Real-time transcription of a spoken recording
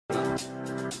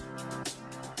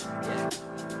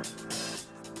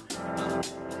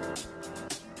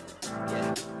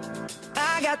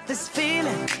got this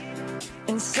feeling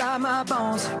inside my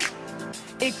bones.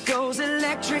 It goes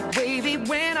electric wavy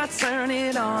when I turn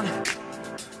it on.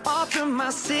 Off from my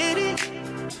city,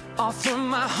 off from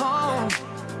my home.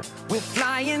 We're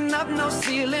flying up no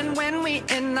ceiling when we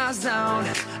in our zone.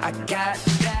 I got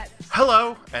that.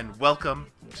 Hello and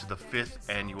welcome to the 5th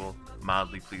annual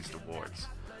Mildly Pleased Awards.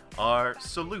 Our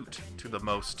salute to the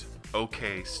most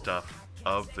okay stuff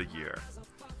of the year.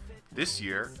 This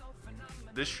year,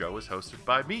 this show is hosted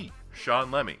by me,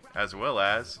 Sean Lemmy, as well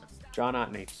as John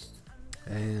Otney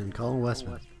and Colin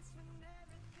Westman.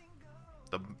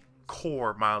 The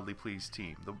core Mildly Pleased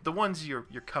team, the ones you're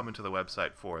coming to the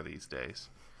website for these days.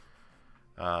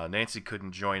 Nancy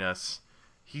couldn't join us.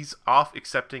 He's off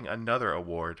accepting another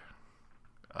award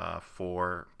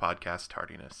for podcast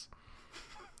tardiness.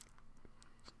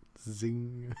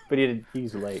 Zing. But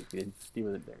he's late. He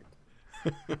wasn't there.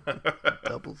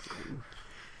 Double zing.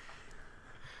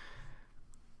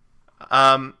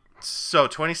 So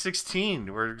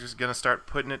 2016, we're just gonna start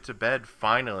putting it to bed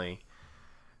finally.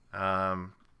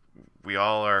 We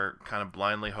all are kind of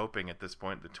blindly hoping at this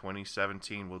point that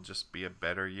 2017 will just be a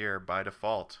better year by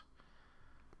default.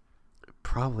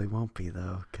 Probably won't be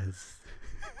though, because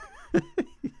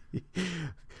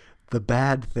the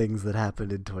bad things that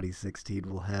happened in 2016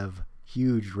 will have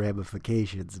huge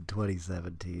ramifications in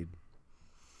 2017.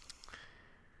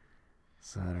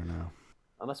 So I don't know.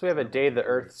 Unless we have a day the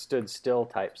Earth stood still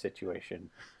type situation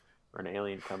where an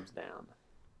alien comes down.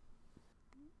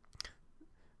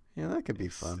 Yeah, that could be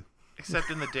fun. Except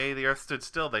in the day the Earth stood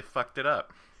still, they fucked it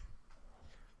up.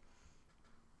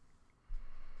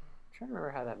 I'm trying to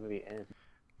remember how that movie ends.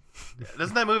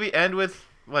 Doesn't that movie end with,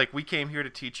 like, we came here to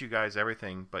teach you guys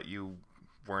everything, but you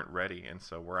weren't ready, and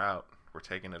so we're out. We're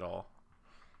taking it all.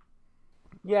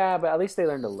 Yeah, but at least they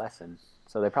learned a lesson.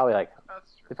 So they probably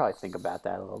think about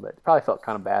that a little bit. They probably felt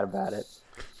kind of bad about it.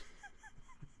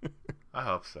 I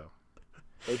hope so.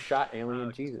 They shot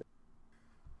Alien Jesus.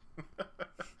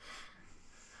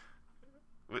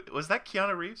 Was that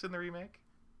Keanu Reeves in the remake?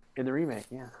 In the remake,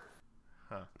 yeah.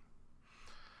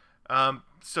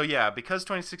 So yeah, because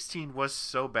 2016 was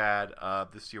so bad,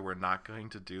 this year we're not going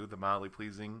to do the mildly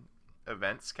pleasing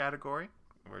events category.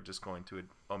 We're just going to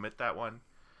omit that one,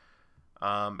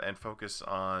 and focus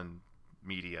on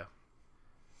media.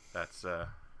 That's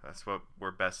what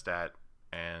we're best at,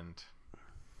 and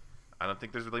I don't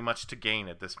think there's really much to gain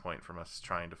at this point from us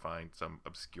trying to find some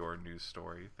obscure news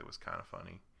story that was kind of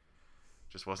funny.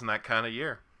 Just wasn't that kind of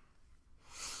year.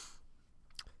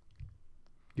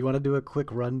 You want to do a quick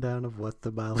rundown of what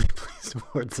the Mildly Pleased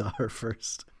Awards are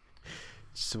first?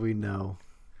 Just so we know.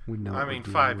 I mean,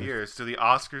 5 years. Do the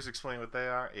Oscars explain what they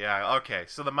are? Yeah, okay.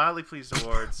 So the Mildly Pleased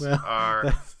Awards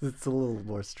are... It's a little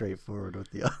more straightforward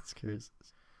with the Oscars.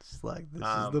 It's just like, this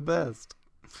is the best.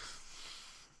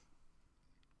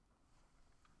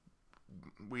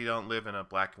 We don't live in a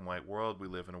black and white world. We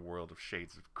live in a world of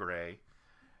shades of gray.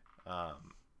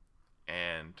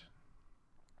 And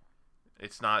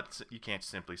it's not... You can't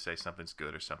simply say something's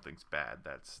good or something's bad.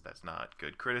 That's not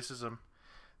good criticism.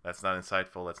 That's not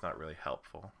insightful. That's not really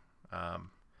helpful.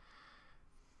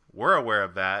 We're aware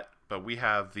of that, but we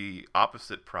have the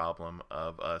opposite problem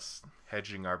of us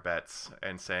hedging our bets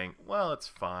and saying, well, it's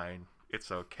fine.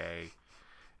 It's okay.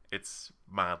 It's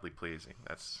mildly pleasing.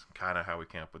 That's kind of how we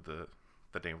came up with the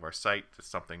name of our site. It's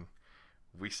something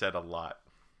we said a lot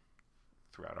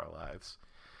throughout our lives.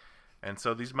 And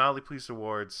so these Mildly Pleased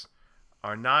Awards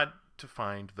are not to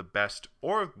find the best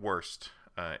or worst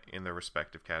in their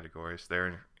respective categories.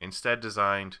 They're instead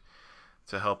designed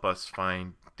to help us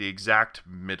find the exact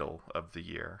middle of the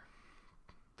year.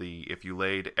 If you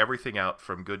laid everything out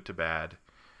from good to bad,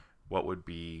 what would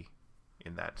be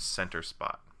in that center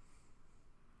spot?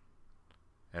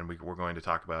 And we're going to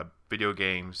talk about video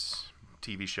games,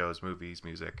 TV shows, movies,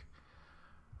 music,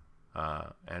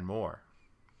 and more,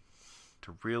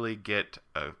 to really get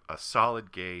a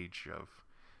solid gauge of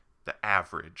the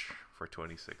average for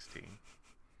 2016.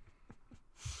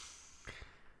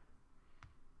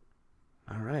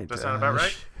 All right. Does that sound about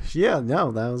right? Yeah,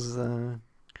 no, that was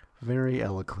very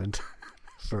eloquent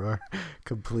for our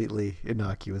completely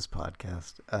innocuous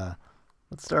podcast.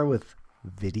 Let's start with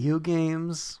video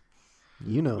games.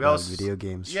 You know about video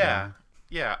games. Yeah.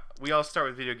 We all start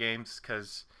with video games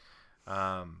because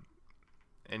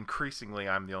increasingly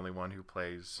I'm the only one who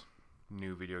plays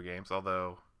new video games,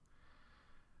 although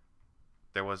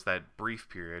there was that brief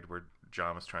period where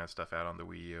John was trying stuff out on the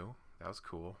Wii U. That was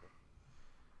cool.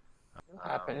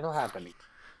 It'll happen.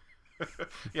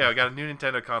 Yeah, we got a new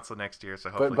Nintendo console next year, so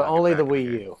hopefully. But only the Wii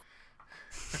U.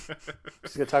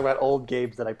 Just gonna talk about old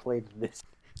games that I played this.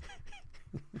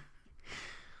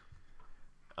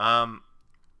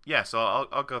 Yeah, so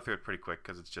I'll go through it pretty quick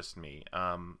because it's just me.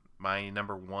 My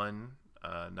number one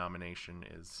nomination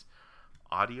is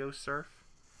Audio Surf.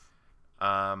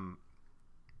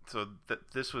 So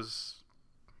this was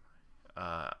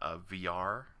a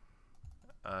VR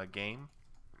game,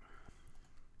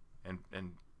 and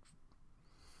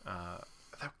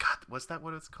God, was that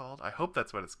what it's called? I hope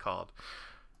that's what it's called.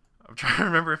 I'm trying to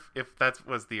remember if that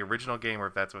was the original game or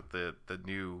if that's what the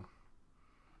new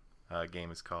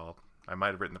game is called. I might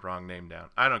have written the wrong name down.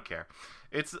 I don't care.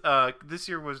 It's this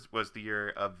year was the year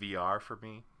of VR for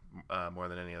me more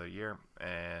than any other year,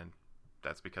 and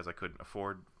that's because I couldn't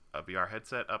afford a VR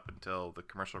headset up until the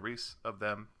commercial release of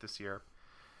them this year.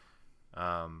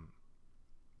 God,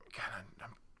 I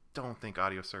don't think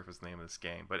Audio Surf is the name of this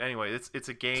game, but anyway, it's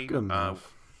a game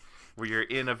where you're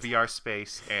in a VR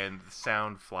space and the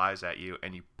sound flies at you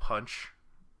and you punch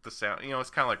the sound. You know, it's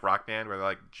kind of like Rock Band where they're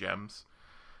like gems,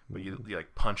 but you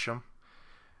like punch them.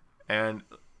 And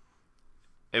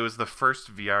it was the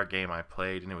first VR game I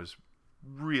played, and it was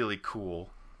really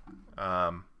cool.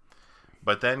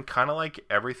 But then, kind of like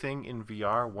everything in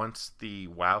VR, once the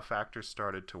wow factor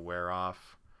started to wear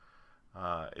off,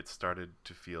 it started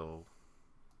to feel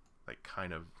like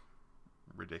kind of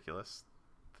ridiculous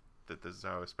that this is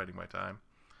how I was spending my time.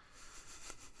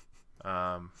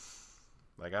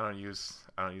 Like I don't use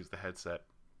the headset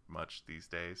much these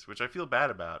days, which I feel bad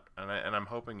about, and I'm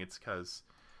hoping it's because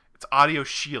it's Audio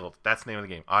Shield. That's the name of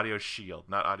the game, Audio Shield,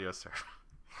 not Audio Surf.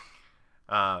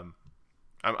 I'm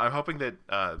hoping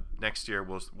that next year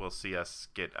we'll see us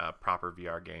get proper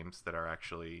VR games that are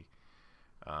actually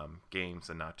games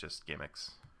and not just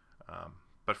gimmicks.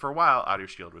 But for a while, Audio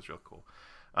Shield was real cool.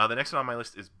 The next one on my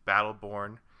list is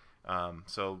Battleborn.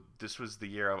 So this was the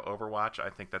year of Overwatch. I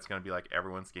think that's going to be like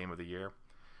everyone's game of the year.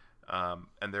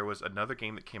 And there was another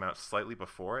game that came out slightly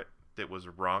before it that was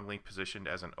wrongly positioned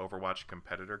as an Overwatch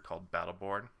competitor called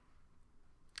Battleborn.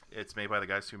 It's made by the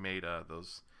guys who made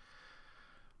those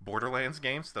Borderlands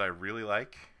games that I really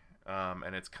like,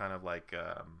 and it's kind of like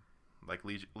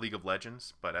League of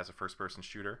Legends, but as a first-person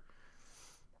shooter.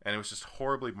 And it was just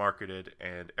horribly marketed,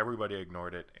 and everybody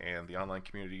ignored it, and the online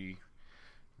community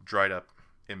dried up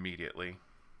immediately,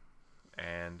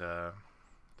 and that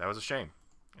was a shame.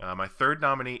 My third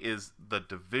nominee is The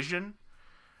Division,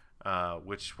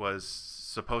 which was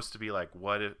supposed to be like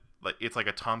it's like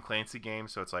a Tom Clancy game,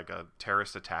 so it's like a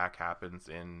terrorist attack happens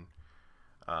in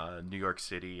New York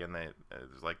City, and there's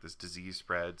like this disease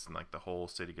spreads, and like the whole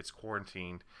city gets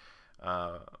quarantined.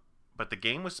 But the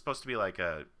game was supposed to be like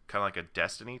a kind of like a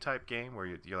Destiny type game where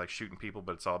you're like shooting people,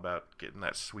 but it's all about getting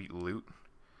that sweet loot.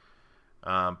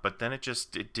 But then it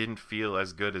didn't feel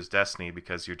as good as Destiny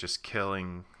because you're just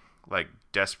killing like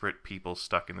desperate people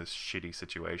stuck in this shitty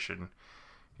situation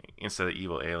instead of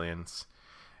evil aliens.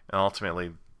 And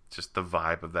ultimately, just the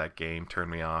vibe of that game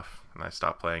turned me off, and I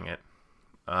stopped playing it.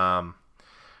 My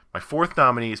fourth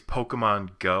nominee is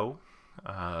Pokemon Go.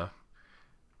 I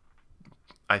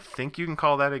think you can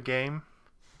call that a game.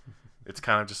 It's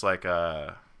kind of just like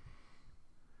a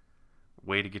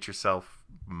way to get yourself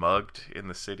mugged in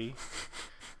the city.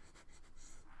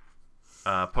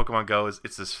 Pokemon Go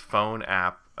it's this phone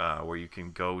app where you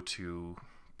can go to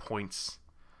points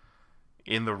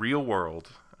in the real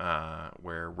world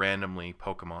where randomly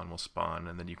Pokemon will spawn,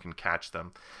 and then you can catch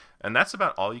them. And that's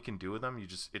about all you can do with them.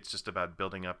 It's just about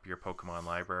building up your Pokemon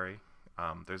library.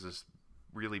 There's this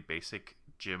really basic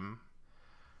gym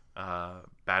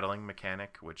battling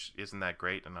mechanic, which isn't that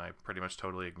great, and I pretty much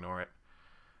totally ignore it.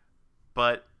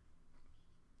 But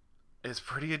it's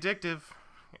pretty addictive,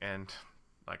 and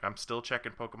like I'm still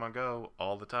checking Pokemon Go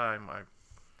all the time.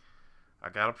 I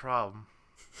got a problem.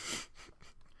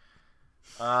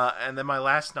 And then my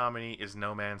last nominee is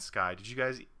No Man's Sky. Did you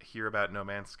guys hear about No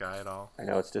Man's Sky at all? I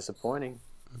know it's disappointing.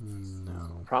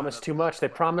 No. Promised too much. They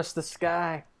promised the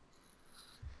sky.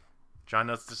 John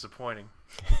knows it's disappointing.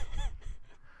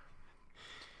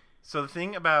 So the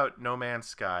thing about No Man's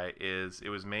Sky is it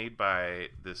was made by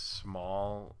this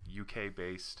small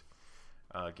UK-based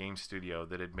game studio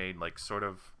that had made like sort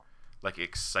of like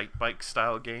Excitebike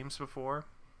style games before,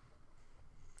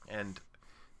 and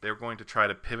they were going to try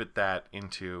to pivot that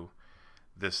into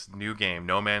this new game,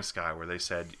 No Man's Sky, where they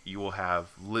said you will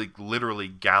have literally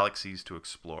galaxies to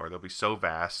explore. They'll be so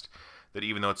vast that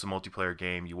even though it's a multiplayer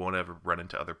game, you won't ever run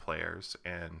into other players,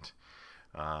 and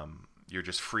you're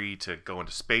just free to go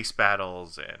into space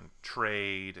battles and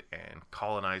trade and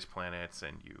colonize planets,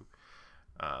 and you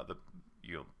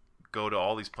go to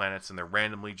all these planets, and they're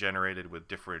randomly generated with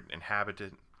different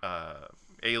inhabited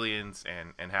aliens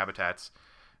and habitats,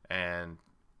 and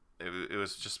it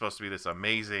was just supposed to be this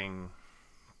amazing,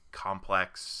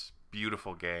 complex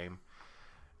beautiful game.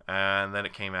 And then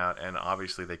it came out, and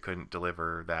obviously they couldn't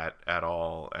deliver that at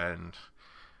all. And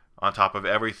on top of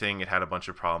everything, it had a bunch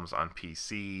of problems on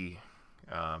PC,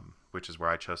 which is where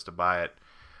I chose to buy it.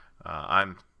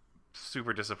 I'm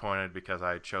super disappointed because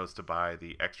I chose to buy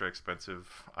the extra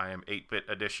expensive IM 8-bit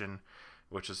edition,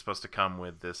 which is supposed to come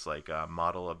with this like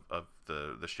model of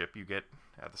the ship you get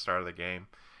at the start of the game,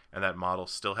 and that model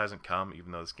still hasn't come,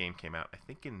 even though this game came out I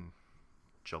think in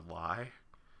July,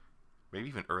 maybe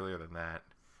even earlier than that.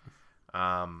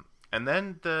 And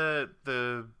then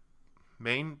the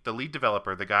lead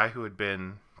developer, the guy who had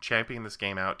been championing this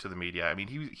game out to the media, I mean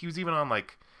he was even on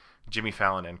like Jimmy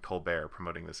Fallon and Colbert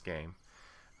promoting this game.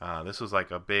 This was like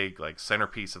a big like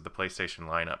centerpiece of the PlayStation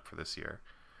lineup for this year.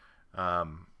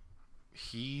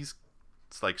 He's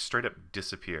like straight up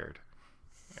disappeared,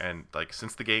 and like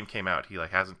since the game came out, he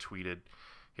like hasn't tweeted,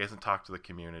 he hasn't talked to the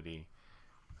community,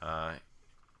 and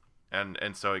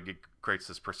so it creates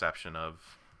this perception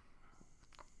of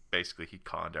basically he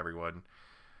conned everyone,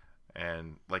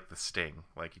 and like the Sting,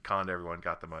 like he conned everyone,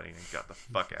 got the money, and got the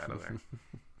fuck out of there.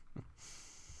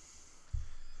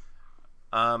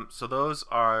 So those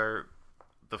are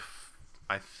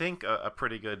I think a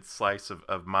pretty good slice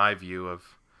of my view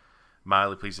of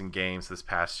mildly pleasing games this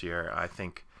past year. I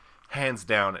think hands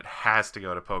down it has to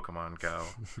go to Pokemon Go,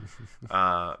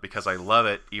 because I love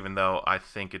it, even though I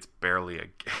think it's barely a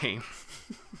game.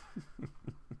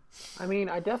 I mean,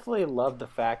 I definitely love the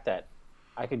fact that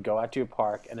I could go out to a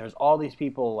park and there's all these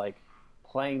people like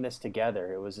playing this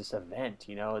together. It was this event,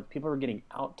 you know, people were getting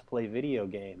out to play video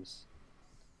games.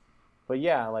 But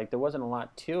yeah, like there wasn't a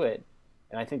lot to it,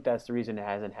 and I think that's the reason it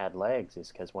hasn't had legs, is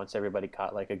because once everybody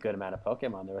caught like a good amount of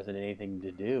Pokemon, there wasn't anything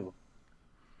to do.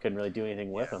 Couldn't really do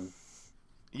anything with them.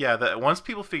 Yeah, once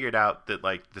people figured out that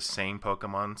like the same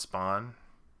Pokemon spawn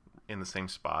in the same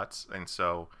spots, and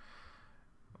so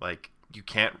like you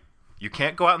can't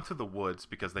go out into the woods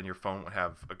because then your phone won't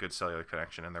have a good cellular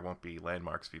connection and there won't be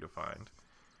landmarks for you to find.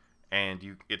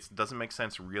 And it doesn't make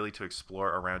sense really to explore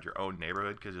around your own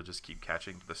neighborhood because you'll just keep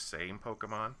catching the same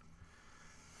Pokemon.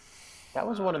 That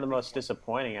was one of the most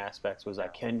disappointing aspects, was I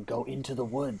can go into the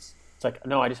woods. It's like,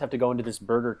 no, I just have to go into this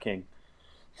Burger King.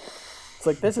 It's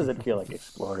like, this doesn't feel like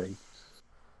exploring.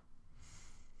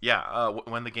 Yeah,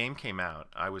 when the game came out,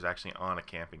 I was actually on a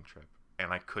camping trip,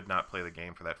 and I could not play the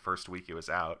game for that first week it was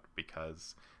out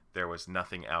because there was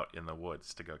nothing out in the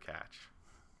woods to go catch,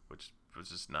 which was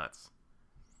just nuts.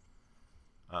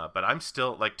 But I'm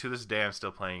still, like, to this day, I'm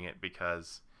still playing it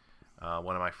because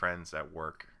one of my friends at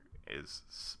work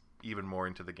is even more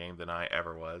into the game than I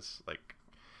ever was. Like,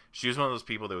 she was one of those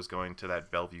people that was going to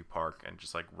that Bellevue Park and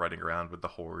just, like, running around with the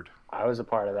Horde. I was a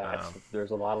part of that.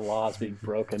 There's a lot of laws being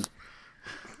broken.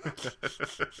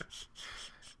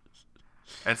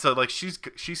 And so, like, she's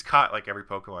caught, like, every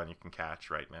Pokemon you can catch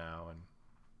right now, and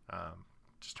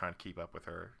just trying to keep up with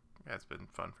her. Yeah, it's been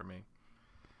fun for me.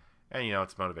 And, you know,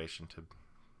 it's motivation to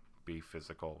be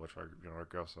physical, which are, you know, our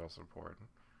girls are also important.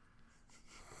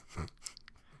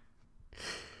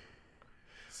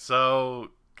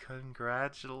 So,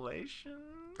 congratulations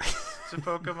to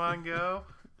Pokemon Go.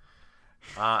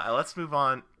 Let's move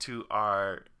on to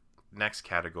our next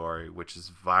category, which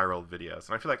is viral videos.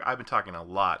 And I feel like I've been talking a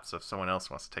lot, so if someone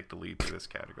else wants to take the lead for this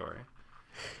category,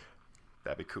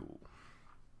 that'd be cool.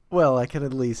 Well, I could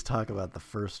at least talk about the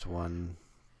first one,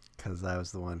 because I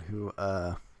was the one who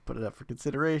put it up for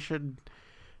consideration.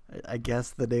 I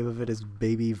guess the name of it is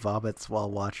Baby Vomits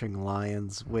While Watching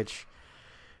Lions, which,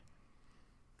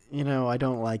 you know, I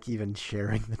don't like even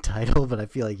sharing the title, but I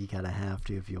feel like you kind of have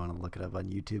to if you want to look it up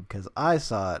on YouTube, because I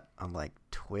saw it on, like,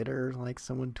 Twitter, like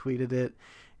someone tweeted it,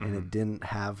 and it didn't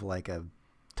have, like, a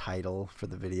title for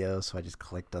the video, so I just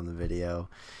clicked on the video.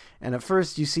 And at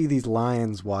first you see these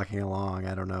lions walking along,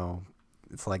 I don't know,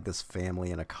 it's like this family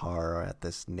in a car at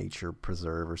this nature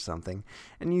preserve or something,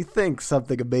 and you think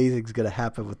something amazing is going to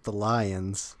happen with the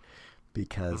lions,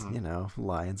 because, you know,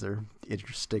 lions are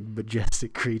interesting,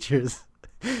 majestic creatures.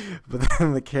 But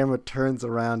then the camera turns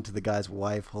around to the guy's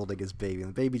wife holding his baby, and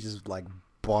the baby just, like,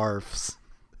 barfs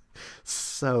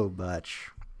so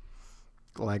much.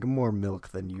 Like, more milk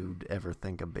than you'd ever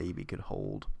think a baby could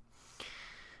hold.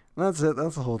 And that's it.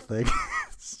 That's the whole thing.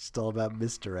 It's just all about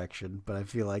misdirection. But I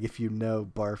feel like if you know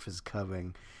barf is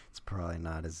coming, it's probably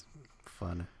not as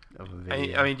fun of a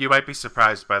video. I mean, you might be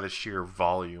surprised by the sheer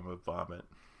volume of vomit.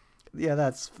 Yeah,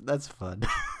 that's fun.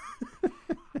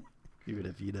 Even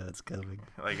if you know it's coming.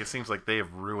 Like, it seems like they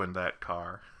have ruined that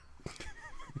car.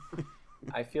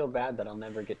 I feel bad that I'll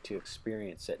never get to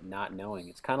experience it not knowing.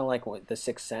 It's kind of like The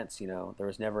Sixth Sense, you know. There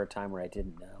was never a time where I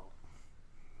didn't know.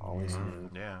 Always knew.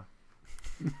 Yeah.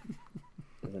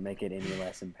 Doesn't make it any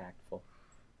less impactful.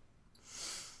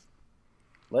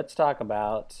 Let's talk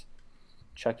about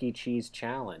Chuck E. Cheese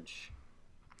Challenge.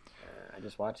 I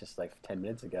just watched this like 10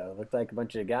 minutes ago. It looked like a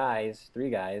bunch of guys, 3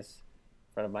 guys,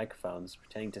 in front of microphones,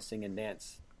 pretending to sing and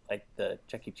dance like the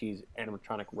Chuck E. Cheese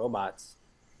animatronic robots,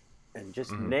 and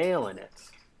just nailing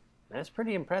it. And that's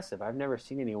pretty impressive. I've never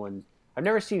seen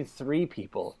 3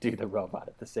 people do the robot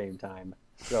at the same time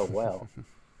so well.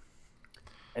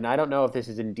 And I don't know if this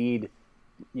is indeed,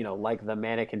 like the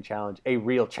mannequin challenge, a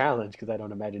real challenge, because I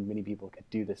don't imagine many people could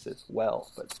do this as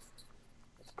well, but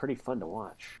it's pretty fun to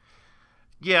watch.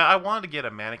 Yeah, I wanted to get a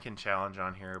mannequin challenge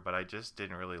on here, but I just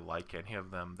didn't really like any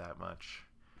of them that much.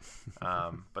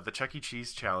 But the Chuck E.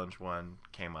 Cheese challenge one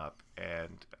came up,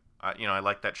 and I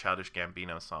like that Childish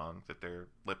Gambino song that they're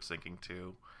lip syncing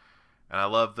to, and I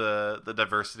love the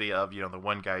diversity of the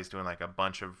one guy's doing like a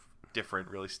bunch of different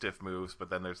really stiff moves, but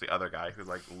then there's the other guy who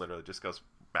like literally just goes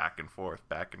back and forth.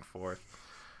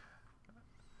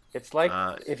 It's like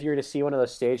if you were to see one of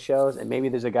those stage shows, and maybe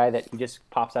there's a guy that he just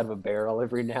pops out of a barrel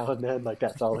every now and then, like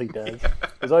that's all he does.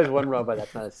 There's always one robot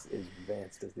that's not as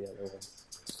advanced as the other one.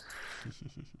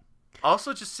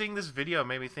 Also, just seeing this video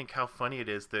made me think how funny it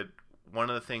is that one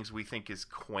of the things we think is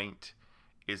quaint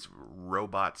is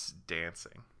robots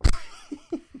dancing.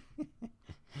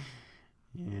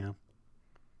 Yeah.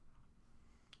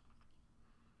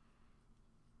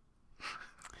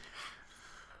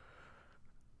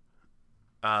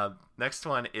 Next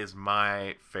one is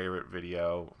my favorite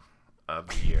video of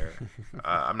the year.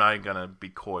 I'm not even gonna be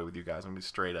coy with you guys. I'm gonna be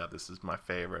straight up. This is my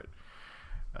favorite.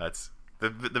 It's the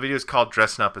video is called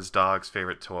 "Dressing Up as Dog's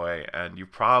Favorite Toy," and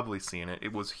you've probably seen it.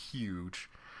 It was huge.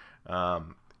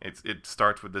 It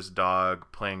starts with this dog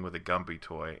playing with a Gumby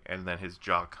toy, and then his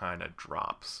jaw kind of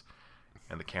drops,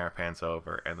 and the camera pans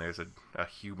over, and there's a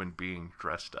human being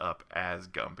dressed up as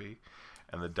Gumby,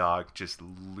 and the dog just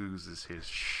loses his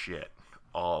shit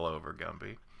all over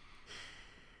Gumby.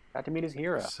 Got to meet his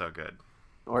hero. So good.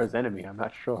 Or his enemy, I'm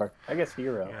not sure. I guess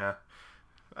hero. Yeah.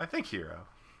 I think hero.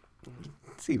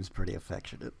 Seems pretty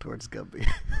affectionate towards Gumby,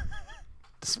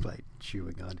 despite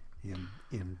chewing on him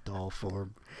in doll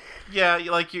form. Yeah,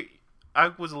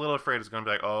 I was a little afraid it was going to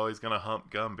be like, oh, he's going to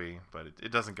hump Gumby, but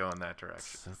it doesn't go in that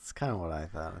direction. That's kind of what I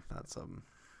thought. I thought something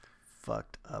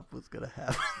fucked up was going to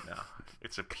happen. No,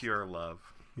 it's a pure love.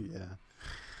 Yeah.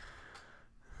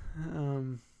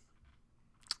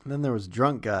 Then there was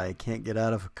Drunk Guy Can't Get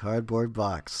Out of a Cardboard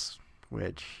Box,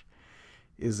 which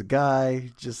is a guy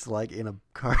just like in a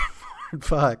cardboard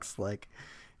box, like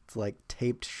it's like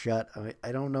taped shut.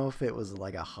 I don't know if it was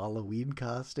like a Halloween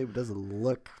costume. It doesn't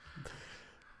look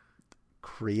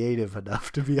creative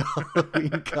enough to be a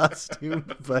Halloween costume,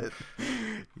 but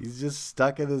he's just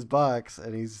stuck in this box,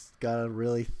 and he's got a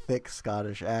really thick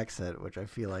Scottish accent, which I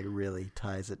feel like really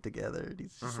ties it together. And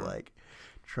he's just like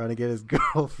trying to get his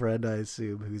girlfriend, I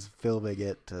assume, who's filming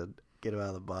it, to get him out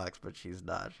of the box, but she's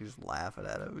not. She's laughing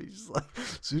at him. He's just like,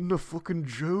 "This isn't a fucking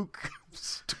joke. I'm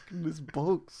stuck in this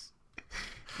box."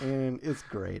 And it's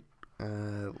great. I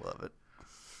love it.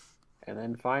 And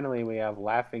then finally we have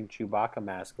Laughing Chewbacca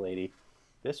Mask Lady.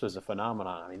 This was a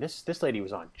phenomenon. I mean, this lady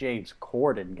was on James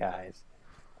Corden, guys.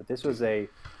 But this was a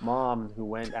mom who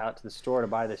went out to the store to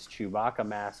buy this Chewbacca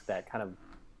mask that kind of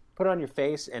put it on your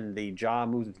face, and the jaw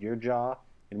moves with your jaw.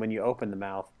 And when you open the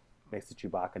mouth, it makes the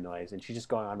Chewbacca noise. And she's just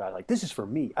going on about it, like, "This is for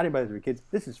me. I didn't buy this for kids.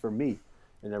 This is for me."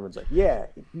 And everyone's like, "Yeah,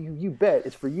 you bet.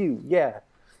 It's for you. Yeah.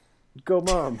 Go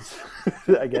moms,"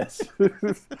 I guess.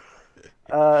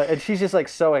 And she's just like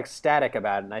so ecstatic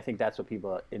about it. And I think that's what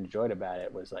people enjoyed about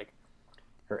it, was like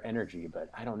her energy. But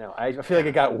I don't know. I feel like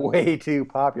it got way too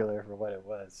popular for what it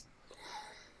was.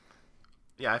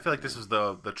 Yeah, I feel like this was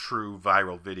the true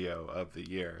viral video of the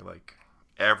year. Like,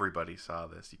 everybody saw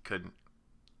this.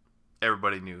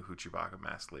 Everybody knew who Chewbacca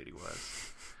Mask Lady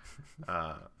was.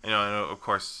 And of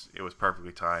course, it was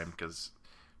perfectly timed because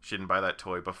she didn't buy that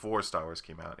toy before Star Wars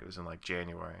came out. It was in like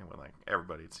January when like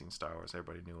everybody had seen Star Wars.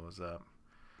 Everybody knew what was up.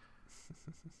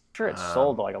 I'm sure it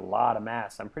sold like a lot of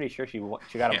masks. I'm pretty sure she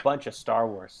got a bunch of Star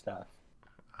Wars stuff.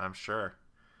 I'm sure.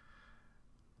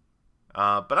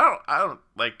 But I don't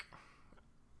like.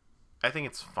 I think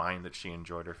it's fine that she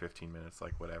enjoyed her 15 minutes.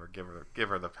 Like, whatever, give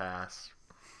her the pass.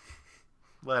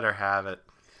 Let her have it.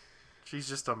 She's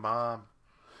just a mom.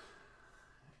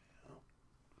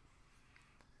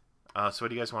 So what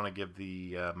do you guys want to give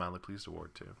the Mildly Pleased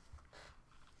Award to?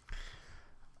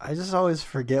 I just always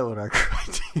forget what our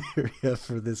criteria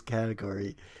for this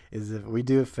category is. If we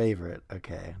do a favorite,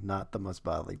 okay, not the most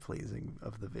mildly pleasing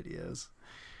of the videos.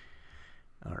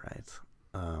 All right.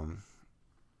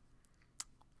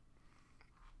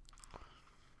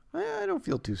 I don't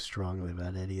feel too strongly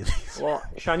about any of these. Well,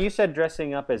 Sean, you said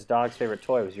dressing up as Dog's favorite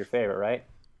toy was your favorite, right?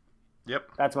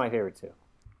 Yep. That's my favorite too.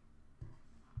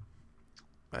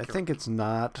 I think it's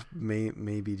not.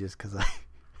 Maybe just because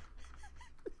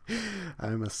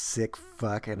I'm a sick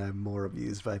fuck and I'm more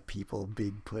amused by people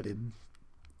being put in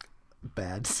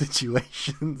bad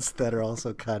situations that are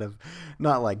also kind of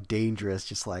not like dangerous,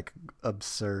 just like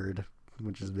absurd,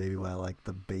 which is maybe why I like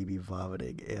the baby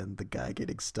vomiting and the guy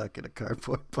getting stuck in a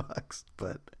cardboard box.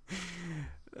 But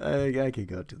I could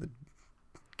go to the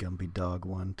Gumby Dog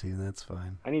one too. That's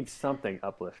fine. I need something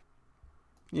uplift.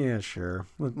 Yeah, sure.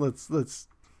 Let's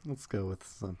go with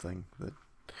something that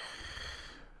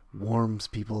warms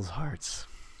people's hearts.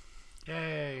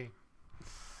 Yay!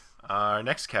 Our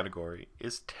next category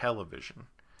is television.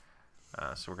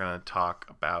 So we're going to talk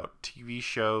about TV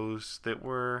shows that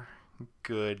were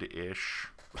good-ish.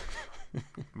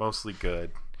 Mostly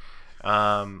good.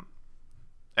 And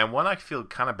one I feel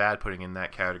kind of bad putting in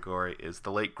that category is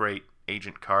the late, great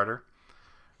Agent Carter,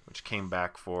 which came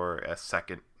back for a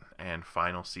second and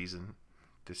final season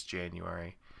this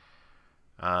January.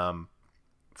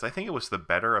 So I think it was the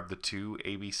better of the two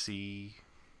ABC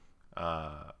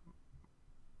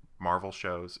Marvel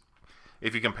shows,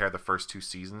 if you compare the first two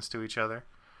seasons to each other.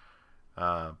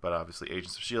 But obviously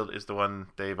Agents of S.H.I.E.L.D. is the one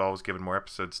they've always given more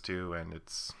episodes to, and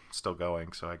it's still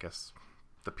going, so I guess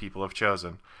the people have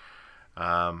chosen.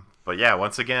 But yeah,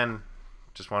 once again,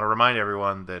 just want to remind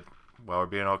everyone that while we're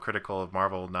being all critical of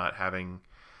Marvel not having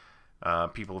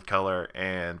people of color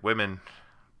and women,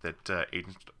 that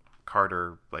Agent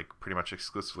Carter like pretty much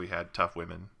exclusively had tough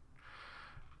women,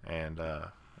 and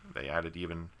they added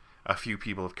even a few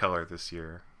people of color this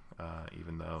year,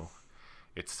 even though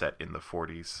it's set in the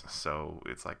 40s, so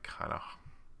it's like kind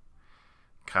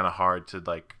of hard to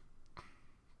like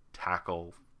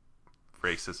tackle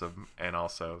racism and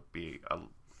also be a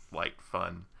light,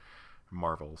 fun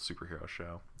Marvel superhero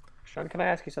show. Sean, can I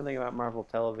ask you something about Marvel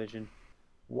television?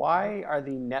 Why are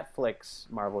the Netflix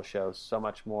Marvel shows so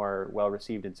much more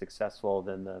well-received and successful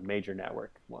than the major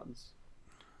network ones?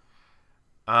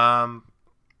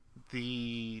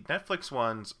 The Netflix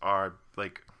ones are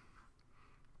like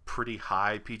pretty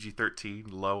high PG-13,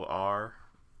 low R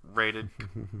rated.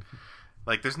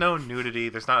 Like there's no nudity,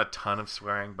 there's not a ton of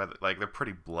swearing, but like they're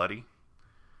pretty bloody.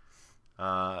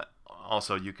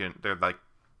 Also they're like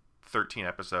 13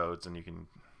 episodes and you can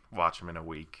watch them in a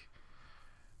week.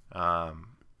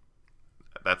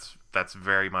 That's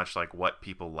very much like what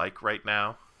people like right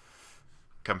now,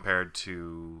 compared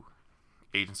to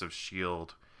Agents of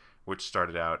S.H.I.E.L.D., which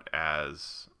started out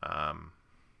as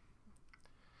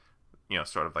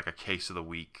sort of like a case of the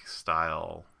week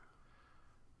style,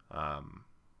 I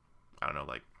don't know,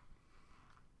 like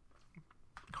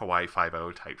Hawaii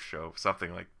Five-0 type show,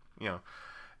 something like,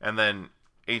 and then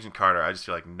Agent Carter, I just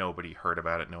feel like nobody heard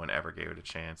about it, no one ever gave it a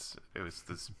chance. It was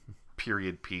this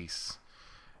period piece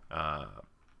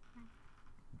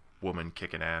woman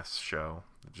kicking ass show.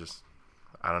 Just,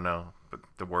 I don't know, but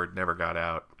the word never got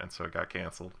out, and so it got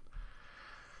canceled.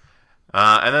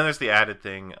 And then there's the added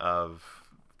thing of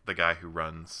the guy who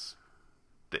runs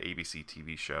the ABC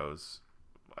TV shows,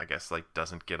 I guess, like,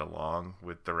 doesn't get along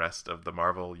with the rest of the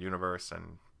Marvel universe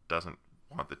and doesn't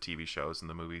want the TV shows and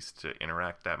the movies to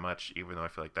interact that much, even though I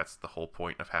feel like that's the whole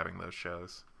point of having those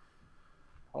shows.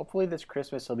 Hopefully this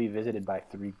Christmas he'll be visited by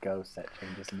 3 ghosts that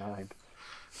change his mind.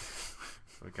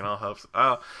 We can all hope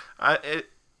so.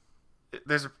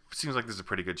 Seems like there's a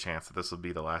pretty good chance that this will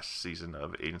be the last season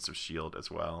of Agents of S.H.I.E.L.D. as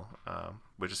well,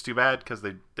 which is too bad because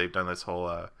they've done this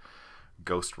whole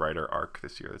Ghost Rider arc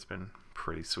this year that's been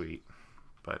pretty sweet,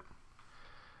 but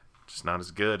just not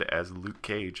as good as Luke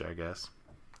Cage, I guess.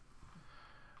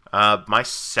 My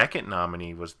second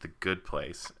nominee was The Good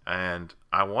Place, and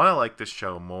I want to like this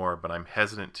show more, but I'm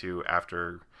hesitant to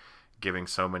after giving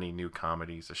so many new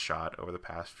comedies a shot over the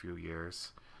past few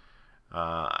years.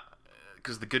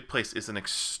 Because The Good Place is an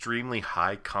extremely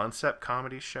high concept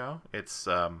comedy show. It's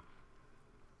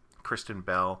Kristen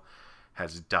Bell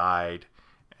has died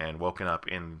and woken up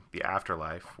in the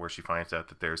afterlife, where she finds out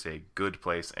that there's a good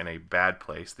place and a bad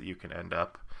place that you can end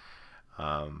up.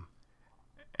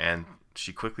 And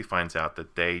she quickly finds out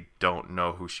that they don't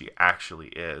know who she actually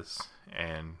is,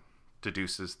 and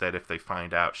deduces that if they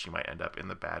find out, she might end up in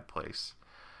the bad place.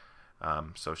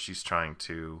 So she's trying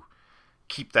to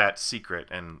keep that secret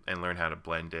and learn how to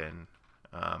blend in.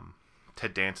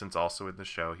 Ted Danson's also in the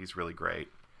show. He's really great.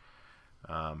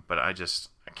 But I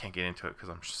can't get into it because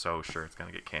I'm so sure it's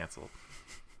going to get canceled.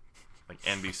 Like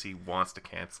NBC wants to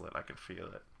cancel it. I can feel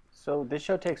it. So this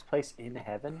show takes place in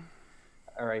heaven?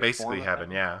 Basically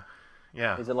heaven, yeah.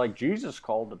 Yeah. Is it like Jesus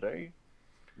called today?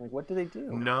 Like, what do they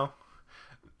do? No.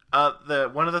 The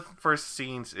one of the first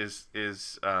scenes is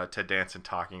Ted Danson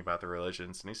talking about the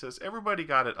religions, and he says everybody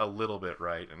got it a little bit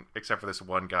right, and except for this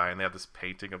one guy, and they have this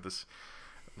painting of this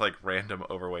like random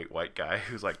overweight white guy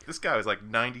who's like, this guy was like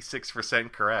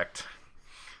 96% correct.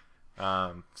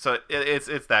 So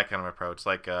it's that kind of approach.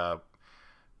 Like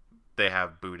they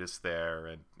have Buddhists there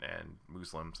and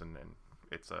Muslims, and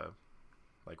it's a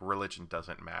like religion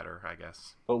doesn't matter, I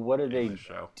guess. But what do they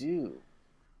do?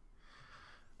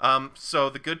 So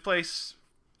the Good Place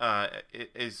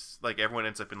is like everyone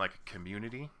ends up in like a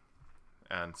community,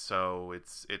 and so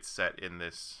it's set in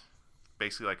this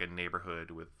basically like a neighborhood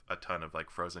with a ton of like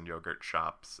frozen yogurt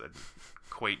shops and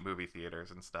quaint movie theaters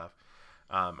and stuff.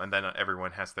 And then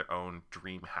everyone has their own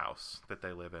dream house that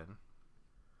they live in.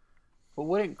 But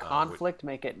wouldn't conflict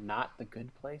make it not the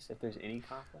Good Place if there's any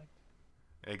conflict?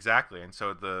 Exactly, and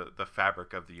so the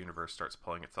fabric of the universe starts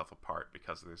pulling itself apart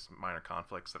because there's minor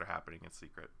conflicts that are happening in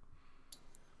secret.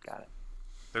 Got it.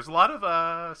 There's a lot of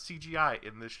CGI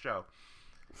in this show,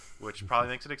 which probably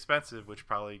makes it expensive, which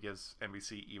probably gives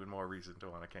NBC even more reason to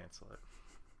want to cancel it.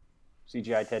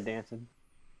 CGI Ted Danson?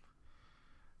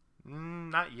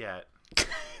 Not yet.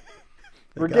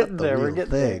 We're getting there. We're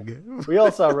getting there. We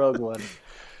all saw Rogue One.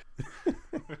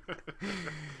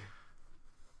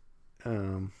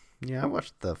 Yeah, I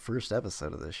watched the first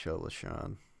episode of this show with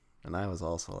Sean, and I was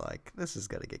also like, this is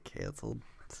going to get canceled,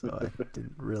 so I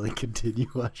didn't really continue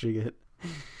watching it.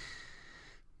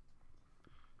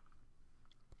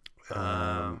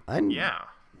 Yeah.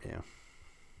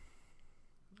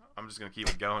 I'm just going to keep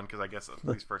it going because I guess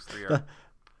these first three are...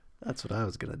 That's what I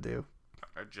was going to do.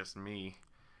 Are just me.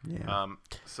 Yeah.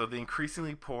 So the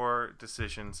increasingly poor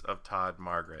decisions of Todd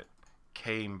Margaret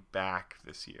came back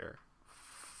this year.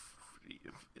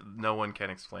 No one can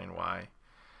explain why.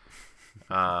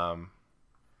 I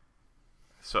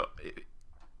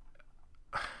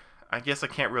guess I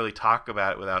can't really talk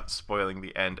about it without spoiling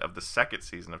the end of the second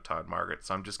season of Todd Margaret,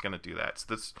 so I'm just going to do that.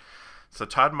 So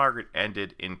Todd Margaret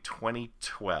ended in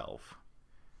 2012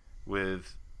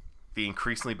 with the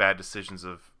increasingly bad decisions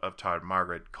of Todd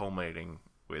Margaret culminating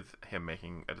with him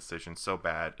making a decision so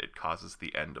bad it causes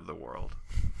the end of the world.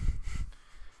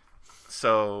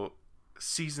 So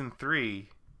season 3,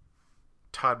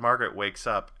 Todd Margaret wakes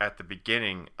up at the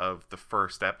beginning of the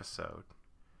first episode,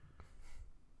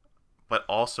 but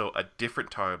also a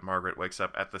different Todd Margaret wakes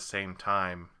up at the same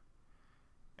time,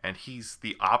 and he's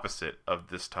the opposite of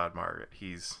this Todd Margaret.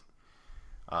 He's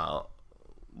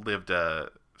lived a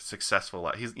successful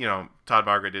life. He's, Todd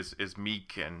Margaret is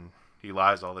meek and he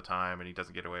lies all the time and he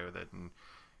doesn't get away with it, and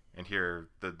here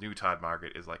the new Todd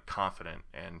Margaret is like confident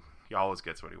and he always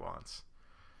gets what he wants.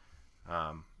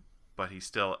 But he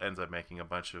still ends up making a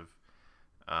bunch of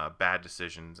bad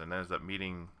decisions, and then ends up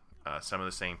meeting some of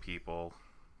the same people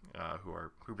who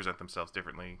present themselves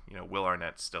differently. Will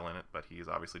Arnett's still in it, but he is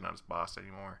obviously not his boss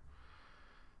anymore.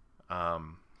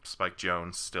 Spike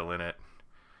Jonze still in it.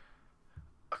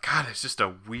 God, it's just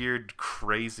a weird,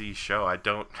 crazy show.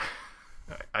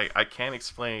 I can't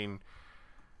explain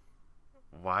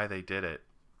why they did it.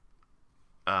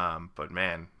 But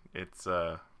man, it's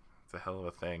a hell of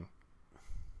a thing.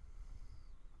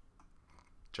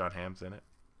 Jon Hamm's in it.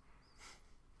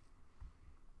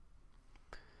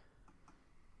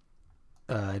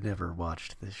 I never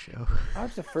watched this show. I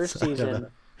watched the first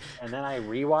season, and then I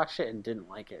rewatched it and didn't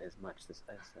like it as much as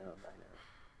I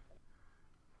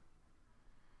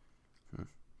know.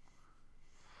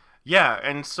 Yeah,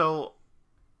 and so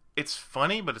it's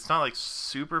funny, but it's not like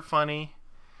super funny,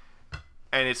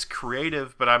 and it's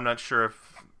creative, but I'm not sure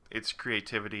if its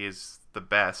creativity is the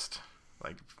best.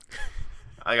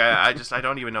 I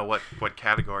don't even know what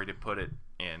category to put it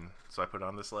in, so I put it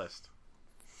on this list.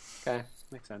 Okay,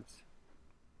 makes sense.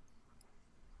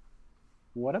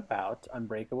 What about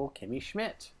Unbreakable Kimmy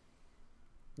Schmidt?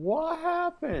 What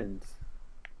happened?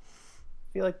 I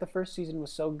feel like the first season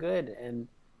was so good, and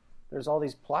there's all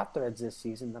these plot threads this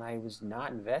season that I was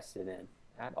not invested in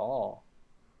at all.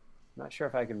 I'm not sure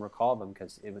if I can recall them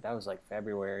because that was like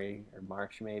February or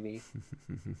March maybe.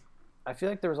 I feel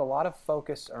like there was a lot of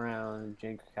focus around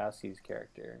Jane Krakowski's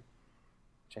character,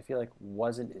 which I feel like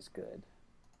wasn't as good.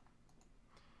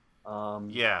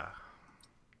 Yeah.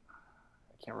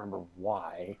 I can't remember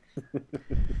why.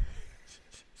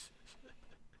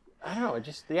 I don't know.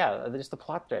 Just the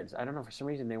plot threads. I don't know. For some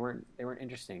reason, they weren't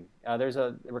interesting. There's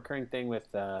a recurring thing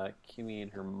with Kimmy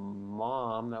and her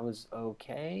mom that was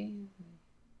okay,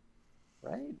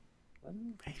 right?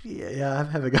 Maybe, yeah. I'm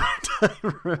having a hard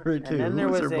time remembering too. And then there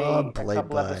was her mom a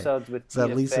couple episodes with Is that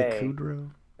Tina Lisa Fey.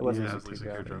 Kudrow? It wasn't Yeah, it was Lisa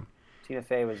Kudrow. Tina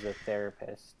Fey was the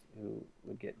therapist who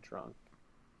would get drunk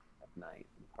at night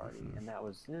party, and that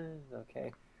was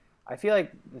okay. I feel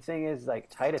like the thing is, like,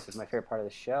 Titus is my favorite part of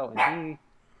the show, and he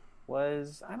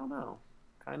was, I don't know,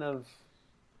 kind of.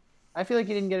 I feel like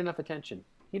he didn't get enough attention.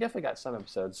 He definitely got some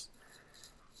episodes.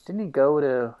 Didn't he go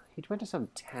to? He went to some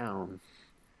town.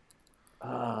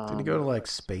 Did he go to like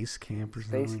space camp or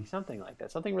something? Something like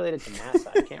that. Something related to NASA.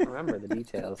 I can't remember the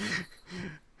details.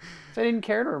 So I didn't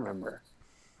care to remember.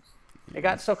 It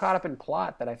got so caught up in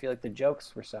plot that I feel like the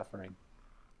jokes were suffering.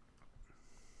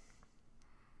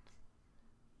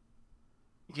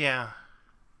 Yeah.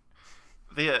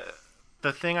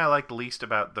 The thing I liked least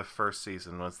about the first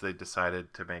season was they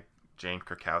decided to make Jane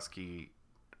Krakowski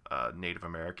Native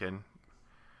American,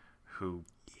 who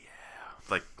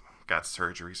like got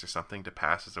surgeries or something to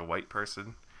pass as a white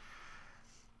person.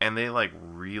 And they like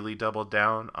really doubled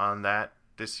down on that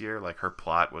this year. Like her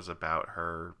plot was about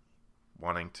her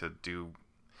wanting to do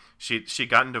she'd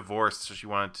gotten divorced, so she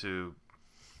wanted to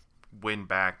win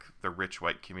back the rich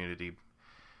white community,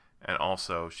 and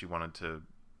also she wanted to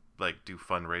like do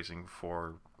fundraising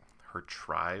for her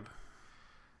tribe.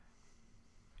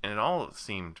 And it all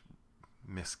seemed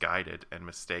misguided and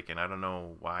mistaken. I don't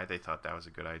know why they thought that was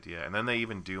a good idea. And then they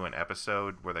even do an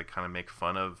episode where they kind of make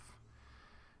fun of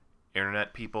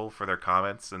internet people for their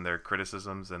comments and their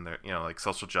criticisms and their, you know, like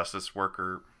social justice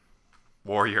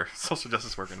warrior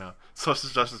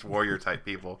type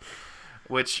people,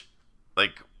 which,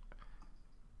 like,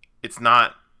 it's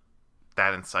not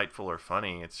that insightful or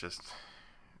funny. It's just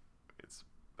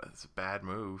it's a bad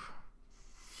move.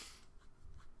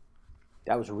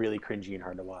 That was really cringy and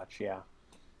hard to watch. Yeah.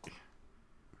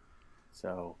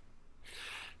 So,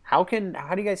 how do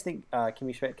you guys think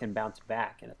Kimmy Schmidt can bounce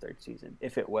back in a third season,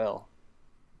 if it will?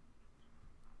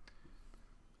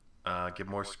 Give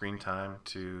more screen time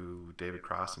to David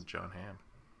Cross and John Hamm.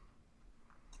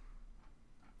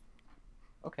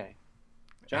 Okay.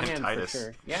 John Hamm for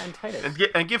sure. Yeah, and Titus.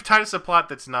 And give Titus a plot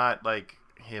that's not like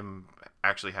him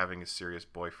actually having a serious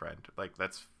boyfriend. Like,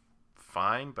 that's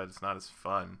fine, but it's not as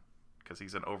fun because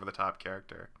he's an over-the-top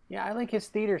character. Yeah, I like his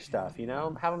theater stuff, you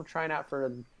know? Have him trying out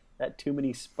for that Too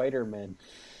Many Spider-Men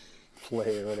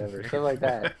play or whatever. Something like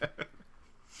that.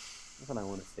 That's what I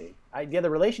want to see. The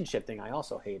relationship thing I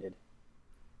also hated.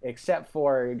 Except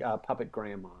for Puppet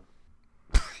Grandma.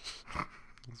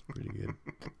 That's pretty good.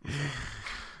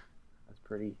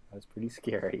 That's pretty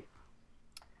scary.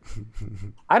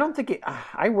 I don't think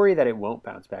I worry that it won't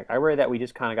bounce back. I worry that we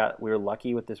just kind of we were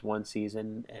lucky with this one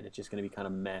season, and it's just going to be kind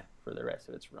of meh for the rest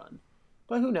of its run.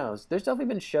 But who knows? There's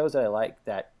definitely been shows that I like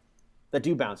that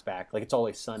do bounce back. Like It's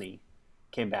Always Sunny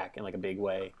came back in like a big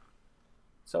way,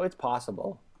 so it's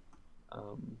possible.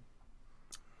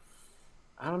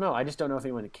 I don't know. I just don't know if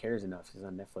anyone cares enough is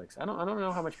on Netflix. I don't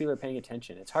know how much people are paying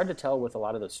attention. It's hard to tell with a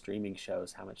lot of those streaming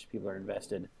shows how much people are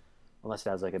invested, unless it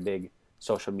has like a big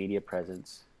social media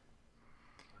presence.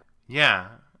 Yeah.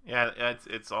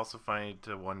 It's also funny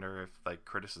to wonder if like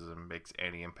criticism makes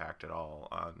any impact at all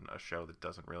on a show that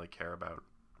doesn't really care about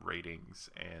ratings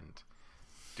and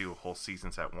do whole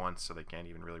seasons at once, so they can't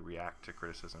even really react to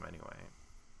criticism anyway.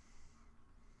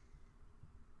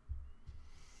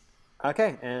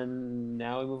 Okay, and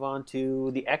now we move on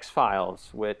to the X-Files,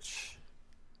 which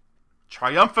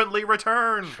triumphantly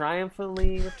returns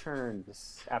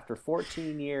after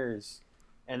 14 years.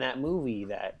 And that movie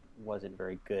that wasn't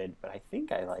very good, but I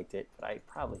think I liked it, but I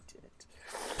probably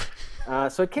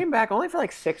didn't. So it came back only for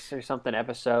like 6 or something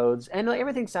episodes, and like,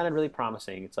 everything sounded really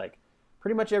promising. It's like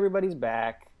pretty much everybody's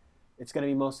back. It's going to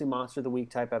be mostly Monster of the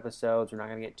Week type episodes. We're not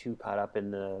going to get too caught up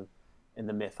in the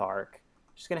myth arc.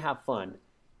 Just going to have fun.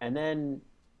 And then,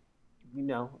 you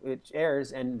know, it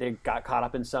airs, and they got caught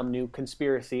up in some new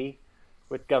conspiracy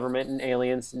with government and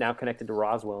aliens now connected to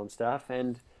Roswell and stuff.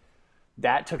 And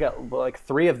that took out like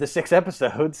 3 of the 6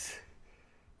 episodes.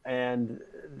 And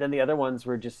then the other ones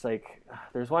were just like,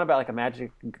 there's one about like a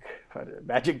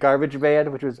magic garbage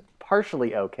band, which was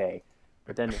partially okay.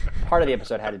 But then part of the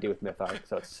episode had to do with myth arc,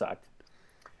 so it sucked.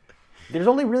 There's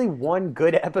only really one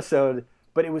good episode,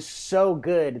 but it was so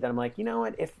good that I'm like, you know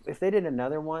what? If they did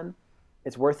another one,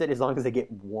 it's worth it as long as they get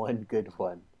one good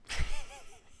one.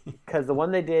 Because the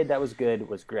one they did that was good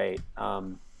was great.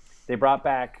 They brought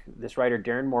back this writer,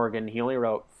 Darren Morgan. He only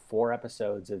wrote 4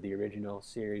 episodes of the original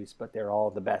series, but they're all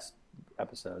the best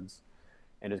episodes.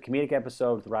 And it's a comedic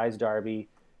episode with Rhys Darby,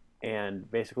 and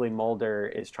basically Mulder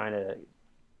is trying to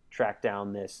track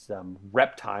down this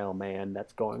reptile man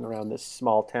that's going around this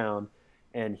small town.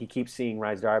 And he keeps seeing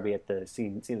Rhys Darby at the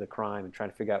scene of the crime and trying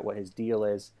to figure out what his deal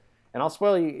is. And I'll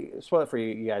spoil it for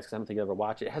you guys because I don't think you'll ever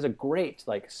watch it. It has a great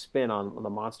like spin on the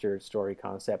monster story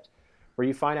concept, where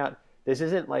you find out this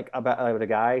isn't like about a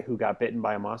guy who got bitten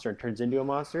by a monster and turns into a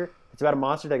monster. It's about a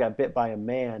monster that got bit by a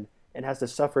man and has to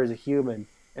suffer as a human.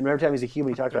 And every time he's a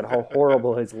human, he talks about how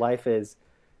horrible his life is.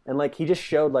 And like he just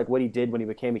showed like what he did when he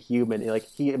became a human. And, like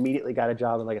he immediately got a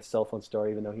job in like a cell phone store,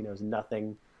 even though he knows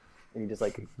nothing. And he just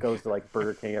like goes to like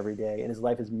Burger King every day, and his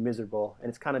life is miserable. And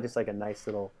it's kind of just like a nice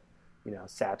little,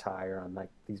 satire on like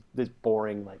this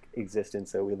boring like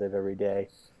existence that we live every day.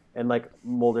 And like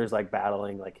Mulder's like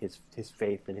battling like his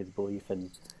faith and his belief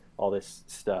and all this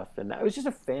stuff. And it was just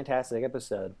a fantastic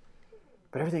episode.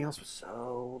 But everything else was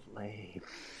so lame.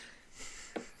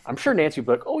 I'm sure Nancy would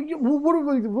be like, "Oh, yeah, well, what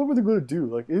were they going to do?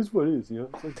 Like, it is what it is,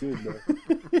 It's like good,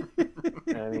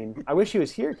 I mean, I wish he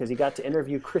was here because he got to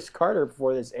interview Chris Carter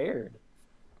before this aired.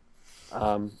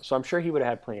 So I'm sure he would have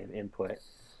had plenty of input.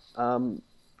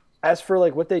 As for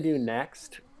like what they do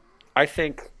next, I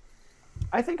think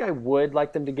I would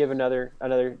like them to give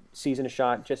another season a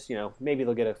shot. Just maybe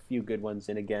they'll get a few good ones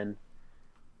in again.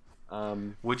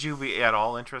 Would you be at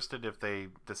all interested if they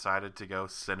decided to go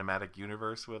cinematic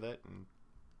universe with it and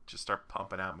just start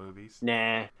pumping out movies?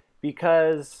 Nah,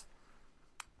 because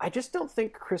I just don't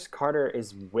think Chris Carter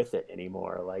is with it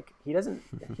anymore. Like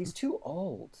he's too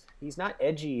old. He's not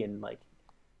edgy and like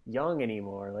young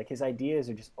anymore. Like his ideas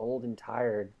are just old and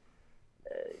tired.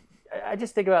 I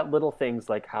just think about little things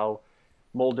like how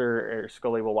Mulder or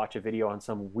Scully will watch a video on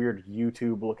some weird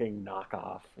YouTube looking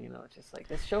knockoff. It's just like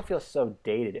this show feels so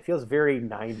dated. It feels very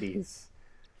 90s.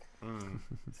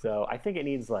 So I think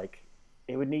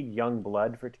it would need young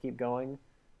blood for it to keep going,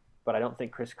 but I don't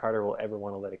think Chris Carter will ever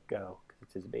want to let it go because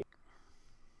it's his baby.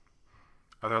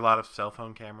 Are there a lot of cell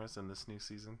phone cameras in this new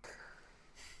season?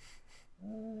 I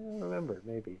don't remember,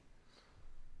 maybe.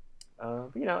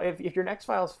 But, if you're an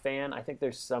X-Files fan, I think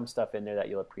there's some stuff in there that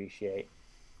you'll appreciate.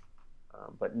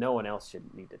 But no one else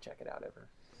should need to check it out ever.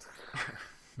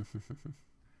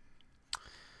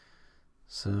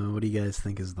 So what do you guys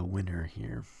think is the winner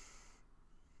here?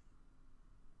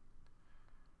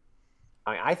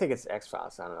 I think it's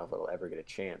X-Files. I don't know if it'll ever get a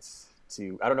chance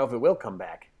to... I don't know if it will come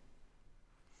back.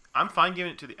 I'm fine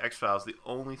giving it to the X-Files. The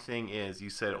only thing is, you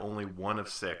said only 1 of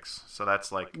 6, so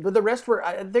that's like... But the rest were...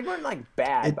 they weren't like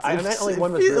bad. I mean, only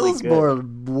one was really good. It feels more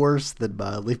worse than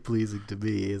mildly pleasing to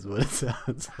me, is what it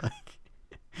sounds like.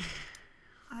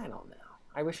 I don't know.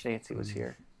 I wish Nancy was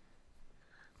here.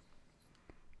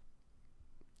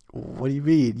 What do you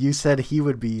mean? You said he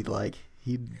would be like...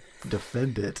 He'd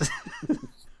defend it.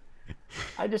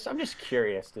 I'm just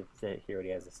curious to hear what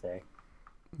he has to say.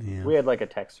 Yeah. We had like a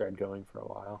text thread going for a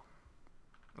while.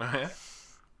 Oh, yeah?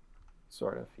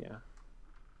 Sort of, yeah.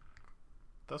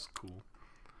 That's cool.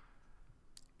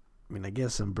 I mean, I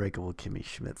guess Unbreakable Kimmy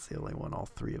Schmidt's the only one all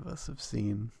three of us have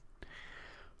seen.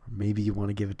 Or maybe you want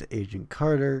to give it to Agent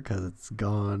Carter because it's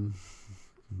gone,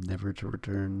 never to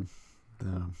return.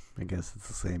 Though I guess it's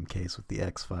the same case with the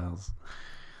X-Files.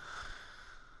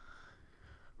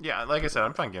 Yeah, like I said,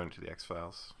 I'm fine giving it to the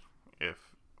X-Files if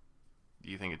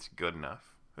you think it's good enough.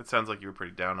 It sounds like you were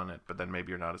pretty down on it, but then maybe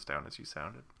you're not as down as you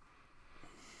sounded.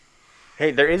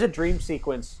 Hey, there is a dream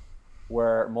sequence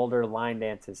where Mulder line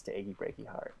dances to Achy Breaky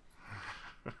Heart.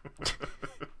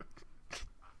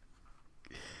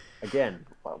 Again,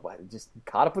 just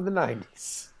caught up with the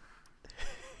 90s.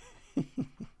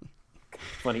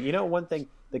 Funny. One thing,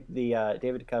 the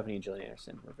David Duchovny and Gillian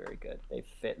Anderson were very good. They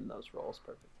fit in those roles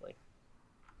perfectly.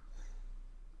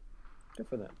 Good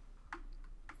for them.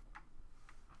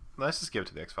 Let's just give it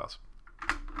to the X-Files.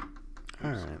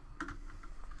 All right.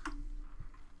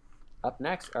 Up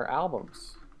next are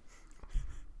albums.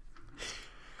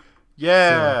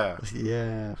 Yeah. So,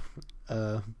 yeah.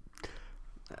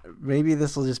 Maybe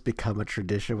this will just become a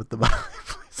tradition with the Molly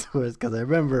Plays Awards, because I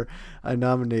remember I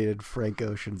nominated Frank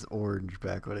Ocean's Orange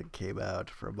back when it came out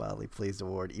for a Molly Plays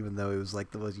Award, even though it was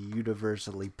like the most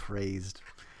universally praised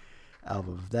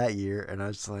album of that year, and I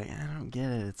was just like, I don't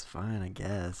get it. It's fine, I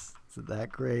guess. Is it that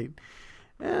great?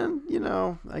 And,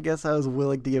 I guess I was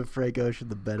willing to give Frank Ocean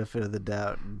the benefit of the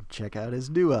doubt and check out his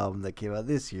new album that came out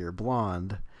this year,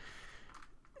 Blonde.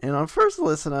 And on first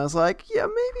listen, I was like, yeah,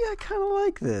 maybe I kind of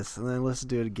like this. And then I listened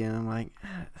to it again, I'm like,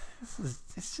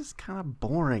 it's just kind of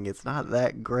boring. It's not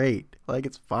that great. Like,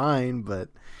 it's fine, but it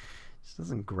just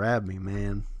doesn't grab me,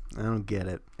 man. I don't get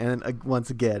it. And once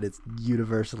again, it's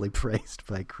universally praised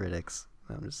by critics.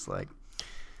 I'm just like,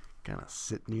 kind of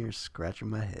sitting here scratching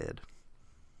my head.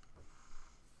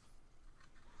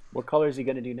 What color is he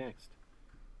going to do next?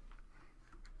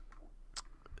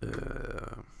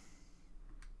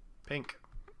 Pink.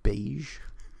 Beige.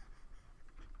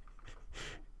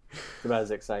 It's about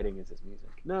as exciting as his music.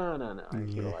 No. I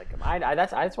sort of like him.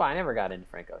 That's why I never got into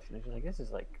Frank Ocean. I was like, this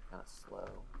is like kind of slow.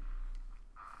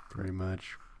 Pretty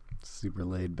much. Super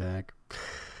laid back.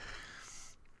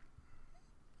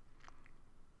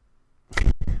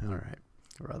 All right.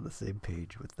 We're on the same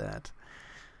page with that.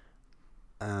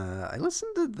 I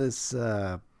listened to this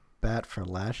Bat for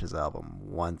Lashes album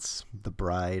once, The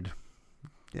Bride,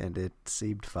 and it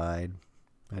seemed fine.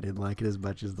 I didn't like it as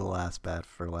much as the last Bat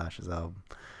for Lashes album.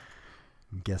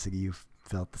 I'm guessing you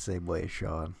felt the same way,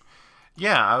 Sean.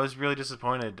 Yeah, I was really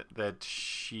disappointed that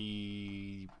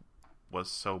she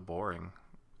was so boring.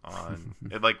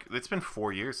 It's been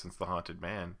 4 years since The Haunted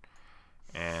Man,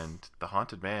 and The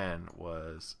Haunted Man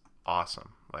was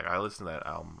awesome. Like, I listened to that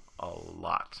album a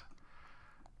lot,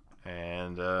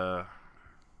 and you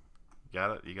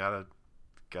gotta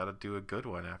do a good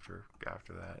one after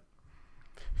that.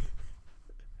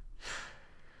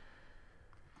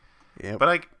 Yeah,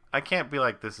 but I can't be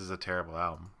like, this is a terrible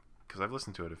album, because I've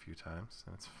listened to it a few times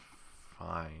and it's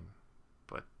fine.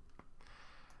 But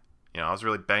I was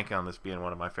really banking on this being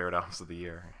one of my favorite albums of the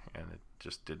year, and it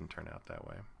just didn't turn out that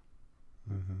way.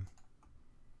 Mm-hmm.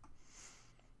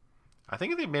 I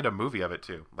think they made a movie of it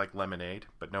too, like Lemonade,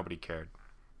 but nobody cared.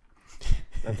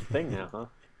 That's the thing now, huh?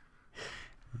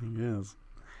 Yes.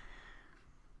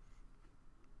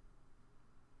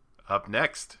 Up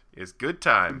next is Good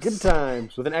Times. Good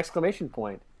Times with an exclamation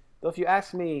point. Though if you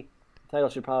ask me, the title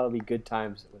should probably be Good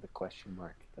Times with a question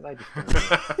mark. I just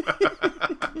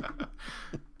don't know.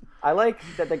 I like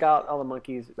that they got all the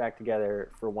Monkees back together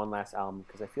for one last album,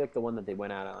 because I feel like the one that they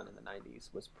went out on in the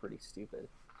 90s was pretty stupid.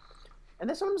 And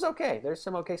this one was okay. There's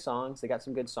some okay songs. They got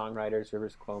some good songwriters.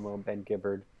 Rivers Cuomo, Ben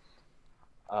Gibbard,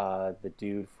 the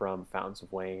dude from Fountains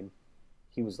of Wayne.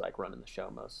 He was like running the show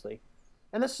mostly.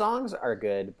 And the songs are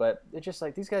good, but it's just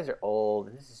like, these guys are old,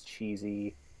 and this is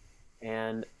cheesy.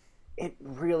 And it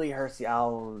really hurts the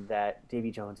album that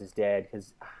Davy Jones is dead,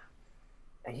 because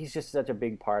he's just such a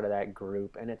big part of that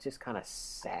group, and it's just kind of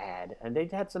sad. And they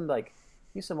had some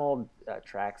old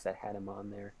tracks that had him on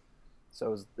there,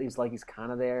 so it was like he's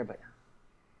kind of there, but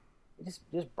it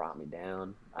just brought me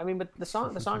down. I mean, but the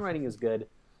songwriting is good.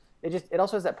 It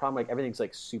also has that problem, like, everything's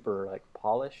like super like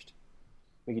polished.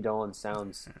 Mickey Dolenz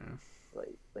sounds like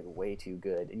way too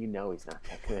good, and he's not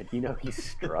that good. He's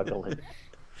struggling.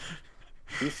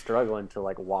 He's struggling to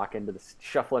like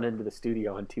shuffling into the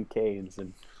studio on 2 canes,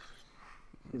 and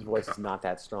his voice is not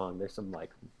that strong. There's some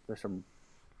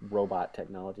robot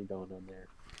technology going on there.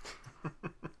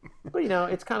 But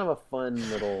it's kind of a fun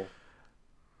little,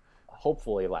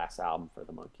 hopefully last album for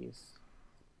the Monkees.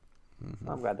 Mm-hmm.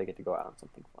 I'm glad they get to go out on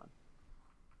something fun.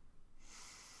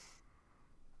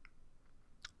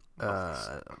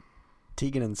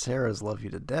 Tegan and Sarah's Love You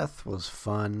to Death was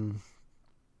fun,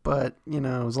 but it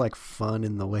was like fun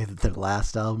in the way that their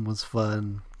last album was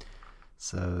fun.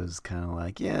 So it was kind of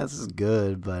like, yeah, this is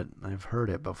good, but I've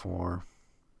heard it before.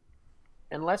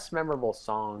 And less memorable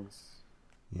songs.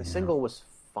 The single was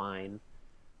fine,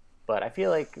 but I feel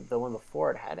like the one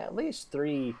before it had at least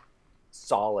 3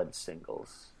 solid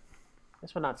singles.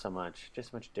 This one not so much.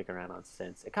 Just much dick around on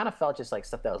synths. It kind of felt just like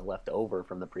stuff that was left over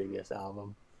from the previous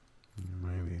album.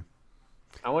 Maybe.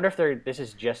 I wonder if this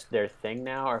is just their thing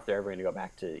now, or if they're ever going to go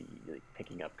back to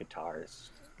picking up guitars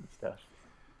and stuff.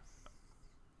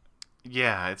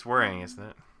 Yeah, it's worrying, isn't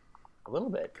it? A little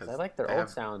bit, because I like their old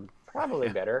sound probably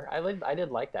better. I did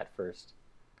like that first.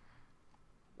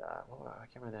 I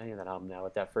can't remember the name of that album now,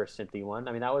 with that first synthy one.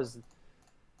 I mean, that was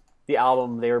the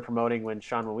album they were promoting when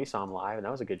we saw him live, and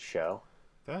that was a good show.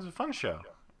 That was a fun show.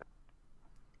 I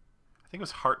think it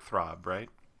was Heartthrob, right?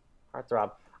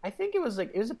 Heartthrob. I think it was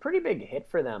a pretty big hit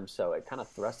for them, so it kind of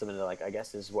thrust them into I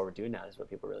guess this is what we're doing now. This is what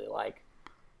people really like.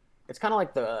 It's kind of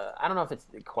like I don't know if it's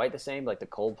quite the same, like the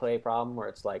Coldplay problem, where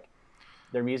it's like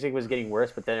their music was getting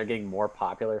worse, but then they're getting more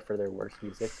popular for their worse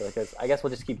music. So I guess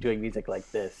we'll just keep doing music like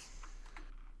this.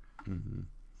 Mm-hmm.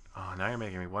 Oh, now you're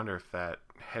making me wonder if that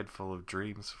Head Full of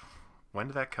Dreams, when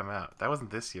did that come out? That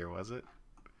wasn't this year, was it?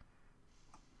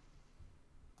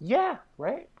 Yeah,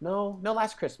 right? No,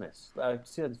 last Christmas,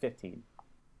 2015.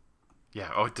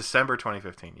 Yeah, December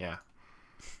 2015, yeah.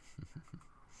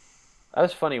 That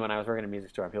was funny when I was working in a music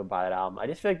store and people buy that album. I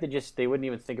just feel like they wouldn't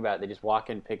even think about it. They just walk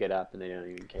in, pick it up, and they don't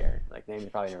even care. Like, they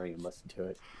probably never even listened to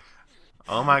it.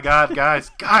 Oh my God,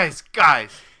 guys!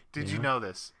 Did you know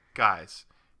this? Guys.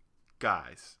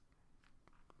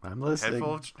 I'm listening.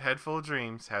 Head Full of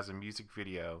Dreams has a music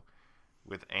video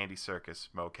with Andy Serkis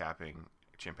mocapping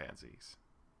chimpanzees.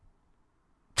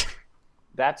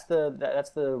 That's the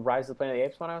Rise of the Planet of the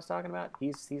Apes one I was talking about.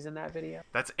 He's in that video.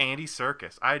 That's Andy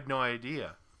Serkis. I had no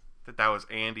idea that was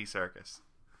Andy Serkis.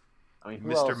 I mean, who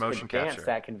Mr. else Motion could dance Capture.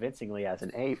 that convincingly as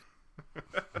an ape?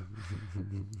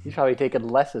 He's probably taken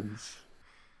lessons.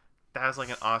 That was like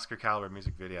an Oscar caliber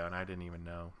music video, and I didn't even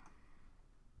know.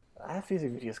 That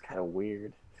music video is kind of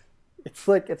weird. It's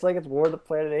like it's War of the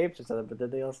Planet of the Apes or something, but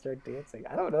then they all start dancing.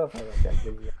 I don't know if I like that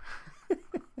video.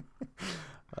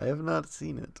 I have not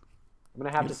seen it. I'm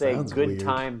gonna have to say good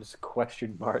times ?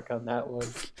 On that one.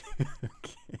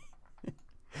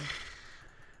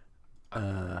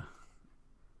 Okay.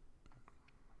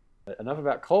 Enough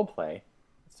about Coldplay.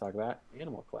 Let's talk about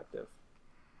Animal Collective.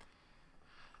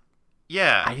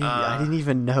 Yeah, I didn't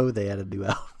even know they had a new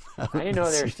album. I didn't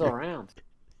know they were still around.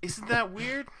 Isn't that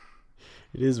weird?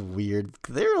 It is weird.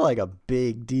 They were like a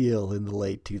big deal in the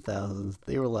late 2000s.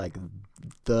 They were like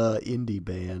the indie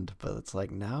band, but it's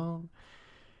like now,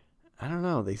 I don't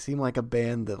know. They seem like a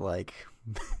band that like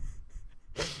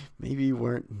maybe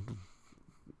weren't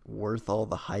worth all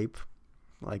the hype.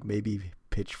 Like maybe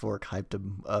Pitchfork hyped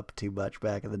them up too much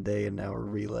back in the day, and now we're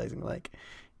realizing like,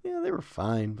 yeah, they were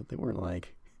fine, but they weren't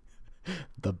like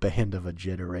the band of a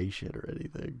generation or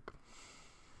anything.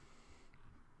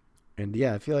 And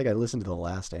yeah, I feel like I listened to the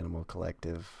last Animal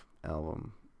Collective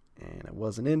album and I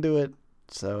wasn't into it,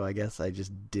 so I guess I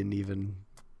just didn't even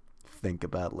think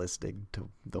about listening to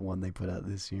the one they put out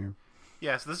this year.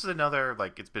 Yeah, so this is another,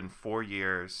 like, it's been 4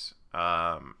 years.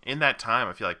 In that time,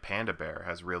 I feel like Panda Bear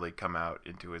has really come out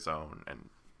into his own, and,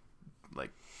 like,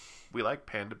 we like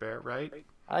Panda Bear, right?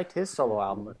 I liked his solo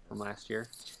album from last year.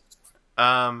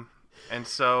 And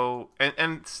so,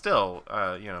 and still,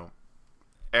 you know,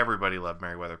 everybody loved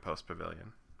Merriweather Post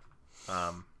Pavilion.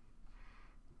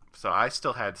 So I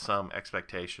still had some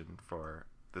expectation for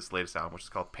this latest album, which is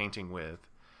called Painting With.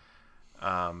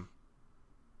 And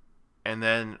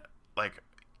then, like,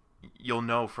 you'll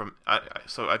know from...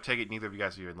 so I take it neither of you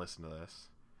guys have even listened to this.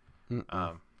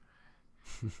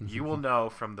 You will know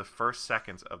from the first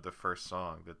seconds of the first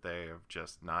song that they have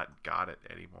just not got it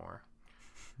anymore.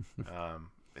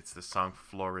 It's the song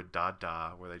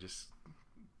Floridada, where they just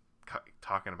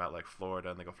talking about like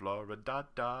Florida, and they go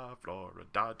Floridada,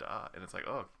 Floridada, and it's like,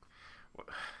 oh,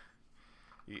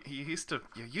 you used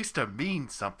to mean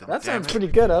something. That sounds pretty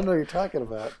good. I don't know what you're talking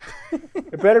about.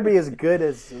 It better be as good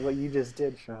as what you just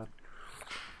did, Sean.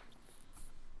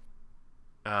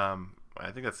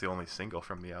 I think that's the only single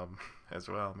from the album as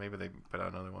well. Maybe they put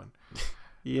out another one.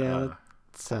 Yeah, that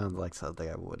sounds like something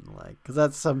I wouldn't like, because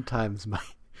that's sometimes my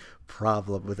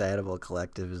problem with Animal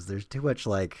Collective is there's too much,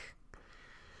 like,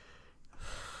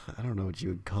 I don't know what you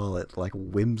would call it, like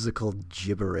whimsical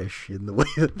gibberish in the way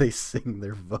that they sing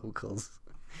their vocals.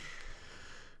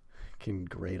 It can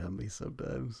grate on me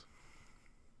sometimes.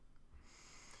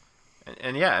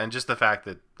 And yeah, and just the fact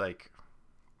that, like,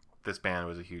 this band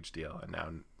was a huge deal, and now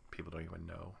people don't even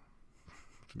know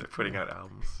they're putting out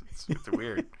albums. It's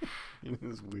weird. It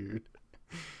is weird.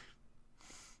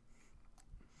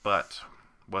 But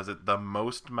was it the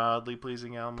most mildly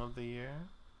pleasing album of the year?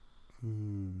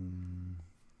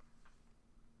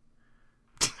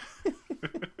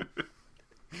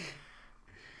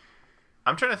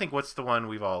 I'm trying to think what's the one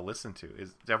we've all listened to.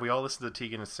 Have we all listened to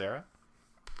Tegan and Sara?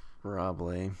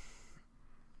 Probably.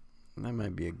 That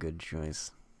might be a good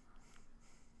choice.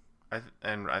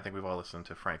 And I think we've all listened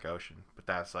to Frank Ocean, but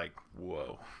that's like,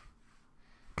 whoa.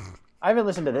 I haven't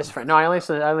listened to this. No, I only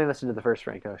listened to the first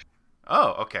Frank Ocean.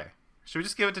 Oh, okay. Should we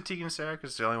just give it to Tegan and Sara because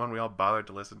it's the only one we all bothered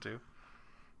to listen to?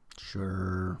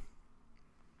 Sure.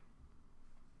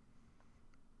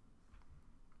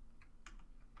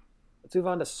 Let's move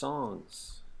on to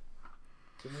songs.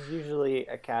 This is usually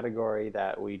a category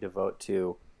that we devote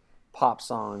to pop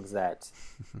songs that,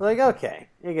 like, okay,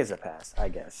 it gets a pass, I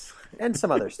guess, and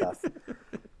some other stuff.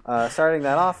 Starting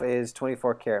that off is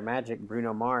 24 Karat Magic,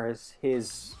 Bruno Mars,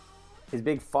 his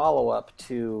big follow-up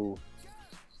to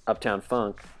Uptown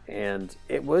Funk, and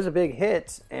it was a big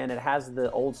hit, and it has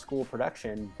the old school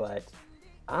production, but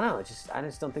I don't know, I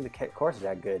just don't think the chorus is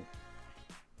that good.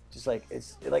 Just like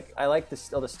I like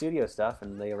all the studio stuff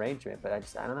and the arrangement, but I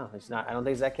don't know. I don't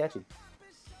think it's that catchy.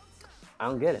 I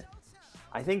don't get it.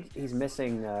 I think he's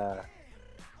missing.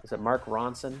 Is it Mark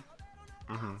Ronson?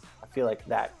 Mm-hmm. I feel like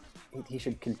that he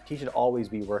should always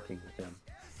be working with him.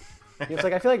 It's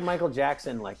like I feel like Michael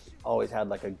Jackson like always had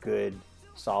like a good,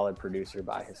 solid producer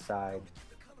by his side,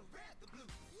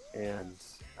 and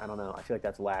I don't know. I feel like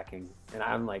that's lacking, and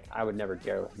I'm like I would never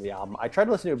dare listen to the album. I tried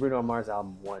to listen to a Bruno Mars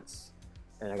album once.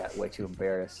 And I got way too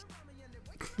embarrassed.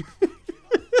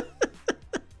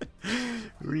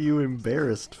 Who are you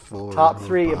embarrassed for? Top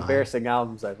 3 embarrassing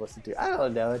albums I've listened to. I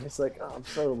don't know. It's just like, oh, I'm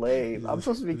so lame. I'm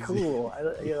supposed to be cool. I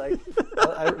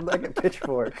like a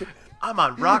Pitchfork. I'm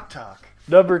on Rock Talk.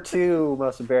 Number 2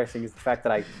 most embarrassing is the fact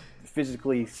that I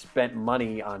physically spent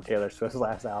money on Taylor Swift's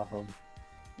last album.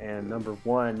 And number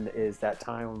 1 is that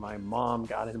time when my mom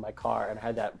got in my car and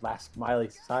had that last Miley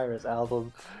Cyrus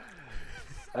album.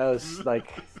 I was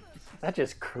like, That's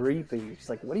just creepy. She's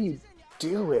like, what are you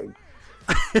doing?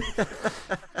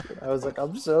 I was like,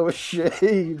 I'm so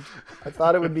ashamed. I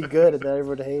thought it would be good, and then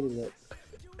everyone hated it.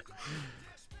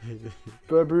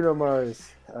 But Bruno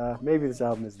Mars, maybe this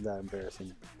album isn't that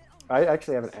embarrassing. I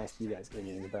actually haven't asked you guys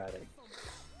anything about it.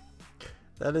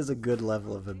 That is a good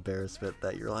level of embarrassment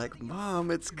that you're like, Mom,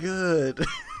 it's good.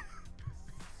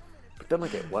 But then,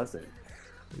 like, it wasn't.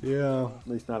 Yeah. At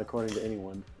least not according to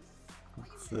anyone.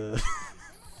 It's,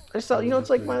 I just thought, it's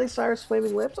like Miley Cyrus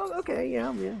Flaming Lips. Oh, okay,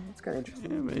 yeah, it's kind of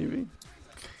interesting. yeah, maybe.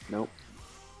 Nope.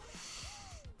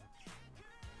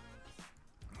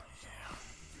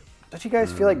 Don't you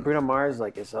guys feel like Bruno Mars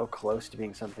like is so close to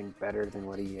being something better than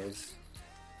what he is?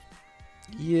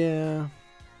 Yeah.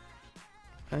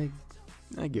 I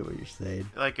get what you're saying.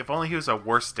 Like, if only he was a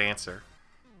worse dancer.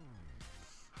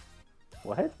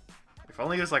 What? If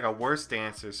only he was like a worse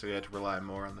dancer, so he had to rely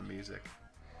more on the music.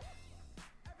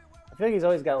 I feel like he's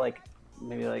always got like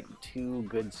maybe like 2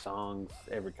 good songs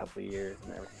every couple of years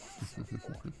and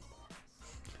everything.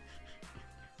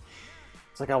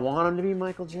 It's like I want him to be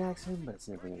Michael Jackson, but it's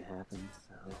never gonna happen.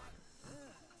 So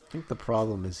I think the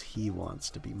problem is he wants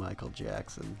to be Michael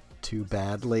Jackson too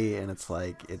badly, and it's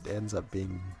like it ends up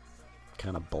being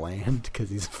kind of bland because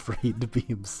he's afraid to be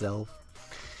himself.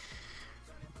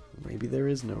 Maybe there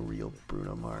is no real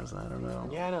Bruno Mars. I don't know.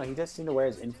 yeah, no, he does seem to wear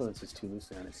his influences too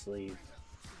loosely on his sleeve.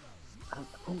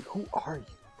 Who are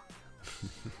you?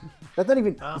 That's not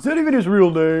even. Is that even his real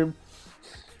name?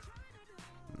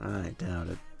 I doubt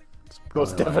it.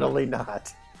 Most definitely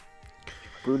not.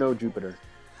 Bruno Jupiter.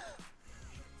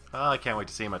 Oh, I can't wait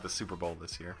to see him at the Super Bowl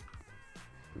this year.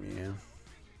 Yeah,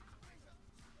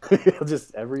 He'll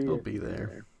just every he'll year be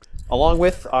there. along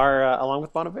with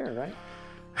Bon Iver, right?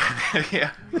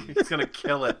 Yeah, he's gonna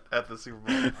kill it at the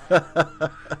Super Bowl.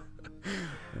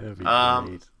 That'd be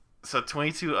great. So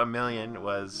 22 A Million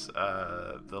was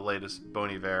the latest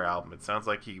Bon Iver album. It sounds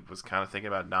like he was kind of thinking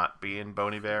about not being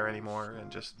Bon Iver anymore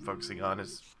and just focusing on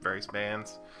his various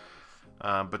bands.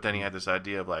 But then he had this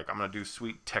idea of like, I'm going to do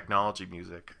sweet technology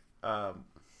music,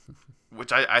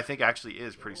 which I think actually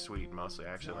is pretty sweet mostly.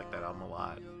 I actually like that album a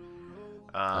lot.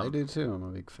 I do too. I'm a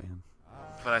big fan.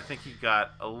 But I think he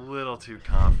got a little too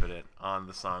confident on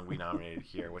the song we nominated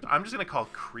here, which I'm just going to call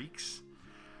Creeks.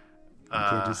 You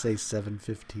can't just say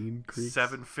 715 Creeks?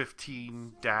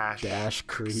 715 Dash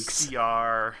Creeks.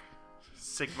 CR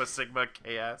Sigma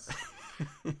KS.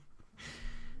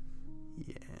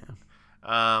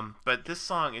 Yeah. But this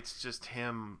song, it's just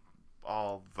him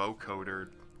all vocoder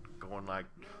going like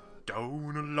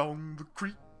down along the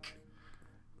creek.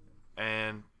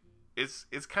 And it's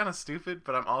kind of stupid,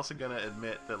 but I'm also going to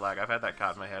admit that like I've had that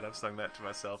caught in my head. I've sung that to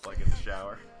myself like in the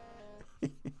shower.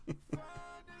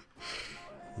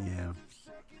 Yeah.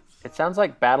 It sounds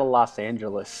like Battle Los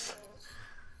Angeles.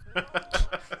 I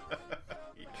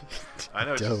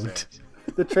know what you're saying. Don't.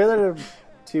 The trailer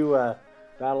to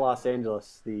Battle Los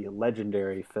Angeles, the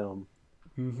legendary film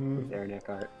with Aaron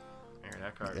Eckhart. Aaron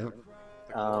Eckhart. Yep.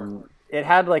 It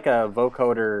had like a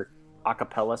vocoder a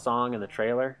cappella song in the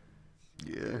trailer,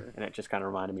 Yeah. and it just kind of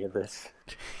reminded me of this.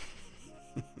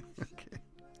 Okay.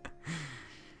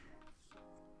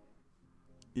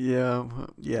 Yeah,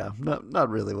 not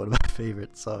really one of my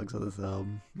favorite songs on this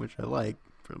album, which I like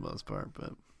for the most part,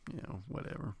 but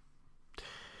whatever.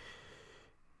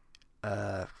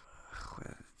 What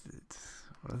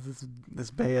is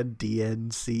this band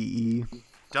DNCE?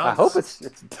 Dunce. I hope it's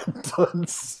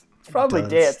Dunce. It's probably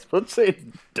Dunce. Dance. Let's say it's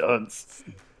Dunce.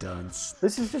 Dunce.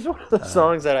 This is just one of the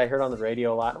songs that I heard on the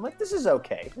radio a lot. I'm like, this is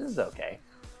okay. It's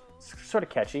sort of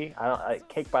catchy.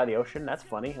 Cake by the Ocean. That's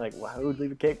funny. Like, who would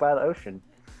leave a cake by the ocean?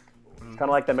 It's kind of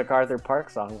like the MacArthur Park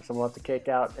song where someone left a cake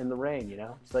out in the rain,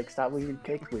 It's like, stop leaving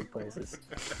cakes weird places.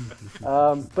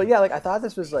 But yeah, like, I thought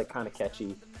this was, like, kind of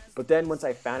catchy. But then once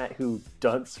I found out who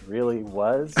Dunce really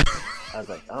was, I was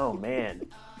like, oh, man.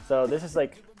 So this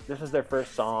was their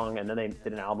first song, and then they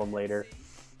did an album later.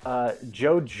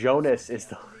 Joe Jonas is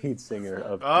the lead singer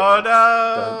of Dunce.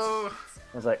 No!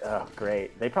 I was like, oh,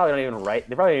 great. They probably don't even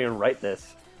write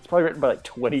this. It's probably written by like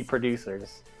 20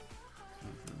 producers.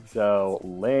 So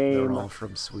lame. They're all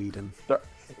from Sweden.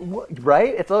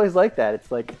 Right? It's always like that. It's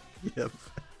like, Yep.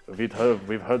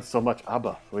 we've heard so much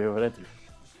ABBA.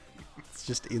 It's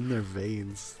just in their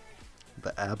veins.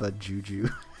 The ABBA juju.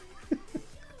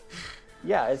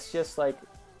 Yeah, it's just like,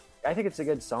 I think it's a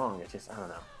good song. It's just, I don't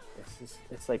know.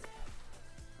 It's like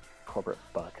corporate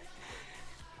fuck.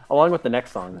 Along with the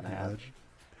next song that I have,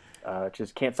 which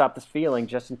is Can't Stop This Feeling,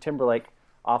 Justin Timberlake,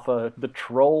 off of the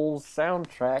Trolls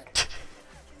soundtrack.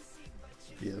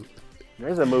 Yep.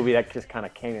 There's a movie that just kind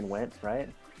of came and went, right?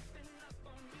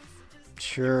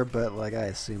 Sure, but like I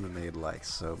assume it made like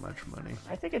so much money.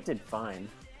 I think it did fine.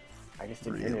 I just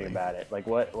didn't hear Really? anything about it. Like,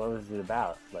 what was it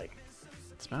about? Like,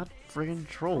 It's about friggin'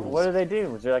 trolls. what do they do?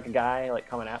 Was there like a guy like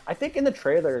coming out? I think in the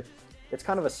trailer, it's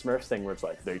kind of a Smurfs thing where it's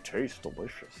like they taste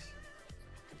delicious.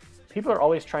 People are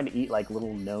always trying to eat like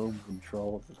little gnomes and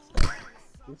trolls and stuff.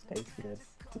 These taste good.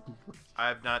 I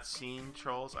have not seen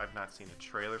Trolls. I've not seen a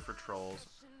trailer for Trolls.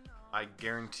 I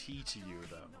guarantee to you,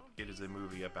 though, it is a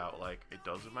movie about, like, it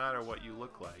doesn't matter what you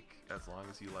look like, as long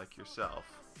as you like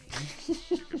yourself.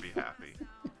 You can be happy.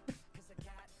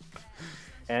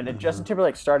 And Justin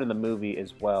Timberlake started the movie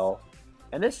as well.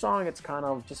 And this song, it's kind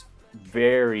of just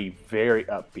very, very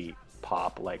upbeat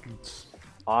pop. Like,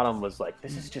 Autumn was like,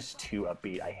 this is just too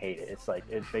upbeat. I hate it. It's like,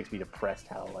 it makes me depressed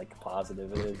how, like,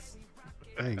 positive it is.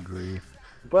 I agree.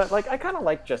 But, like, I kind of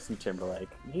like Justin Timberlake.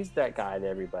 He's that guy that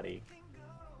everybody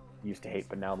used to hate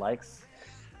but now likes.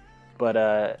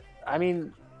 But, I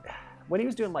mean, when he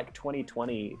was doing, like,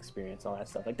 2020 Experience, all that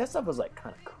stuff, like, that stuff was, like,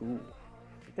 kind of cool.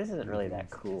 Like, this isn't really that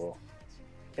cool.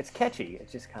 It's catchy.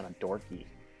 It's just kind of dorky.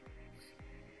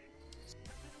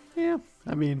 Yeah,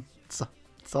 I mean, it's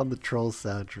on the Trolls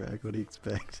soundtrack. What do you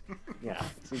expect? Yeah.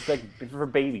 It's like for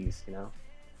babies, you know?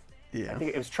 Yeah. I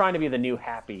think it was trying to be the new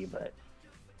Happy, but,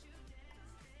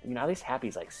 you know, at least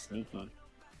Happy's, like, sneaky.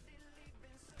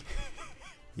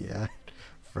 Yeah.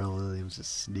 Pharrell Williams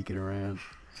just sneaking around.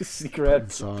 Just sneak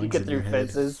around, Songs peeking in through your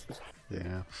head. fences.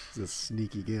 Yeah. He's a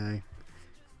sneaky guy.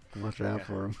 Watch out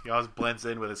for him. He always blends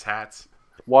in with his hats.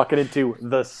 Walking into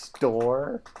the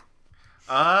store.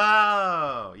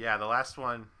 Oh, yeah, the last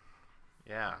one,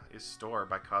 yeah, is Store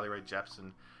by Carly Rae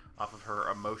Jepsen off of her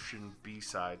Emotion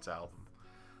B-Sides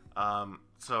album.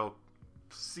 So,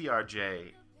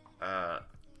 CRJ, I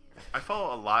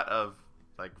follow a lot of,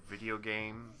 like, video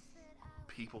game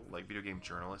people, like video game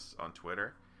journalists on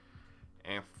Twitter,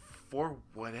 and for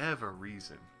whatever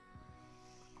reason,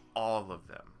 all of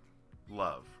them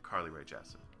love Carly Rae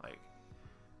Jepsen. Like,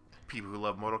 people who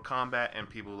love Mortal Kombat and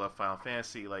people who love Final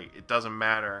Fantasy, like, it doesn't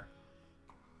matter.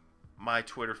 My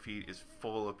Twitter feed is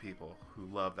full of people who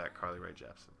love that Carly Rae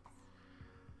Jepsen.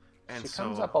 And She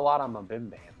comes up a lot on my Bim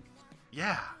Bam.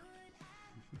 yeah.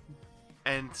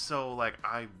 And so, like,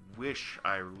 I wish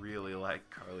I really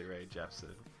liked Carly Rae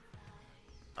Jepsen.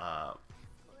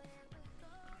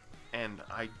 And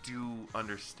I do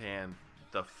understand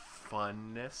the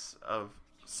funness of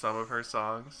some of her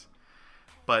songs.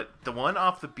 But the one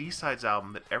off the B-Sides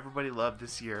album that everybody loved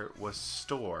this year was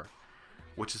Store,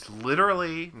 which is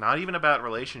literally not even about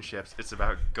relationships. It's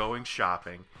about going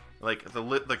shopping. Like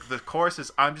the chorus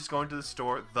is, "I'm just going to the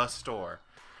store,"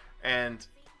 and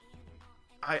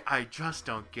I just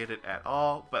don't get it at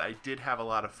all. But I did have a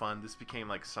lot of fun. This became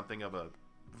like something of a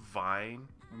Vine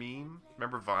meme.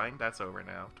 Remember Vine? That's over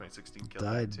now. 2016 killed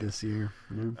that Died too. this year.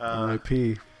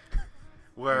 R.I.P.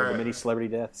 Where The many celebrity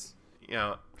deaths. you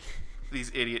know,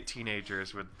 these idiot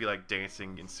teenagers would be like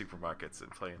dancing in supermarkets and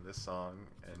playing this song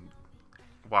and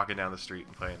walking down the street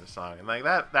and playing the song. And like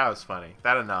that was funny.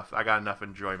 That enough. I got enough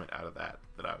enjoyment out of that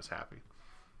I was happy.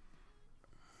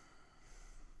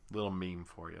 Little meme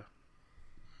for you.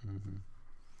 Mm-hmm.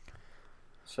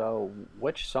 So,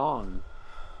 which song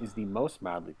is the most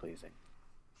mildly pleasing?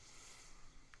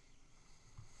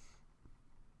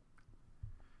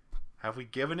 Have we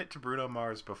given it to Bruno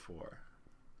Mars before?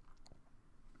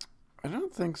 I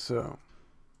don't think so.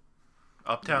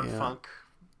 Uptown Yeah. Funk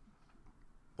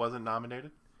wasn't nominated?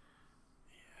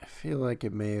 I feel like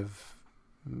it may have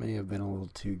been a little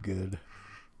too good.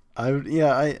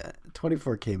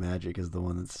 24K Magic is the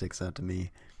one that sticks out to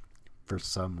me for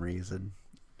some reason.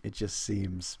 It just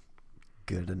seems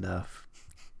good enough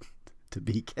to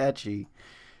be catchy,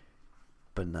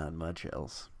 but not much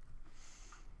else.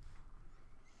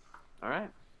 All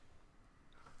right.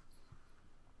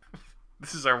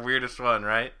 This is our weirdest one,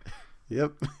 right?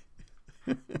 Yep.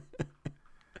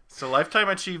 So Lifetime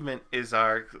Achievement is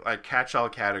our catch-all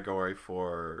category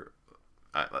for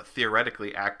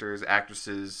theoretically actors,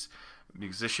 actresses,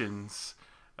 musicians,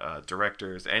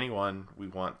 directors, anyone we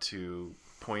want to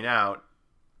point out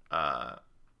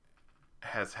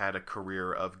has had a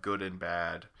career of good and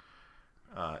bad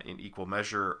in equal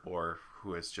measure, or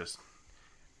who has just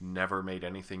never made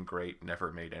anything great,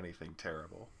 never made anything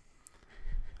terrible.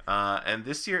 And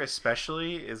this year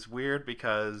especially is weird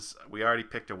because we already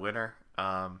picked a winner.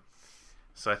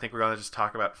 So I think we're going to just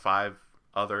talk about 5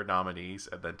 other nominees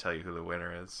and then tell you who the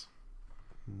winner is.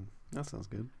 That sounds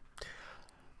good.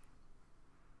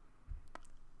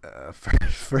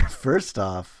 First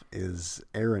off is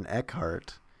Aaron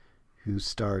Eckhart, who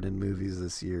starred in movies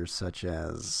this year such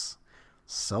as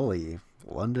Sully,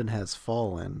 London Has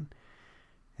Fallen,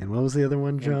 And what was the other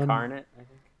one, John? Incarnate, I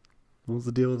think. What was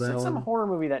the deal with that It's one? some horror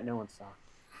movie that no one saw.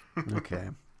 Okay.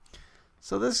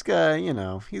 So this guy,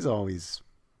 he's always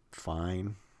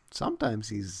fine. Sometimes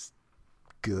he's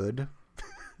good.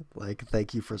 Like,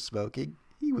 Thank You for Smoking.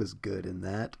 He was good in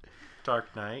that.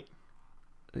 Dark Knight.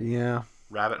 Yeah.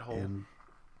 Rabbit Hole. And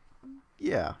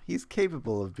yeah, he's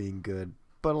capable of being good.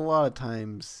 But a lot of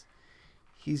times,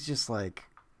 he's just like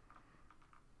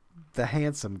the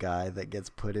handsome guy that gets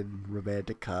put in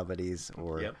romantic comedies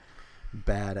or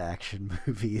bad action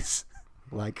movies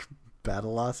like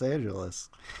Battle Los Angeles.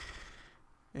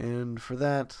 And for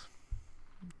that,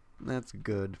 that's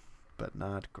good, but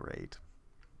not great.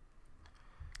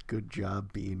 Good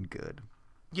job being good.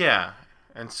 Yeah,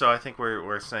 and so I think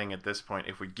we're saying at this point,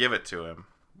 if we give it to him,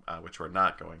 which we're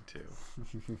not going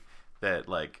to, that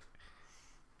like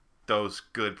those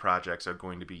good projects are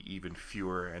going to be even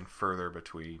fewer and further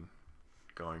between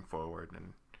going forward,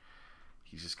 and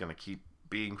he's just going to keep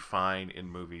being fine in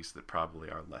movies that probably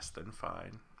are less than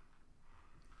fine.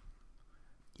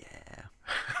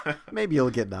 Yeah. Maybe he'll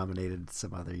get nominated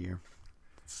some other year.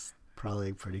 It's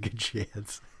probably a pretty good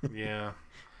chance. Yeah.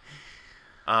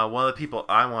 One of the people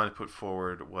I wanted to put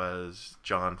forward was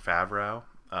Jon Favreau,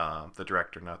 the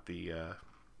director, not the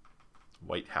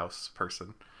White House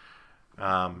person.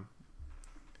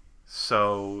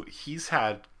 So he's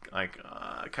had like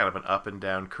kind of an up and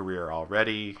down career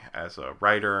already as a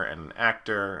writer and an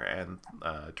actor and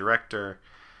director.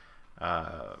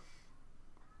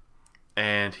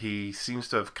 And he seems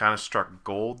to have kind of struck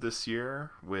gold this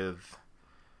year with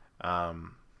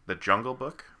The Jungle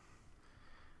Book,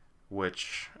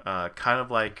 which kind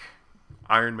of like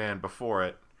Iron Man before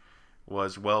it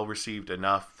was well received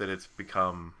enough that it's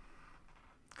become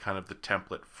kind of the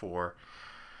template for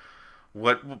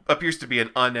what appears to be an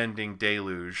unending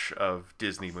deluge of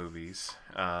Disney movies.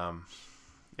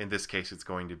 In this case, it's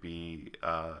going to be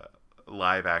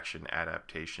live action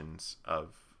adaptations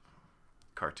of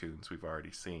cartoons we've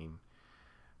already seen.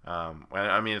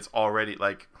 I mean, it's already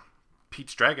like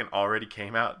Pete's Dragon already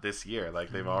came out this year.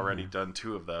 Like they've already done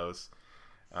 2 of those,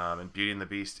 and Beauty and the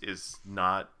Beast is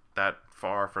not that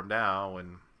far from now.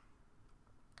 And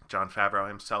Jon Favreau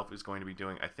himself is going to be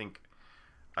doing, I think,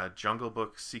 a Jungle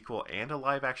Book sequel and a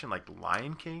live action, like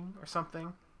Lion King or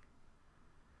something.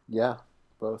 Yeah,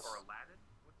 both.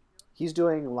 He's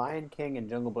doing Lion King and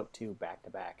Jungle Book 2 back to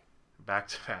back. Back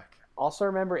to back. Also,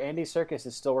 remember, Andy Serkis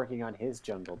is still working on his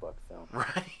Jungle Book film.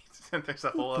 Right. And there's a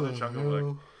whole other Jungle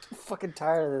Book. I'm fucking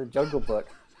tired of the Jungle Book.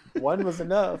 One was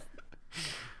enough.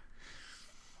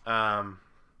 And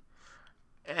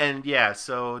yeah,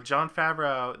 so Jon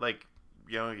Favreau, like,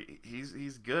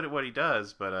 he's good at what he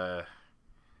does, but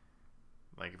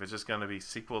like if it's just gonna be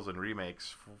sequels and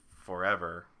remakes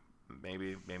forever,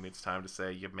 maybe it's time to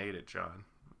say you made it, John.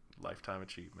 Lifetime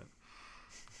achievement.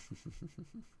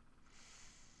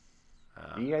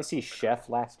 Did you guys see Chef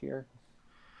last year?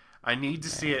 I need to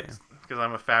see it because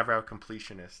I'm a Favreau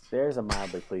completionist. There's a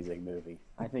mildly pleasing movie.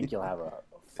 I think you'll have a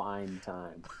fine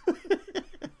time.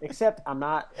 Except I'm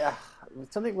not.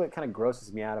 Something that kind of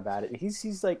grosses me out about it.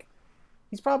 He's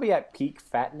probably at peak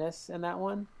fatness in that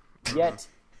one. Yet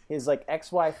his like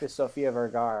ex-wife is Sofia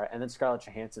Vergara, and then Scarlett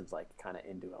Johansson's like kind of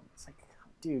into him. It's like,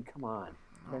 dude, come on.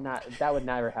 They're not. That would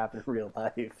never happen in real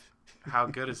life. How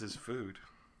good is his food?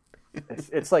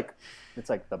 It's like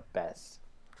the best.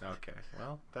 Okay,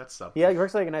 well, that's something. He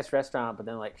works at like a nice restaurant, but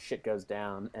then like shit goes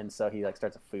down, and so he like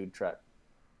starts a food truck,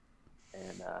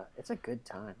 and it's a good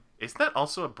time. Isn't that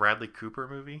also a Bradley Cooper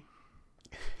movie?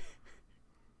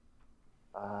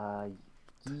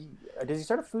 Does he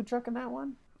start a food truck in that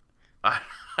one? I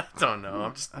don't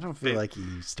know. I don't feel like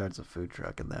he starts a food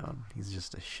truck in that one. He's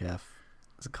just a chef.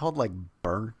 Is it called like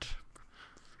Burnt?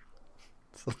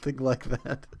 Something like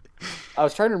that. I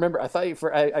was trying to remember. I thought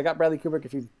I got Bradley Cooper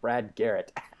confused with Brad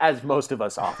Garrett, as most of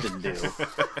us often do.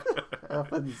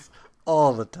 Happens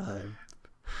all the time.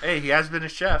 Hey, he has been a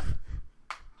chef.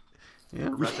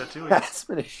 Yeah, He has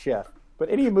been a chef.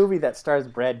 But any movie that stars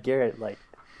Brad Garrett, like,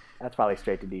 that's probably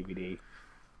straight to DVD.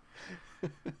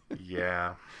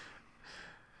 Yeah.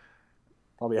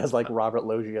 Probably has like Robert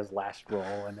Loggia's last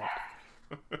role in that.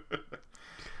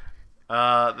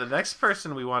 The next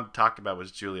person we wanted to talk about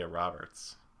was Julia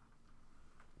Roberts.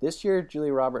 This year,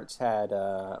 Julia Roberts had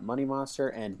Money Monster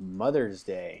and Mother's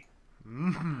Day,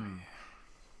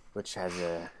 which has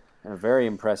a very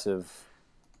impressive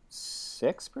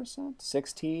 6%,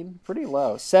 16%, pretty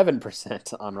low,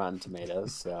 7% on Rotten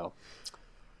Tomatoes. So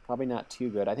probably not too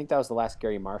good. I think that was the last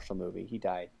Gary Marshall movie. He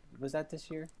died. Was that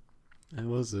this year? It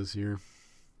was this year.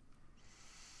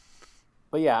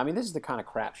 But yeah, I mean, this is the kind of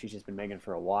crap she's just been making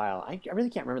for a while. I really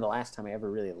can't remember the last time I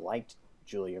ever really liked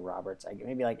Julia Roberts.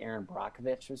 Maybe like Aaron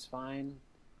Brockovich was fine.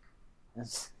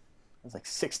 That was like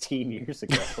 16 years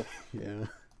ago.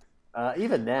 Yeah.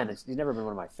 Even then, she's never been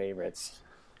one of my favorites.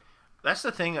 That's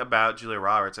the thing about Julia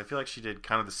Roberts. I feel like she did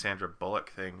kind of the Sandra Bullock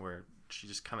thing where she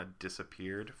just kind of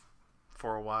disappeared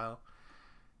for a while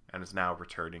and is now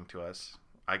returning to us.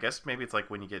 I guess maybe it's like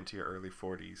when you get into your early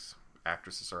 40s,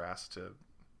 actresses are asked to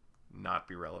not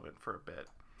be relevant for a bit.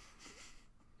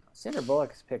 Sandra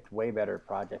Bullock has picked way better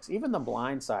projects. Even The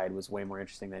Blind Side was way more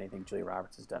interesting than anything Julia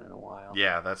Roberts has done in a while.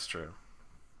 Yeah, that's true.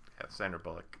 Yeah, Sandra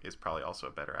Bullock is probably also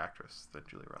a better actress than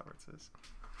Julia Roberts is.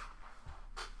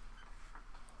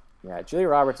 Yeah, Julia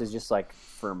Roberts is just like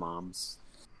for moms.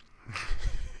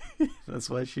 That's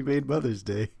why she made Mother's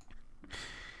Day.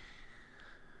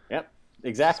 Yep,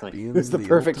 exactly. Being It was the the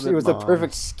perfect. It ultimate was the mom.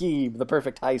 perfect scheme, the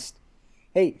perfect heist.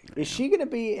 Hey, is she gonna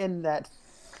be in that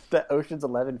Ocean's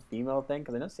 11 female thing?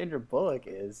 Because I know Sandra Bullock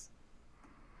is.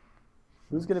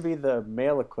 Who's gonna be the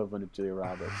male equivalent of Julia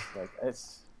Roberts? Like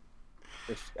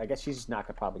I guess she's just not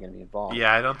probably gonna be involved.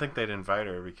 Yeah, I don't think they'd invite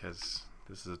her because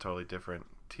this is a totally different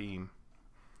team.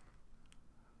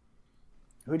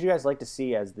 Who'd you guys like to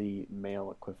see as the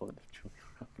male equivalent of Julia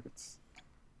Roberts,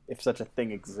 if such a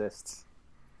thing exists?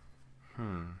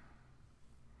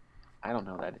 I don't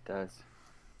know that it does.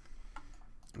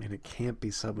 And it can't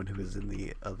be someone who is in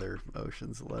the other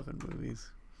Ocean's 11 movies.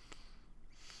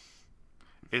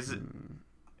 Is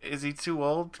he too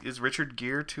old? Is Richard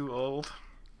Gere too old?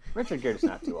 Richard Gere's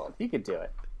not too old. He could do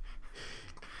it.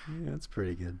 Yeah, that's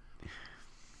pretty good.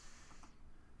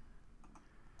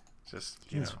 Just,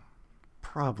 He's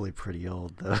probably pretty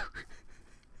old, though.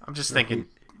 I'm just thinking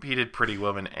he did Pretty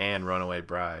Woman and Runaway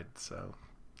Bride, so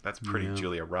that's pretty Yeah.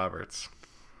 Julia Roberts.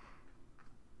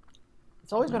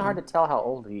 It's always been hard to tell how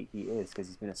old he is because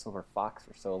he's been a silver fox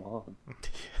for so long.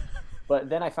 But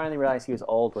then I finally realized he was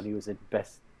old when he was in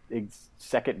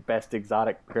second best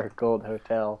exotic Marigold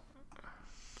Hotel.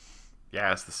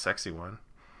 Yeah, it's the sexy one.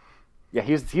 Yeah,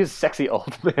 he was sexy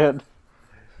old man.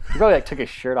 He probably like took his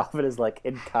shirt off and is like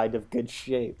in kind of good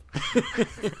shape.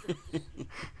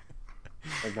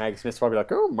 Like Maggie Smith's probably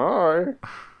like, oh my.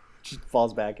 She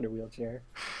falls back in her wheelchair.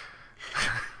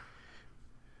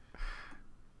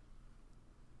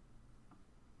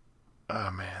 Oh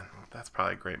man, that's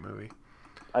probably a great movie.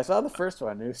 I saw the first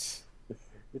one. It's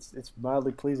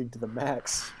mildly pleasing to the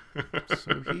max.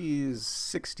 So he's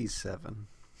 67.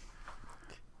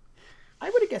 I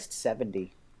would have guessed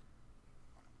 70.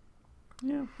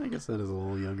 Yeah, I guess that is a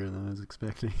little younger than I was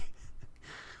expecting.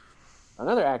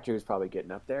 Another actor who's probably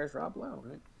getting up there is Rob Lowe,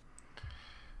 right?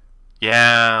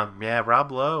 Yeah,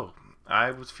 Rob Lowe. I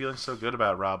was feeling so good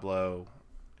about Rob Lowe.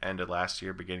 End of last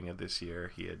year, beginning of this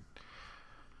year, he had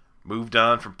moved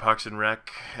on from Parks and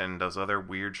Rec and those other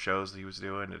weird shows that he was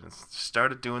doing, and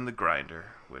started doing The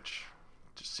Grinder, which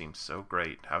just seems so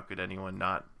great. How could anyone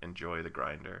not enjoy The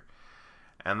Grinder?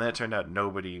 And then it turned out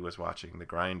nobody was watching The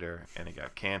Grinder, and it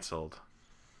got canceled.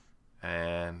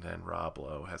 And then Rob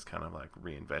Lowe has kind of like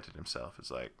reinvented himself as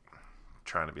like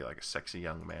trying to be like a sexy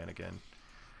young man again.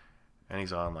 And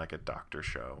he's on like a doctor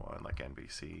show on like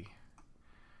NBC.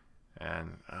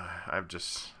 And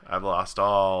I've lost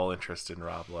all interest in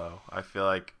Rob Lowe. I feel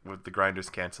like with The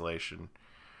Grinder's cancellation,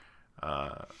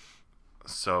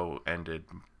 so ended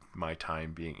my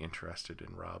time being interested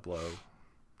in Rob Lowe.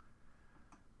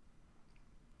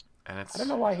 And I don't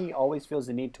know why he always feels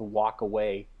the need to walk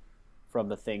away from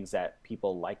the things that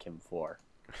people like him for.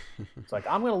 It's like,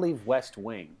 I'm going to leave West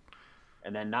Wing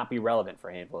and then not be relevant for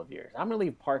a handful of years. I'm going to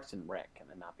leave Parks and Rec and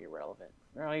then not be relevant.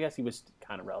 Well, I guess he was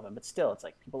kind of relevant, but still, it's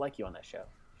like, people like you on that show.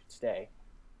 You should stay.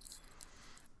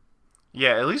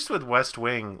 Yeah, at least with West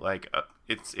Wing, like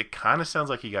it kind of sounds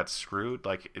like he got screwed.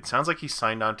 Like it sounds like he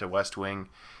signed on to West Wing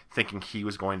thinking he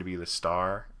was going to be the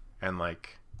star, and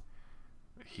like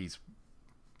he's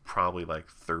probably like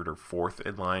third or fourth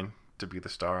in line to be the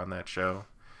star on that show.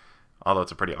 Although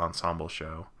it's a pretty ensemble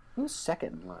show. Who's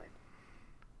second in line?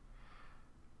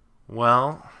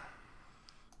 Well,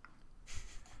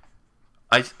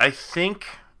 I think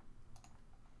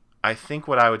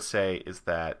what I would say is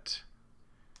that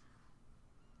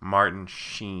Martin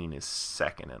Sheen is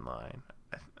second in line.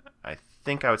 I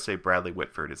think I would say Bradley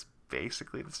Whitford is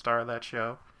basically the star of that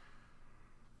show.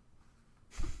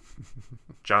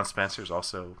 John Spencer's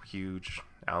also huge.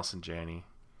 Allison Janney.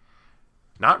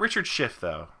 Not Richard Schiff,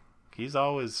 though. He's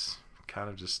always kind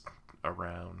of just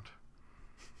around.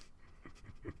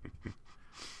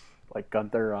 Like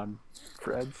Gunther on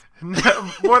Friends?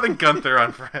 No, more than Gunther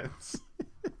on Friends.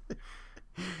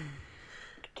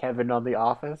 Kevin on The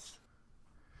Office?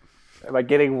 Am I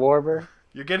getting warmer?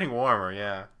 You're getting warmer,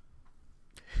 yeah.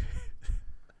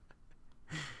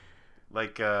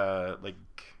 like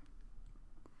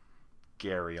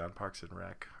Gary on Parks and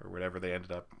Rec, or whatever they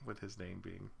ended up with his name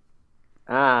being.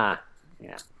 Ah,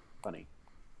 yeah, funny.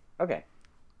 Okay,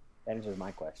 that answers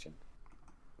my question.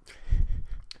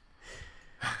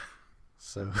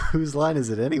 So Whose Line Is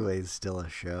It Anyway? Still a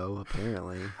show,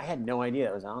 apparently. I had no idea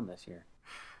it was on this year.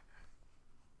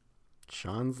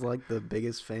 Sean's like the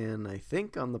biggest fan, I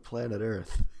think, on the planet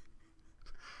Earth.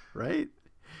 Right?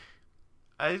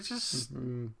 I just...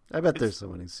 I bet there's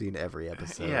someone who's seen every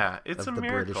episode. Yeah, it's of a the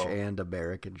miracle. British and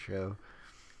American show.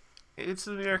 It's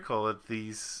a miracle that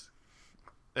these,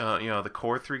 the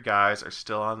core three guys are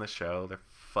still on the show. They're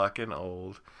fucking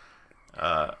old.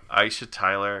 Aisha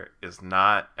Tyler is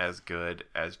not as good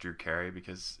as Drew Carey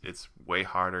because it's way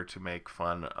harder to make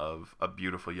fun of a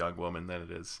beautiful young woman than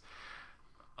it is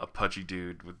a pudgy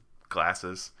dude with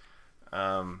glasses.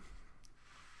 But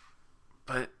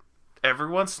every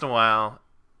once in a while,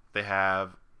 they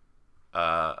have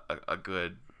a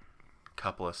good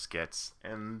couple of skits,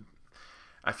 and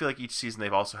I feel like each season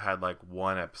they've also had like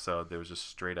one episode that was just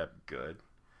straight up good.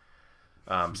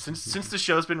 Since the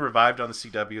show's been revived on the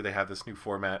CW, they have this new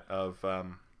format of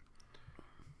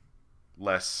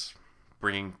less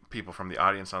bringing people from the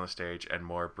audience on the stage and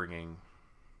more bringing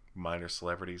minor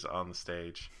celebrities on the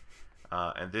stage.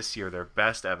 And this year, their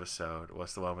best episode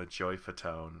was the one with Joey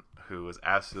Fatone, who was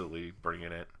absolutely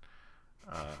bringing it,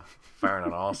 firing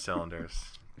on all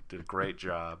cylinders. Did a great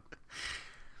job.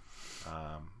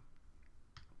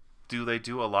 Do they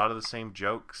do a lot of the same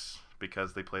jokes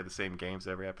because they play the same games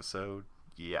every episode?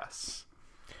 Yes.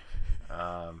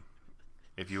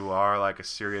 If you are like a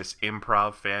serious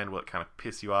improv fan, will it kind of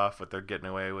piss you off what they're getting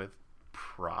away with?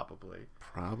 Probably.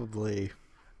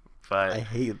 But I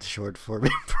hate short form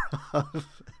improv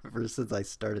ever since I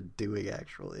started doing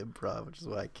actual improv, which is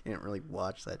why I can't really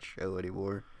watch that show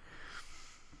anymore.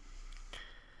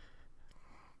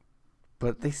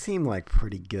 But they seem like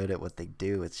pretty good at what they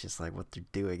do. It's just like what they're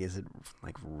doing isn't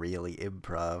like really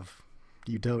improv.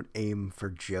 You don't aim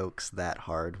for jokes that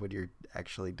hard when you're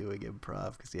actually doing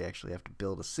improv because you actually have to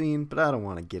build a scene. But I don't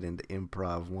want to get into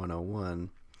improv 101.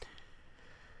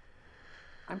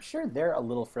 I'm sure they're a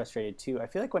little frustrated too. I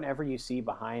feel like whenever you see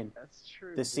behind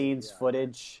the scenes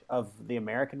footage of the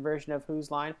American version of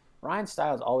Whose Line, Ryan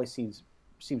Stiles always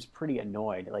seems pretty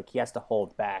annoyed. Like he has to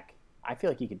hold back. I feel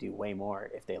like he could do way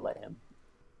more if they let him.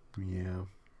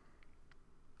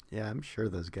 Yeah, I'm sure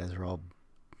those guys are all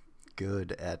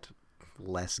good at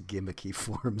less gimmicky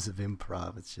forms of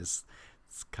improv. It's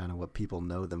kind of what people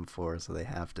know them for, so they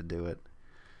have to do it.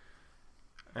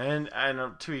 And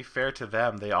to be fair to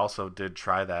them, they also did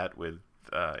try that with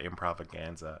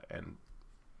Improvaganza, and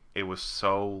it was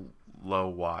so low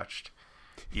watched.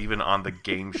 Even on the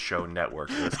Game Show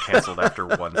Network, it was canceled after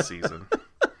one season.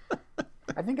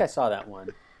 I think I saw that one.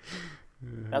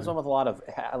 That was one with a lot of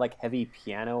like heavy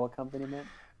piano accompaniment.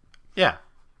 Yeah,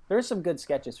 There's some good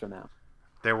sketches from that.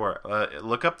 there were.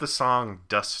 Look up the song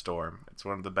 "Dust Storm." It's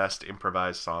one of the best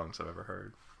improvised songs I've ever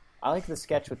heard. I like the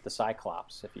sketch with the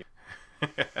Cyclops. If you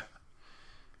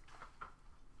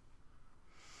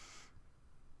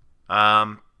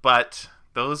But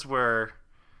those were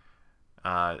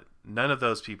none of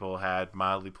those people had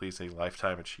mildly pleasing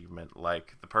lifetime achievement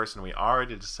like the person we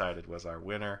already decided was our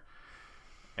winner.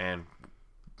 And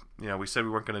we said we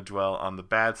weren't going to dwell on the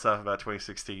bad stuff about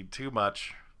 2016 too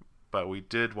much, but we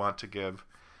did want to give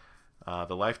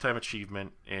the lifetime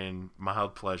achievement in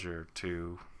mild pleasure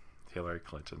to Hillary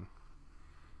Clinton.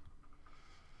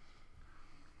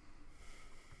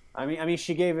 I mean,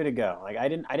 she gave it a go. Like I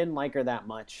didn't like her that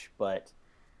much, but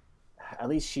at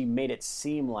least she made it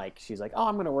seem like she's like, oh,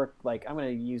 I'm gonna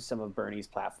use some of Bernie's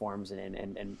platforms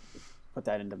and put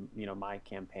that into my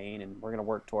campaign, and we're gonna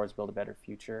work towards build a better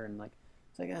future. And like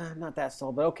it's like I'm not that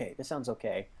sold, but okay, this sounds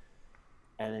okay.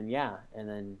 And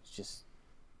then just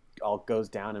all goes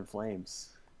down in flames.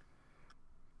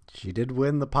 She did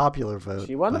win the popular vote.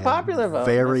 She won the popular vote.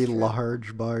 Very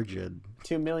large margin.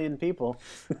 2 million people.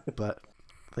 But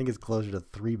I think it's closer to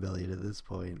 3 million at this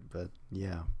point. But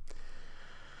yeah,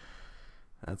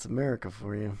 that's America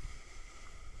for you.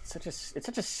 It's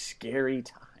such a scary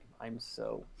time. I'm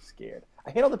so scared.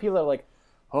 I hate all the people that are like,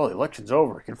 "Oh, the election's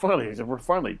over. We're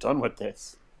finally done with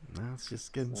this." No, it's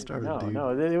just getting started, dude. No.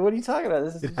 What are you talking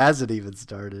about? It hasn't even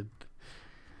started.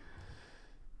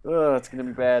 Oh, it's gonna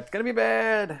be bad. It's gonna be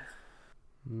bad.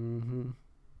 Mm-hmm.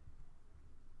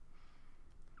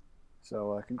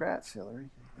 So, congrats, Hillary.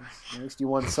 At least you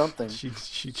won something.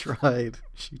 She tried.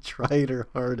 She tried her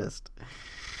hardest.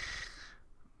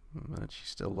 But she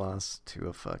still lost to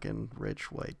a fucking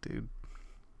rich white dude.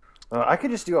 I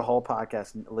could just do a whole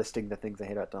podcast listing the things I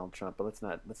hate about Donald Trump, but let's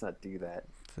not do that.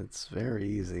 It's very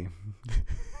easy.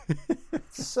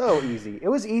 So easy. It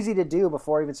was easy to do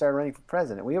before I even started running for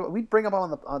president. We bring up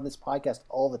on this podcast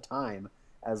all the time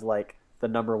as like the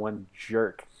number one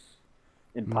jerk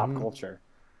in pop culture.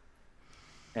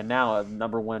 And now a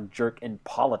number one jerk in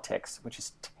politics, which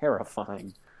is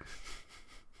terrifying.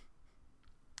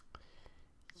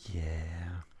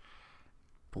 Yeah.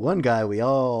 But one guy we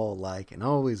all like and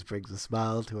always brings a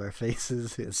smile to our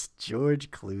faces is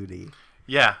George Clooney.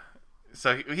 Yeah.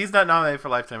 So he's not nominated for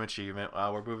Lifetime Achievement.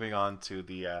 We're moving on to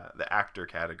the actor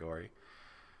category.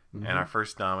 And our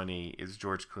first nominee is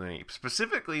George Clooney,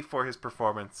 specifically for his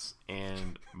performance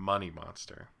in Money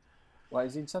Monster. Why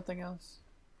is he in something else?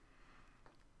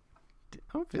 I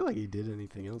don't feel like he did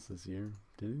anything else this year,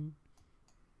 did he?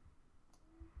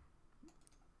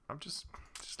 I'm just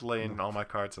laying all my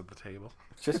cards on the table.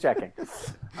 Just checking.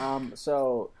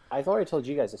 So I've already told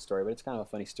you guys a story, but it's kind of a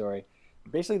funny story.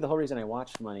 Basically, the whole reason I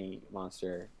watched Money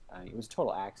Monster, it was a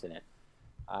total accident.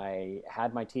 I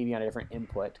had my TV on a different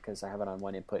input because I have it on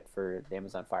one input for the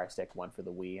Amazon Fire Stick, one for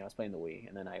the Wii. I was playing the Wii,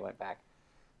 and then I went back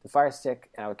to the Fire Stick,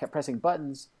 and I kept pressing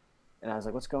buttons, and I was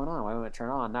like, what's going on? Why won't it turn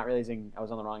on? Not realizing I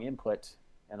was on the wrong input.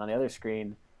 And on the other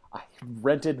screen, I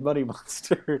rented Money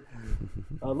Monster.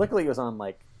 Luckily, it was on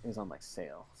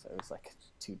sale, so it was like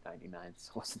 $2.99,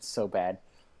 so it wasn't so bad.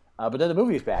 But then the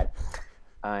movie was bad.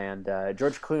 And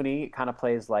George Clooney kind of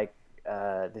plays like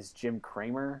this Jim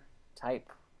Cramer type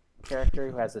character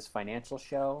who has this financial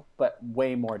show, but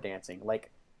way more dancing. Like,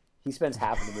 he spends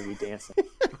half of the movie dancing.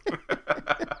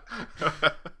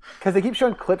 Because they keep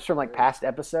showing clips from like past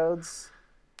episodes.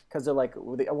 Because they're like,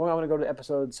 well, I want to go to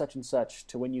episode such and such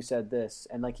to when you said this.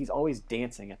 And like, he's always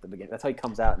dancing at the beginning. That's how he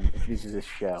comes out and introduces this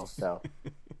show. So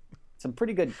some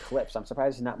pretty good clips. I'm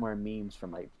surprised there's not more memes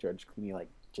from like George Clooney like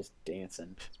just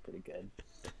dancing. It's pretty good.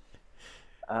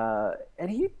 And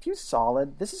he was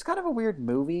solid. This is kind of a weird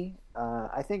movie.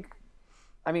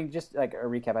 Just like a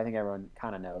recap, I think everyone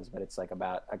kind of knows, but it's like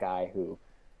about a guy who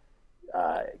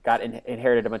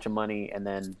inherited a bunch of money and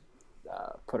then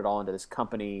put it all into this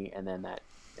company, and then that,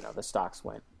 the stocks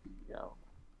went,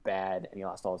 bad, and he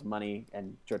lost all his money.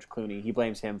 And George Clooney, he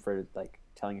blames him for like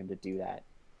telling him to do that,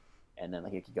 and then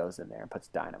like he goes in there and puts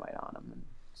dynamite on him, and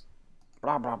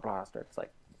blah blah blah, starts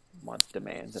like wants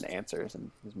demands and answers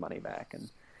and his money back. And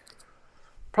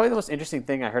probably the most interesting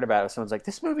thing I heard about it was someone's like,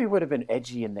 this movie would have been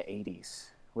edgy in the 80s,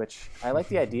 which I like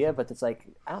the idea, but it's like,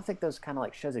 I don't think those kind of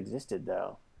like shows existed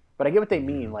though. But I get what they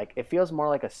mean. Like, it feels more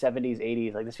like a 70s,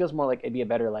 80s. Like, this feels more like it'd be a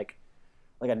better like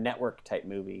a network type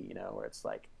movie, where it's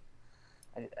like,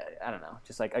 I don't know,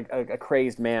 just like a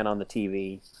crazed man on the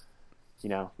TV.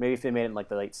 Maybe if they made it in like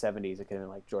the late 70s, it could have been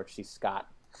like George C. Scott.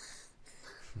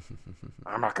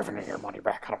 I'm not giving you your money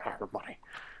back. I don't have your money.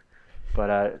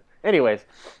 But anyways,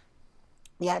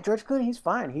 yeah, George Clooney, he's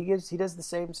fine. He does the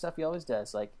same stuff he always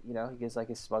does. Like, he gives like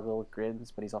his smug little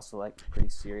grins, but he's also like pretty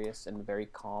serious and very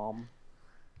calm,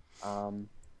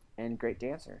 and great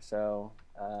dancer. So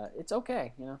it's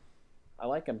okay. I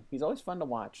like him. He's always fun to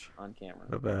watch on camera.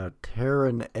 What about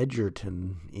Taron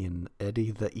Egerton in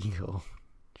Eddie the Eagle?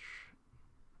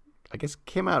 I guess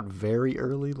came out very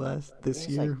early this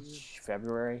year. Like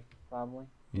February, probably.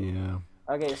 Yeah.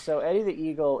 Okay, so Eddie the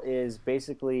Eagle is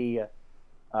basically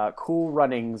Cool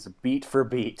Runnings beat for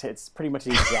beat. It's pretty much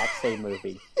the exact same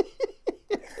movie.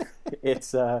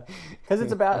 It's because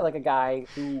it's about like a guy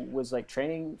who was like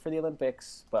training for the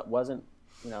Olympics but wasn't,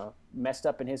 messed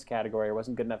up in his category or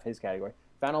wasn't good enough in his category.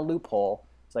 Found a loophole.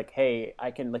 It's like, hey,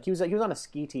 I can he was on a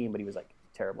ski team, but he was like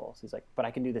terrible. So he's like, but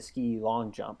I can do the ski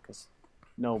long jump because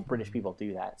no British people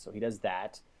do that. So he does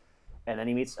that. And then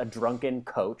he meets a drunken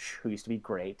coach who used to be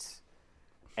great.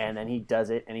 And then he does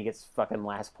it and he gets fucking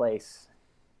last place.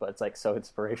 But it's like so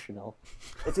inspirational.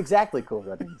 It's exactly Cool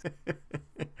Runnings.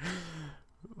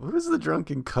 Who was the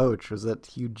drunken coach? Was that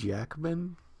Hugh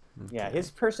Jackman? Okay. Yeah, his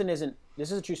person isn't.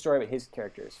 This is a true story, but his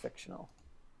character is fictional.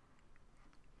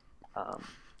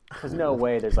 There's no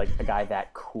way there's like a guy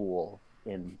that cool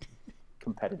in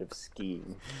competitive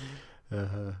skiing.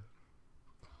 Uh-huh.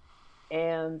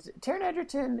 And Taron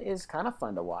Egerton is kind of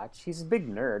fun to watch. He's a big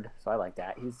nerd, so I like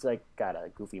that. He's like got a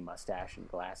goofy mustache and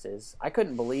glasses. I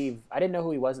didn't know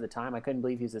who he was at the time. I couldn't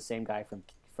believe he's the same guy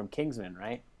from Kingsman,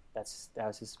 right? That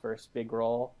was his first big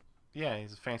role. Yeah,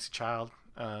 he's a fancy child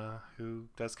who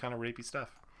does kind of rapey stuff.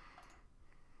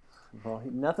 Well,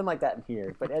 nothing like that in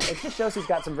here, but it just shows he's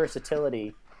got some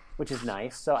versatility, which is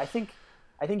nice. So I think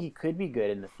he could be good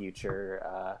in the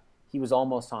future. He was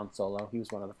almost Han Solo. He was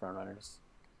one of the front runners.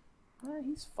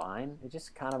 He's fine. It's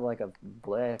just kind of like a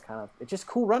bleh, it's just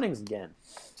Cool Runnings again.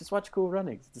 Just watch Cool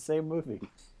Runnings. It's the same movie.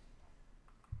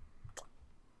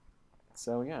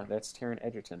 So yeah, that's Taron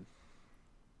Egerton.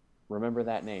 Remember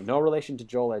that name. No relation to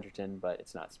Joel Edgerton, but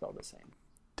it's not spelled the same.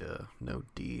 Duh, no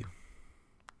D.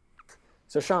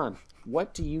 So, Sean,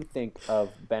 what do you think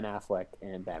of Ben Affleck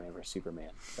and Batman vs. Superman,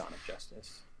 Dawn of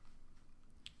Justice?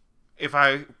 If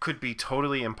I could be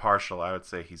totally impartial, I would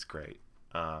say he's great.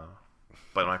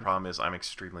 But my problem is I'm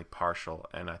extremely partial,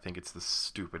 and I think it's the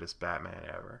stupidest Batman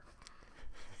ever.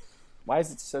 Why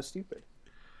is it so stupid?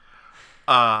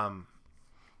 Well,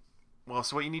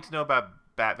 so what you need to know about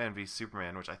Batman v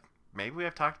Superman, which maybe we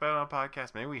have talked about it on a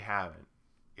podcast, maybe we haven't,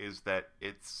 is that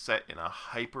it's set in a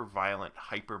hyper-violent,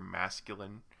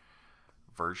 hyper-masculine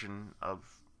version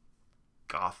of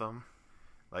Gotham.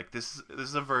 Like, this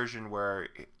is a version where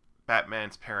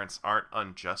Batman's parents aren't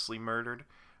unjustly murdered,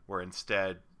 where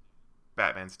instead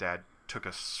Batman's dad took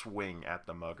a swing at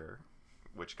the mugger,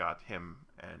 which got him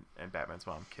and Batman's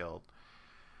mom killed.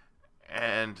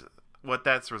 And what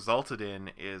that's resulted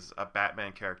in is a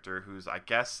Batman character who's, I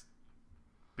guess,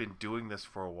 been doing this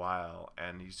for a while,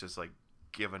 and he's just, like,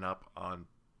 given up on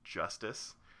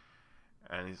justice.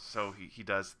 And so he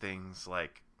does things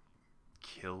like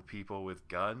kill people with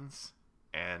guns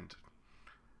and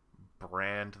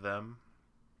brand them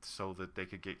so that they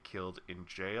could get killed in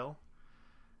jail,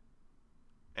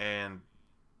 and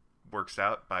works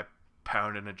out by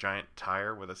pounding a giant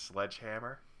tire with a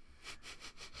sledgehammer.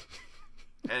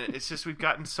 And it's just, we've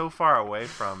gotten so far away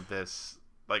from this.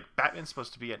 Like, Batman's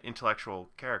supposed to be an intellectual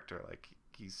character. Like,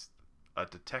 he's a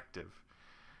detective.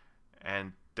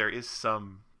 And there is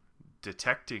some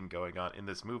detecting going on in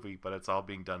this movie, but it's all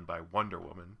being done by Wonder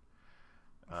Woman.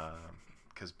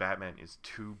 Because Batman is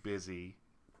too busy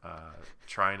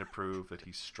trying to prove that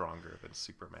he's stronger than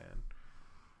Superman.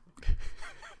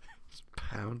 Just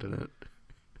pounding it.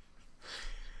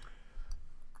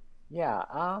 Yeah,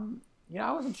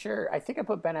 I wasn't sure. I think I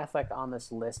put Ben Affleck on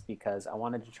this list because I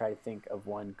wanted to try to think of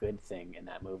one good thing in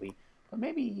that movie. But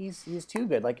maybe he's too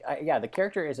good. Like, the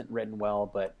character isn't written well,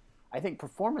 but I think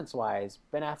performance-wise,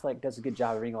 Ben Affleck does a good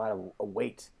job of bringing a lot of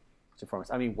weight to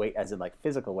performance. I mean, weight as in, like,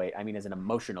 physical weight. I mean, as an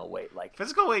emotional weight. Like,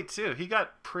 physical weight, too. He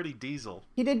got pretty diesel.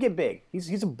 He did get big.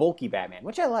 He's a bulky Batman,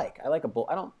 which I like. I like a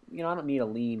I don't need a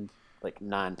lean, like,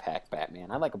 non-pack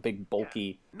Batman. I like a big,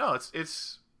 bulky... Yeah. No,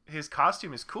 it's his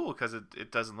costume is cool because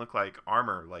it doesn't look like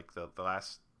armor like the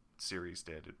last series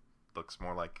did. It looks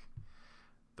more like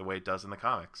the way it does in the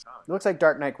comics. It looks like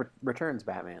Dark Knight Returns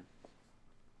Batman,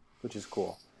 which is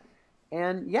cool.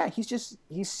 And yeah,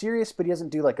 he's serious, but he doesn't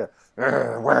do like a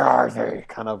 "where are they"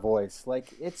 kind of voice.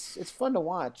 Like, it's fun to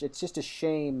watch. It's just a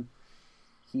shame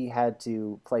he had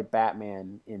to play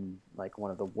Batman in like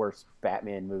one of the worst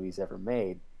Batman movies ever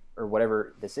made, or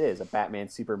whatever this is, a Batman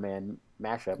Superman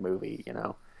mashup movie, you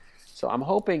know. So I'm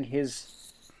hoping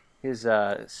his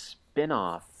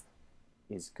spin-off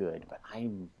is good, but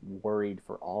I'm worried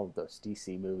for all of those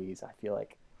DC movies. I feel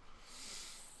like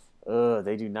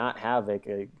they do not have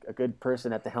a good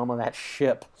person at the helm of that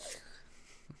ship.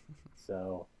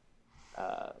 So,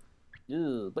 but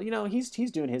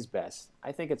he's doing his best.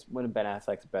 I think it's when Ben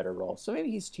Affleck's a better role. So maybe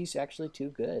he's actually too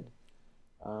good.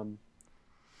 In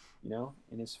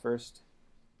his first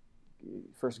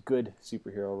good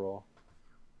superhero role.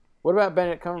 What about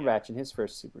Benedict Cumberbatch in his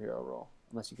first superhero role?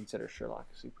 Unless you consider Sherlock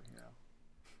a superhero.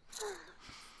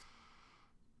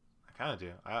 I kind of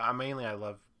do. I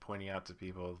love pointing out to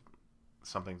people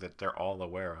something that they're all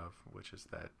aware of, which is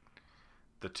that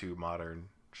the two modern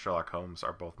Sherlock Holmes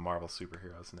are both Marvel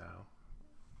superheroes now.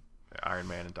 Iron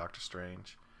Man and Doctor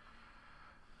Strange.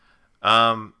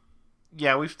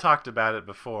 Yeah, we've talked about it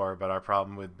before, but our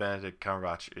problem with Benedict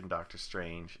Cumberbatch in Doctor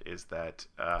Strange is that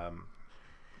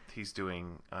he's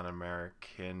doing an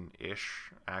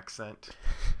American-ish accent.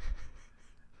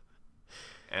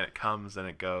 And it comes and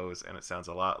it goes, and it sounds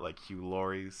a lot like Hugh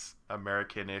Laurie's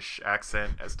American-ish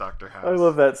accent as Dr. House. I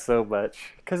love that so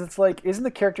much. Because it's like, isn't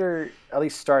the character at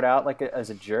least start out like as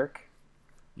a jerk?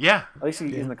 Yeah. At least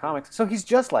he's in the comics. So he's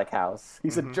just like House.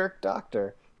 He's a jerk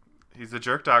doctor. He's the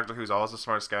jerk doctor who's always the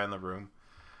smartest guy in the room.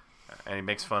 And he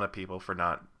makes fun of people for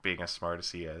not being as smart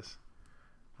as he is.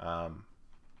 And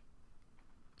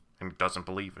doesn't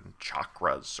believe in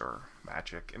chakras or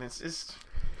magic. And it's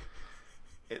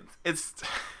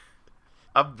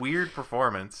a weird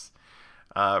performance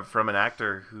from an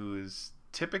actor who's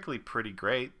typically pretty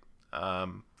great.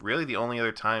 Really, the only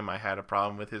other time I had a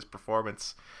problem with his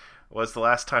performance was the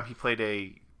last time he played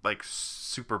a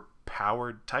super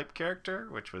powered type character,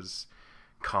 which was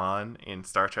Khan in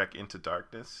Star Trek Into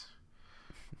Darkness.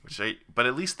 But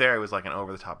at least there it was like an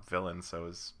over the top villain, so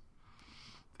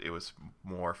it was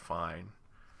more fine.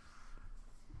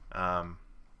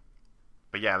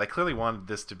 But yeah, they clearly wanted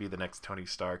this to be the next Tony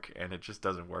Stark, and it just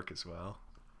doesn't work as well.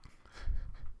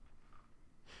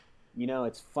 You know,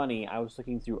 it's funny. I was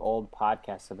looking through old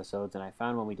podcast episodes, and I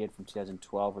found one we did from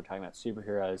 2012. We're talking about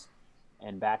superheroes,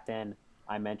 and back then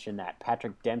I mentioned that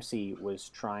Patrick Dempsey was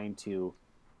trying to,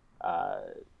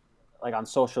 like on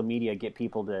social media, get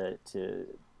people to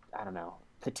I don't know,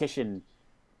 petition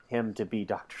him to be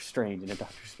Doctor Strange in a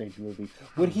Doctor Strange movie.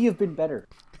 Would he have been better?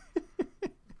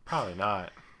 Probably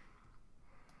not.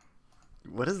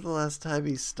 What is the last time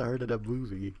he started a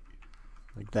movie?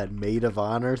 Like that Maid of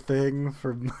Honor thing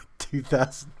from like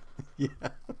 2000? Yeah.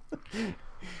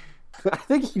 I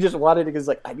think he just wanted it because,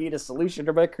 like, I need a solution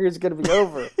or my career's going to be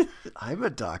over. I'm a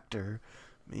doctor.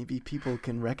 Maybe people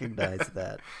can recognize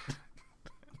that.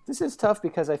 This is tough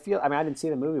because I mean, I didn't see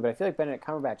the movie, but I feel like Benedict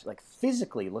Cumberbatch, like,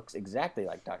 physically looks exactly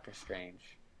like Doctor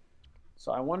Strange.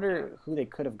 So I wonder who they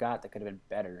could have got that could have been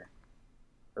better,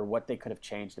 or what they could have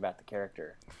changed about the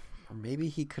character. Or maybe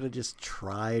he could have just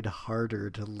tried harder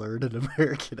to learn an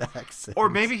American accent. Or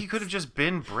maybe he could have just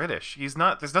been British. He's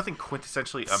not. There's nothing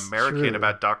quintessentially It's American true.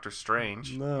 about Doctor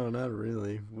Strange. No, not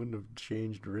really. Wouldn't have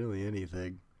changed really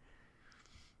anything.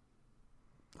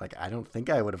 Like, I don't think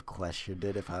I would have questioned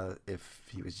it if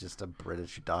he was just a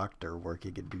British doctor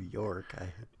working in New York.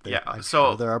 I'm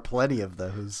so sure there are plenty of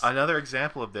those. Another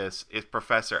example of this is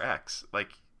Professor X.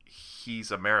 Like,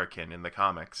 he's American in the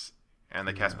comics, and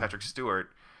they cast Patrick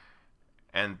Stewart,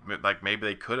 and like maybe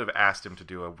they could have asked him to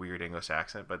do a weird English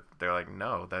accent, but they're like,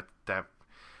 no, that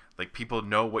like people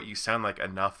know what you sound like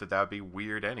enough that would be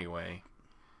weird anyway.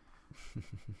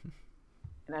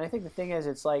 And I think the thing is,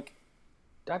 it's like,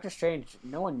 Doctor Strange,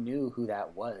 no one knew who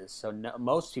that was, so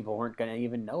most people weren't going to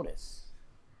even notice.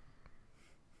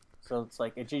 So it's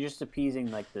like, it's just appeasing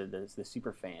like the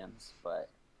super fans, but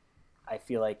I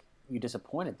feel like you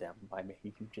disappointed them by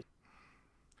making him just...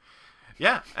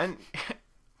 Yeah, and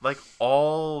like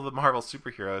all the Marvel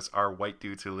superheroes are white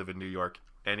dudes who live in New York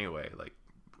anyway. Like,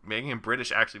 making him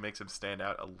British actually makes him stand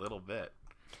out a little bit.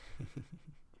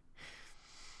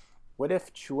 What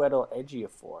if Chiwetel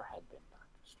Ejiofor had been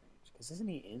Doctor Strange? Because isn't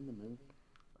he in the movie?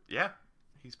 Yeah,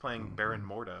 he's playing Baron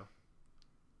Mordo.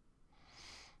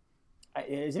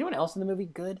 Is anyone else in the movie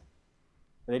good?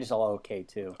 Or are they just all okay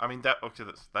too? I mean,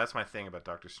 that's my thing about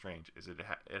Doctor Strange, is it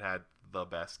had the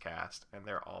best cast, and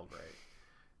they're all great,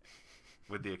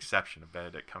 with the exception of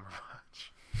Benedict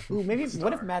Cumberbatch. Ooh, maybe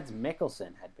what if Mads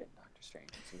Mikkelsen had been Doctor Strange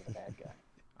instead of the bad guy?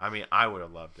 I mean, I would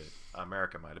have loved it.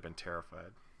 America might have been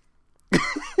terrified.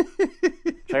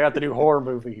 Check out the new horror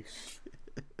movie.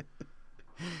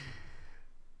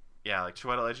 Yeah, like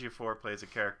Chiwetel Ejiofor plays a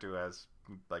character who has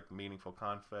like meaningful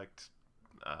conflict.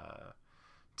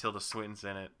 Tilda Swinton's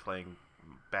in it, playing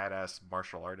badass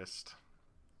martial artist.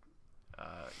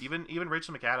 Even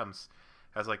Rachel McAdams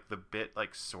has like the bit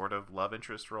like sort of love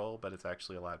interest role, but it's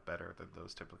actually a lot better than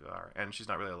those typically are. And she's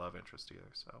not really a love interest either.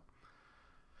 So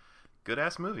good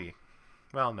ass movie.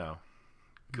 Well, no,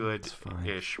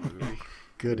 good-ish movie.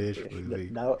 Good-ish movie.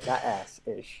 No, not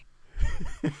ass-ish.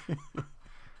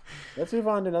 Let's move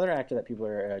on to another actor that people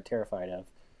are terrified of.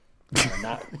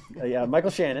 Michael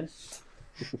Shannon.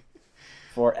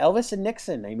 For Elvis and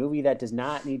Nixon, a movie that does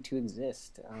not need to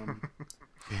exist.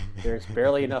 There's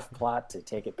barely enough plot to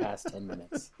take it past 10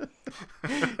 minutes.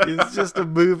 It's just a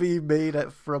movie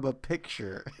made from a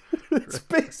picture. It's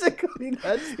basically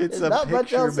It's there's a not much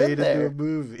picture else in made into there. a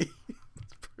movie.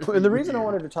 And the reason I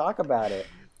wanted to talk about it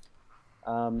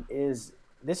is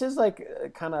this is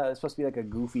like kind of supposed to be like a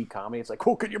goofy comedy. It's like,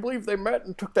 oh, can you believe they met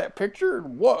and took that picture?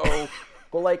 And whoa.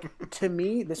 But like, to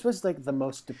me, this was like the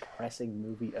most depressing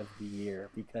movie of the year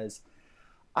because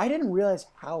I didn't realize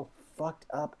how fucked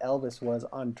up Elvis was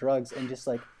on drugs, and just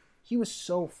like he was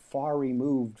so far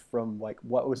removed from like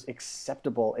what was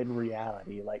acceptable in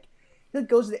reality. Like he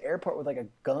goes to the airport with like a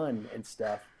gun and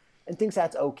stuff and thinks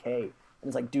that's okay, and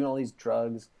is like doing all these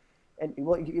drugs. And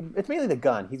well, it's mainly the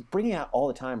gun. He's bringing it out all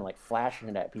the time and like flashing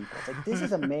it at people. It's like, this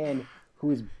is a man who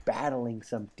is battling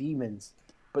some demons,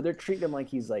 but they're treating him like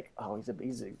he's like, oh, he's a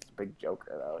big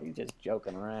joker though. He's just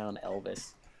joking around,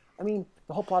 Elvis. I mean,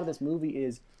 the whole plot of this movie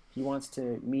is he wants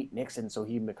to meet Nixon so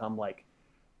he can become like,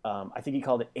 I think he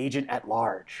called it Agent at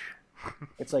Large.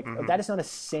 It's like, that is not a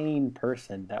sane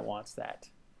person that wants that.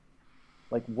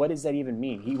 Like, what does that even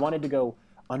mean? He wanted to go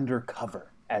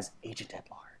undercover as Agent at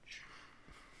Large.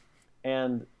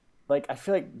 And like, I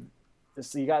feel like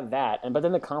so you got that, but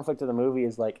then the conflict of the movie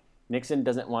is like Nixon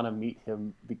doesn't want to meet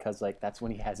him because like that's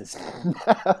when he has his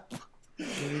nap.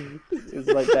 It's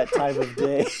like that time of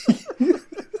day.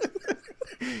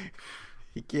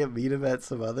 You can't meet him at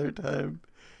some other time,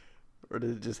 or did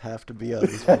it just have to be on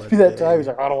this It one has to be that day? time. He's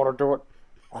like, I don't want to do it.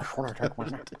 I just want to take my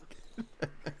nap.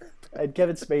 And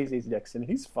Kevin Spacey's Nixon.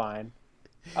 He's fine.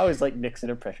 I always like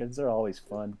Nixon impressions. They're always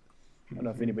fun. I don't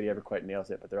know if anybody ever quite nails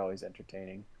it, but they're always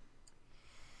entertaining.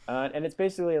 And it's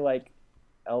basically like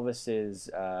Elvis's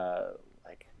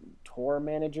like tour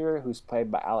manager, who's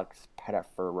played by Alex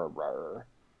Pettyfer,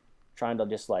 trying to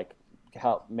just like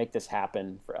help make this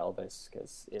happen for Elvis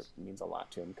because it means a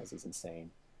lot to him because he's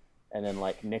insane. And then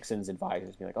like Nixon's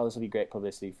advisors be like, "Oh, this will be great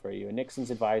publicity for you." And Nixon's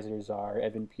advisors are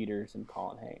Evan Peters and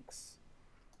Colin Hanks.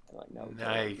 And like, no,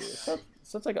 nice.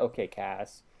 So it's like okay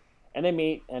cast. And they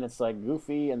meet, and it's like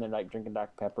goofy, and they're like drinking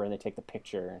Dr. Pepper, and they take the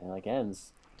picture, and it like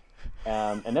ends.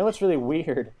 And then what's really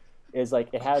weird is like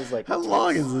it has like how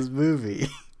long is this movie?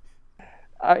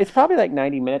 It's probably like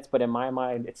 90 minutes, but in my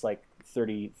mind, it's like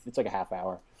 30. It's like a half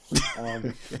hour.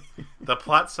 The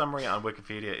plot summary on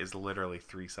Wikipedia is literally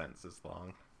 3 sentences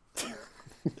long.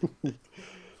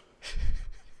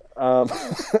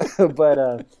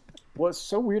 But what's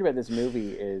so weird about this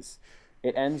movie is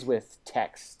it ends with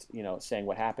text, saying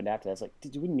what happened after that. It's like,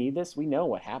 did we need this? We know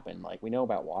what happened. Like, we know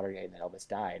about Watergate and that Elvis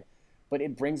died. But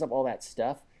it brings up all that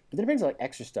stuff. But then it brings up like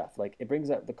extra stuff. Like, it brings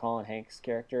up the Colin Hanks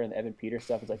character and the Evan Peters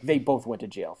stuff. It's like, they both went to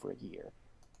jail for a year.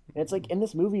 And it's like, in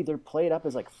this movie, they're played up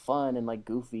as like fun and like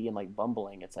goofy and like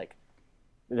bumbling. It's like,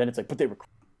 and then it's like, but they were...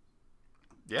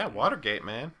 Yeah, Watergate,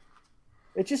 man.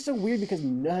 It's just so weird because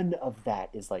none of that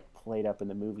is like played up in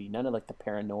the movie. None of like the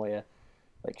paranoia,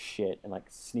 like shit and like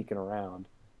sneaking around.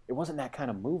 It wasn't that kind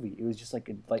of movie. It was just like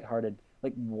a lighthearted,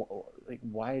 like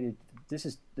why did this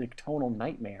is the tonal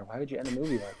nightmare? Why would you end a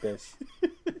movie like this?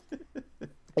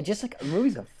 It just like the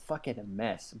movie's a fucking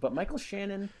mess. But Michael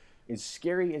Shannon, as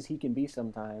scary as he can be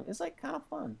sometimes, is like kind of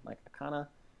fun. Like I kind of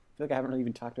feel like I haven't really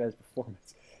even talked about his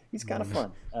performance. He's kind of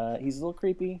fun. He's a little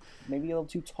creepy, maybe a little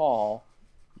too tall.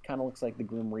 Kind of looks like the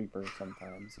Grim Reaper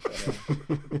sometimes. But,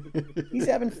 he's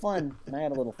having fun, and I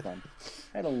had a little fun.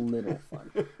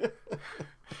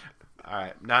 All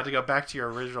right, now to go back to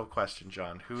your original question,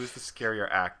 John. Who is the scarier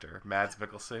actor, Mads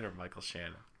Mikkelsen or Michael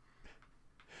Shannon?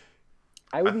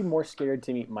 I would be more scared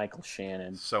to meet Michael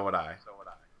Shannon. So would I.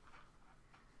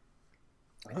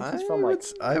 I think he's from like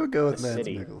I would go with Mads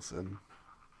city. Mikkelsen.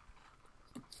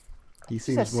 He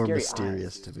seems more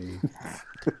mysterious to me.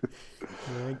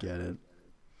 I get it.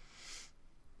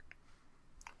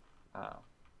 Oh,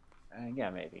 yeah,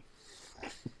 maybe.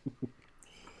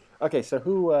 Okay, so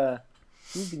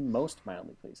who's the most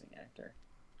mildly pleasing actor?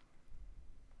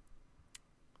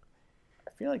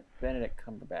 I feel like Benedict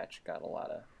Cumberbatch got a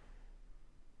lot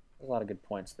of good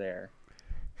points there.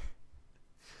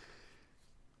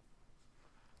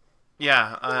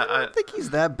 Yeah, I don't think he's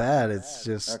that bad. It's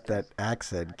just that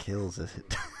accent kills it.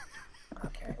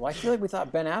 Okay. Well, I feel like we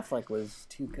thought Ben Affleck was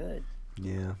too good.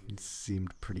 Yeah, it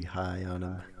seemed pretty high on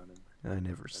him. I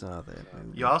never saw that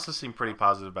movie. you also seem pretty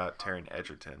positive about Taron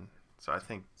Egerton, so I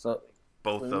think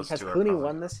both those two are Has Clooney probably...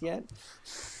 won this yet?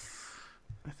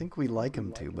 I think we like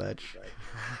him too much.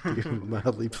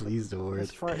 Mildly pleased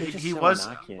award. He was.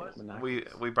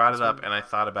 We brought it up, and I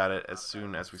thought about it as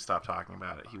soon as we stopped talking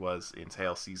about it. He was in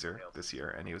Hail Caesar this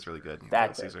year, and he was really good in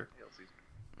Hail Caesar.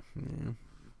 Yeah.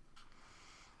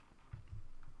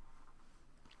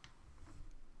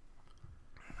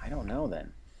 I don't know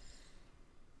then.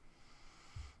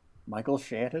 Michael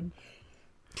Shannon?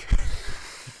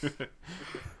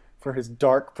 For his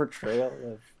dark portrayal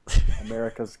of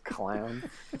America's clown.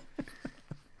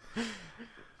 I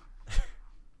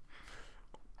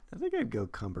think I'd go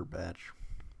Cumberbatch.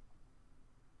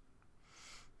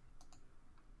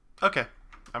 Okay,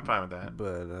 I'm fine with that.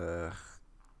 But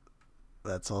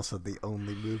that's also the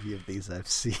only movie of these I've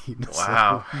seen.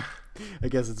 Wow. So I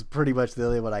guess it's pretty much the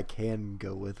only one I can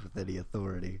go with any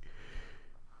authority.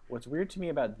 What's weird to me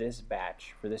about this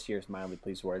batch for this year's Mildly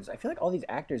Pleased Awards, I feel like all these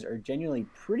actors are genuinely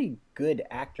pretty good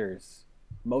actors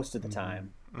most of the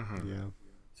time. Mm-hmm. Yeah.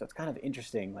 So it's kind of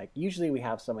interesting. Like usually we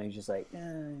have someone who's just like,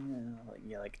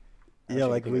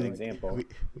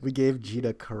 we gave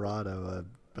Gina Carano a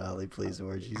Mildly Pleased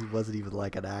Award. She wasn't even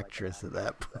like an actress at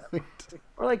that point.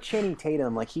 Or like Channing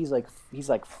Tatum, like he's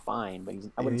fine, but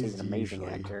I wouldn't say he's an amazing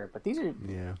actor. But this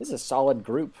is a solid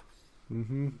group.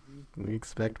 Mm-hmm. We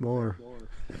expect more.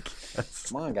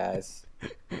 Come on, guys.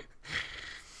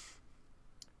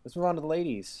 Let's move on to the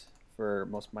ladies for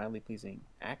most mildly pleasing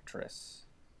actress.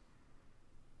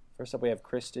 First up, we have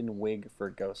Kristen Wiig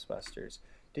for Ghostbusters.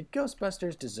 Did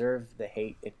Ghostbusters deserve the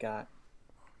hate it got?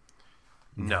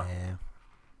 No. Yeah.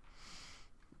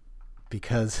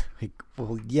 Because it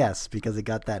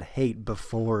got that hate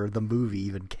before the movie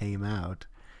even came out.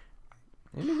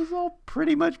 And it was all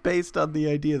pretty much based on the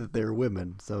idea that they're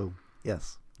women. So,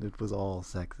 yes, it was all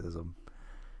sexism.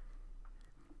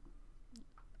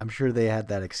 I'm sure they had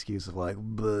that excuse of like,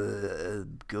 but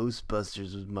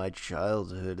Ghostbusters was my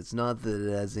childhood. It's not that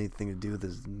it has anything to do with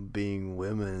us being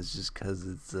women. It's just because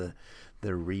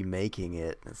they're remaking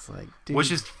it. It's like, dude.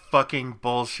 Which is fucking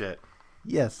bullshit.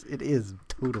 Yes, it is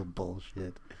total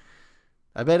bullshit.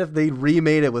 I bet if they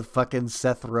remade it with fucking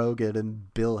Seth Rogen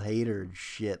and Bill Hader and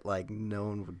shit, like, no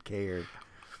one would care.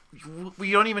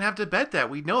 We don't even have to bet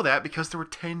that. We know that because there were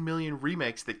 10 million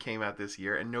remakes that came out this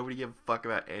year, and nobody gave a fuck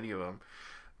about any of them.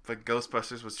 But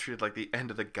Ghostbusters was treated like the end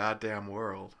of the goddamn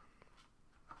world.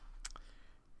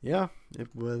 Yeah, it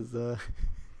was,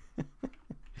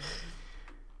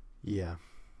 yeah,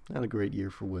 not a great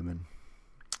year for women.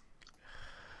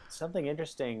 Something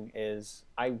interesting is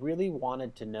I really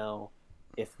wanted to know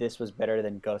if this was better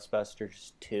than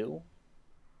Ghostbusters 2.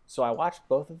 So I watched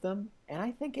both of them, and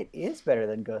I think it is better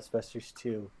than Ghostbusters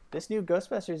 2. This new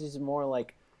Ghostbusters is more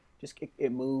like, just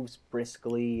it moves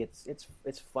briskly. It's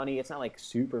funny. It's not like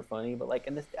super funny, but like,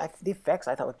 and the effects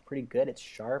I thought looked pretty good. It's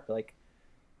sharp. Like,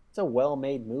 it's a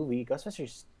well-made movie.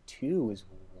 Ghostbusters 2 is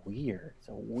weird. It's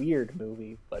a weird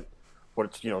movie, but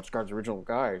it's, you know, it's got the original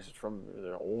guys. It's from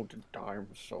the old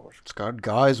times. So It's got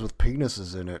guys with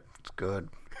penises in it. It's good.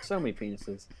 so many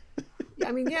penises. Yeah,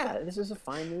 I mean, yeah, this is a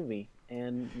fine movie,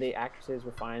 and the actresses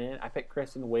were fine in it. I picked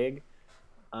Kristen Wiig.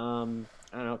 I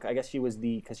don't know. I guess she was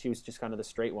because she was just kind of the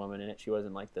straight woman in it. She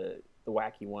wasn't like the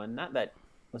wacky one. Not that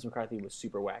Melissa McCarthy was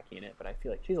super wacky in it, but I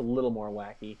feel like she's a little more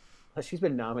wacky. Plus, she's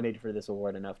been nominated for this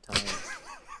award enough times,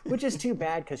 which is too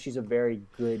bad because she's a very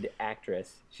good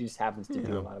actress. She just happens to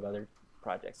do a lot of other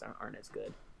projects that aren't as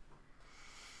good,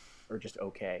 or just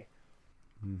okay.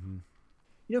 Mm-hmm.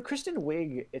 You know, Kristen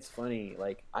Wiig. It's funny.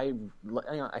 Like I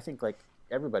think like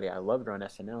everybody, I loved her on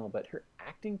SNL, but her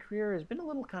acting career has been a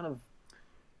little kind of.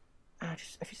 I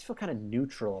just feel kind of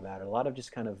neutral about it. A lot of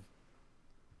just kind of,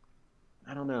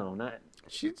 I don't know, not.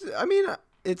 I mean,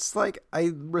 it's like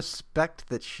I respect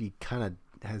that she kind of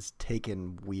has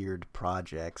taken weird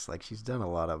projects. Like she's done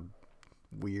a lot of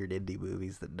weird indie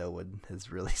movies that no one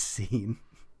has really seen.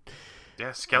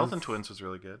 Yeah, Skeleton Twins was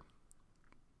really good.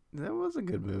 That was a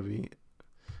good movie,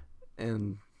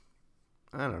 and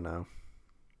I don't know.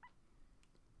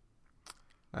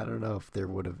 I don't know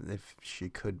if she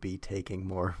could be taking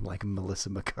more like Melissa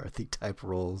McCarthy type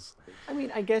roles. I mean,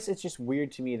 I guess it's just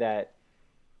weird to me that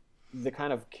the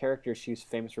kind of characters she's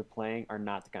famous for playing are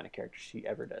not the kind of characters she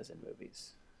ever does in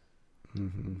movies.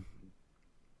 Mm-hmm.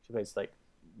 She plays like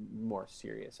more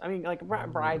serious. I mean, like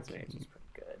Bridesmaids is pretty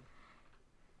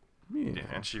good. Yeah,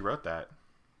 and she wrote that.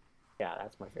 Yeah,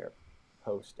 that's my favorite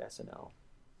post SNL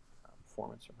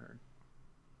performance from her.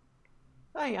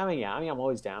 I'm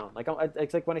always down. Like,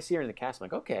 it's like when I see her in the cast, I'm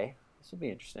like, okay, this will be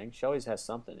interesting. She always has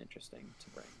something interesting to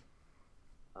bring.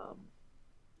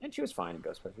 And she was fine in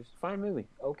Ghostbusters. Fine movie.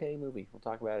 Okay movie. We'll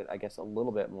talk about it, I guess, a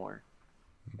little bit more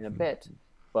in a bit.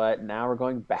 But now we're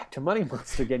going back to Money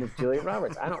Monster again with Julia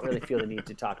Roberts. I don't really feel the need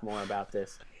to talk more about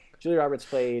this. Julia Roberts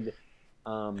played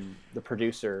the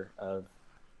producer of...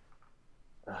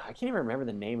 I can't even remember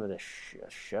the name of the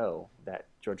show that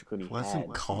George Clooney had.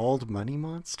 Wasn't called Money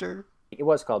Monster? It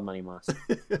was called Money Monster.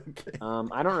 Okay.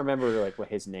 I don't remember like what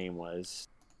his name was.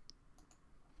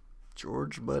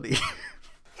 George Money.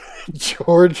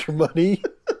 George Money.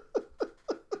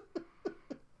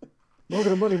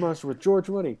 Welcome to Money Monster with George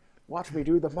Money. Watch me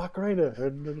do the Macarena.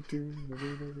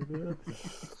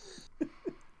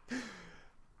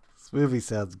 This movie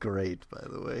sounds great, by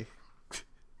the way.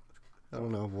 I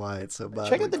don't know why it's so bad.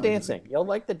 Check out the dancing. You'll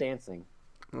like the dancing.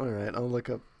 All right, I'll look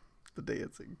up the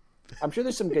dancing. I'm sure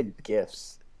there's some good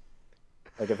gifs,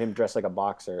 like of him dressed like a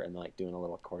boxer and like doing a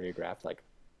little choreographed, like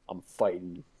I'm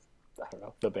fighting, I don't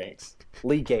know, the Banks.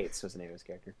 Lee Gates was the name of his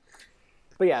character.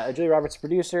 But yeah, Julia Roberts,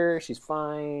 producer. She's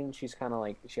fine. She's kind of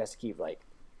like she has to keep like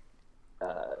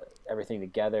everything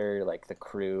together, like the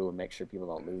crew, and make sure people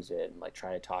don't lose it, and like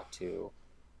try to talk to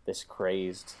this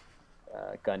crazed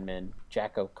gunman,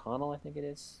 Jack O'Connell, I think it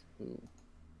is, who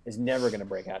is never going to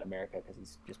break out in America because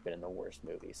he's just been in the worst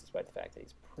movies, despite the fact that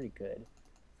he's pretty good.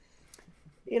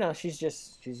 You know, she's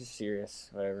just serious,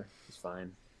 whatever. She's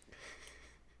fine.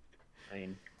 I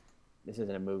mean, this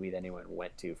isn't a movie that anyone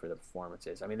went to for the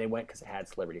performances. I mean, they went because it had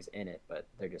celebrities in it, but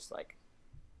they're just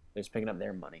picking up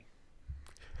their money.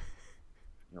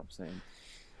 You know what I'm saying?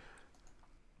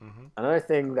 Mm-hmm. Another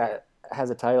thing that has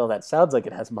a title that sounds like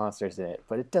it has monsters in it,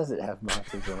 but it doesn't have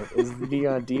monsters in it, is the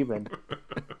Neon Demon.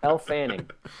 Elle Fanning.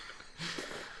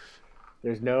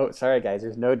 There's no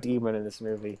demon in this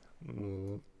movie.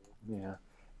 Mm. Yeah.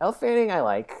 Elle Fanning I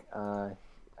like. I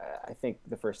think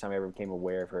the first time I ever became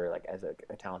aware of her like as a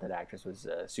talented actress was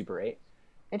Super 8.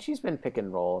 And she's been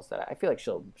picking roles that I feel like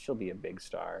she'll be a big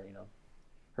star, you know.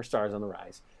 her star's on the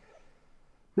rise.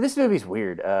 But this movie's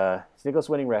weird. It's Nicholas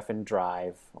Winding Refn,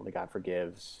 Drive, Only God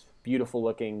Forgives. Beautiful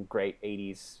looking, great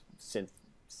 80s synth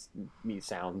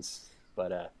sounds.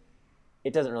 But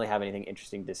it doesn't really have anything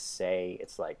interesting to say.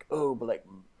 It's like, oh, but like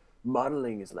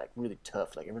modeling is like really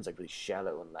tough. Like everyone's like really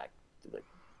shallow and like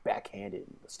backhanded,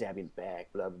 stabbing back,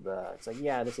 blah, blah, blah. It's like,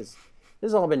 yeah, this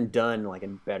has all been done like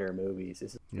in better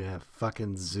movies. Yeah,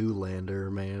 fucking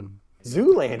Zoolander, man.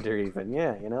 Zoolander even,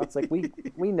 yeah, you know, it's like we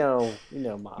know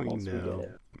models, we get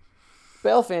it.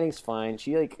 Elle Fanning's fine.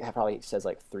 She like probably says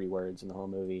like 3 words in the whole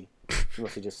movie. She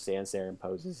mostly just stands there and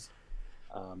poses.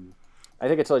 I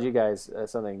think I told you guys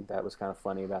something that was kind of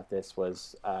funny about this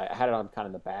was I had it on kind of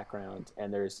in the background,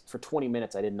 and for 20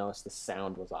 minutes I didn't notice the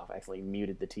sound was off. I actually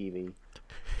muted the TV.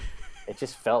 It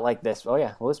just felt like this. Oh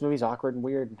yeah, well this movie's awkward and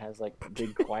weird and has like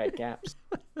big quiet gaps.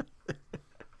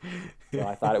 So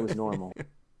I thought it was normal.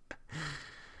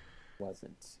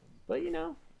 Wasn't, but you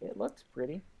know, it looked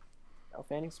pretty. Elle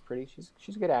Fanning's pretty.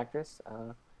 She's a good actress.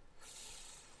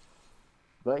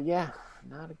 But yeah,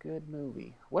 not a good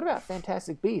movie. What about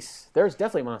Fantastic Beasts? There's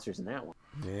definitely monsters in that one.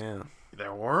 Yeah,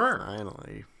 There were.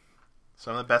 finally.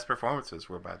 Some of the best performances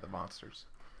were by the monsters.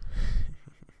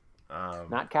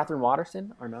 Not Catherine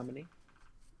Waterston, our nominee.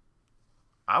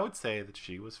 I would say that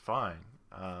she was fine.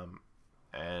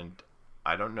 And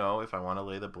I don't know if I want to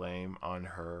lay the blame on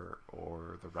her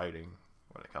or the writing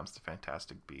when it comes to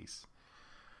Fantastic Beasts.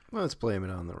 Let's blame it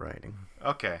on the writing.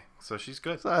 Okay, so she's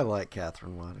good. So I like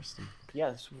Catherine Waterston.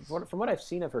 Yes, from what I've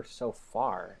seen of her so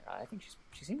far, I think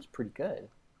she seems pretty good.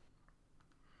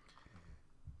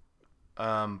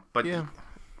 But Yeah.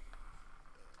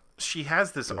 she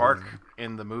has this arc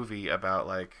in the movie about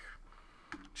like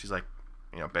she's like,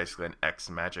 you know, basically an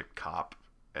ex-magic cop,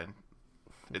 and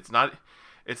it's not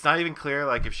even clear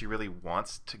like if she really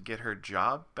wants to get her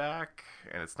job back,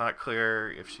 and it's not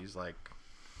clear if she's like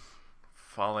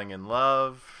falling in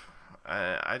love.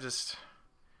 I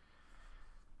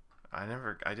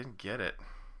didn't get it.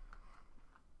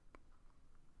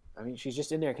 I mean, she's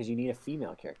just in there because you need a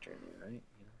female character in there, right?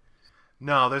 You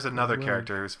know? No, there's another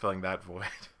character who's filling that void.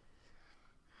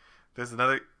 There's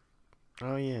another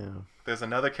Oh yeah. There's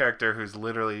another character who's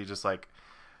literally just like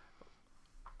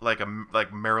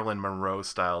Marilyn Monroe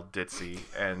style ditzy,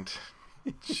 and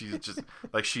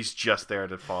she's just there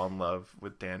to fall in love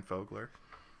with Dan Fogler.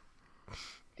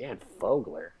 Dan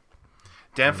Fogler.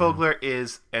 Dan Fogler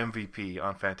is MVP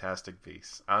on Fantastic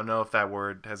Beasts. I don't know if that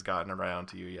word has gotten around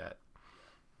to you yet.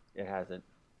 It hasn't.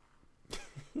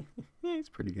 Yeah, he's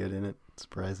pretty good in it,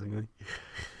 surprisingly.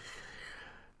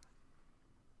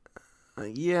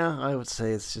 Yeah, I would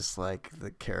say it's just like the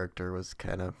character was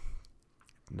kind of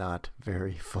not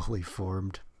very fully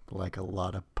formed, like a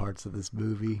lot of parts of this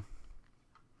movie.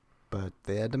 But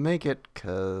they had to make it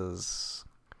because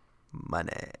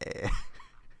money.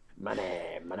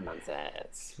 Money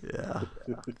says. Yeah.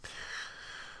 Do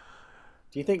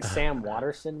you think Sam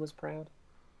Waterston was proud?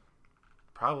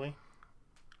 Probably.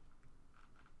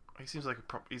 He seems like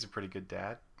he's a pretty good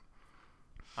dad.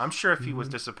 I'm sure if he was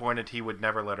disappointed, he would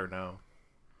never let her know.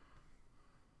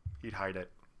 He'd hide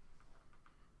it.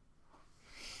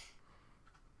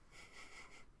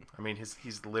 I mean,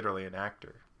 he's literally an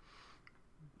actor.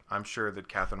 I'm sure that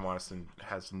Catherine Waterston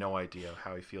has no idea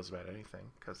how he feels about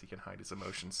anything because he can hide his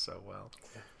emotions so well.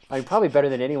 I mean, probably better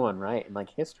than anyone, right? In like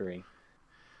history.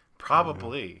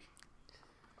 Probably.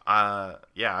 Yeah,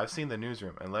 I've seen The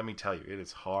Newsroom, and let me tell you, it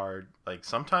is hard. Like,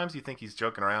 sometimes you think he's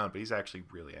joking around, but he's actually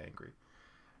really angry.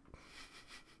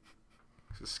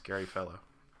 He's a scary fellow.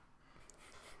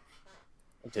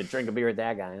 To drink a beer with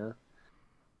that guy, huh?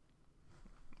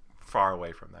 Far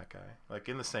away from that guy. Like,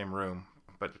 in the same room,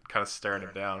 but kind of staring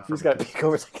him down. He's got to peek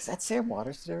over. It's like, is that Sam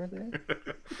Waterston over there?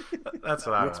 That's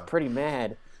what I Looks know. pretty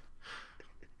mad.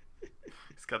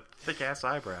 He's got thick-ass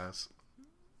eyebrows.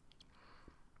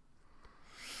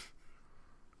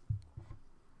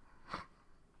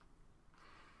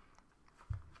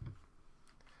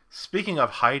 Speaking of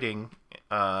hiding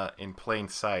in plain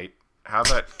sight, how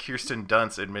about Kirsten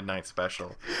Dunst in Midnight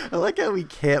Special? I like how we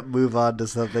can't move on to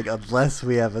something unless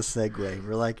we have a segue.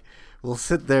 We're like, we'll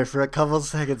sit there for a couple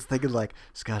seconds thinking like,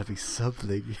 there's got to be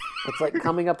something. It's like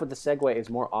coming up with the segue is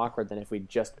more awkward than if we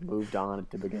just moved on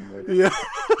to begin with. Yeah.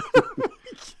 We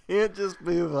can't just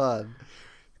move on.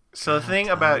 So the thing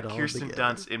about it all Kirsten together.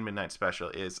 Dunst in Midnight Special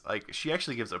is like she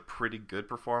actually gives a pretty good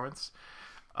performance,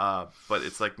 but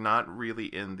it's like not really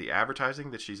in the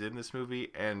advertising that she's in this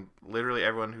movie, and literally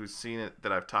everyone who's seen it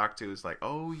that I've talked to is like,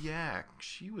 oh yeah,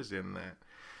 she was in that.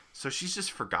 So she's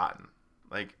just forgotten,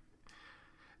 like,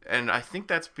 and I think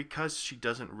that's because she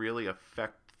doesn't really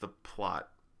affect the plot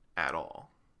at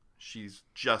all. she's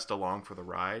just along for the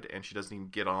ride, and she doesn't even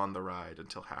get on the ride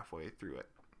until halfway through it.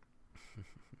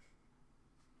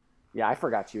 Yeah, I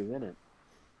forgot she was in it.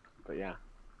 But yeah,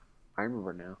 I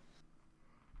remember now.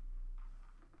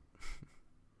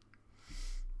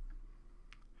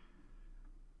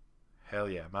 Hell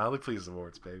yeah. Mildly Pleased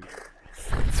Awards, baby.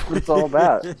 That's what it's all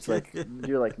about. It's like,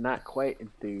 you're like not quite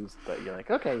enthused, but you're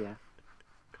like, okay, yeah.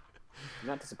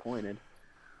 You're not disappointed.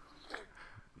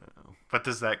 But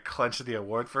does that clench the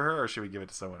award for her, or should we give it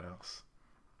to someone else?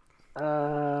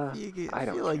 I I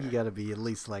don't feel like care. you got to be at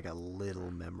least like a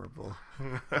little memorable.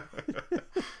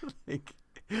 Like,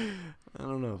 I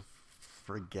don't know.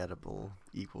 Forgettable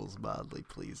equals mildly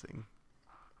pleasing.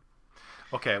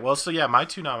 Okay, well, so yeah, my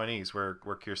two nominees were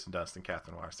Kirsten Dunst and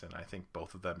Catherine Larson. I think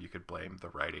both of them you could blame the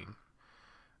writing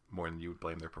more than you would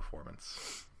blame their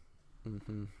performance.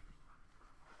 Mm-hmm.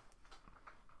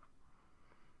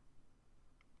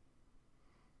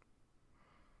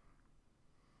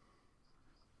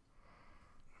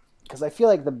 Because I feel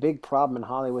like the big problem in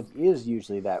Hollywood is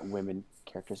usually that women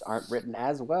characters aren't written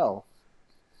as well.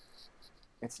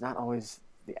 It's not always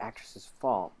the actress's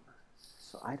fault.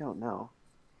 So I don't know.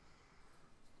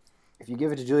 If you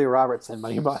give it to Julia Roberts, then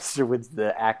Money Monster wins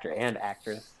the actor and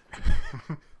actress.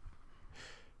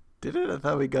 Did it? I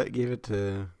thought we gave it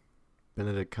to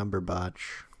Benedict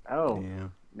Cumberbatch. Oh, Yeah.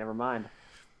 never mind.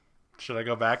 Should I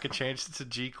go back and change it to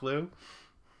G. Clue?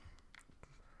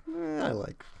 I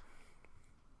like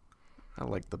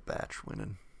the Batch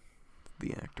winning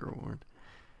the actor award.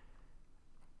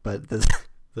 But does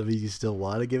that mean you still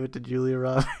want to give it to Julia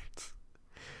Roberts?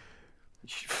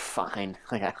 Fine.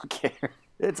 Like, I don't care.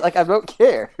 It's like, I don't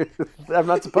care. I'm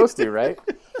not supposed to, right?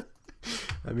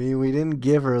 I mean, we didn't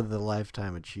give her the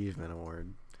Lifetime Achievement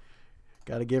Award.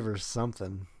 Got to give her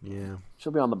something, yeah.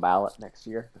 She'll be on the ballot next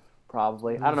year,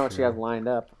 probably. I don't know what she Sure. has lined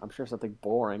up. I'm sure something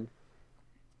boring.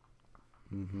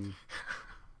 Mm-hmm.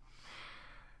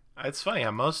 It's funny how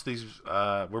most of these,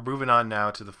 we're moving on now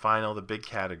to the big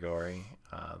category,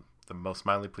 the most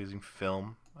mildly pleasing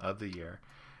film of the year.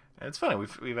 And it's funny,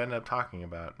 we've ended up talking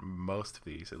about most of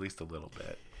these, at least a little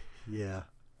bit. Yeah.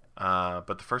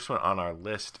 But the first one on our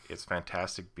list is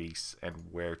Fantastic Beasts and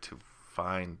Where to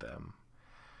Find Them,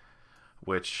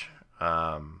 which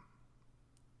has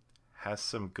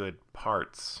some good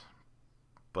parts,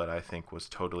 but I think was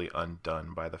totally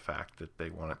undone by the fact that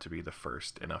they want it to be the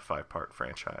first in a 5-part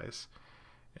franchise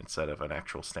instead of an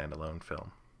actual standalone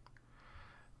film.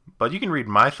 But you can read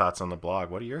my thoughts on the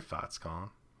blog. What are your thoughts, Colin?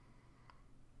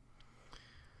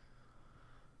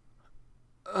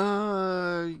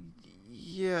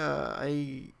 Yeah,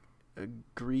 I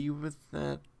agree with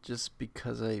that just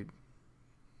because like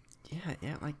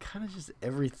kind of just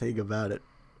everything about it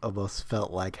almost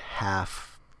felt like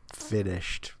half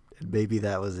finished. And maybe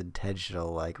that was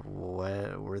intentional. Like,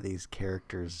 what were these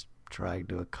characters trying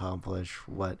to accomplish?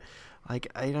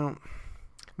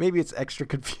 Maybe it's extra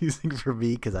confusing for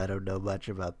me because I don't know much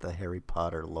about the Harry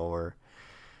Potter lore.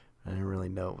 I didn't really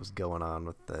know what was going on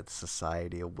with the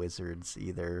Society of Wizards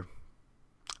either.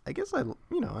 I guess I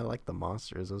like the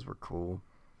monsters. Those were cool.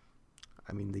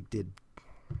 I mean,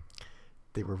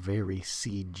 they were very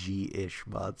CG-ish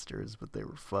monsters, but they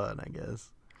were fun, I guess.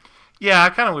 Yeah,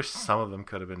 I kind of wish some of them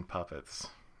could have been puppets.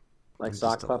 Like Just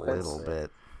sock a puppets. little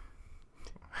bit.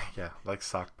 Yeah, like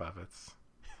sock puppets.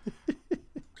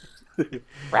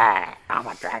 Rah, I'm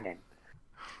a dragon.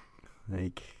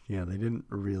 Like, yeah, they didn't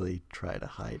really try to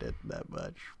hide it that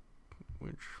much.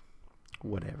 Which,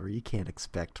 whatever. You can't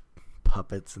expect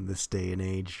puppets in this day and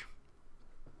age.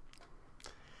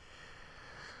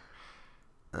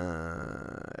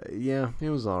 Yeah, it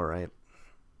was all right.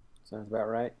 Sounds about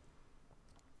right.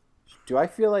 Do I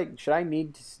feel like do I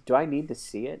need to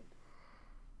see it?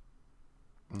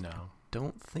 No.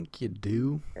 Don't think you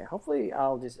do. Okay, hopefully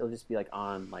it'll just be like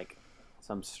on like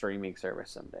some streaming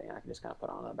service someday, and I can just kind of put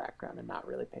it on in the background and not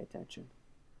really pay attention.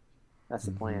 That's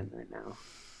the plan right now.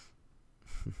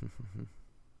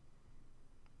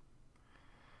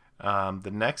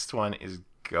 The next one is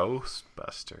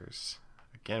Ghostbusters.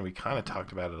 Again, we kind of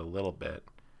talked about it a little bit.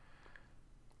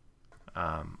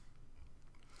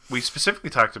 We specifically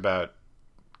talked about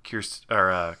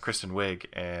Kristen Wiig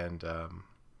and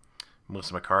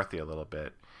Melissa McCarthy a little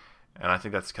bit. And I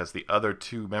think that's because the other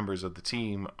two members of the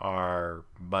team are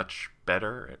much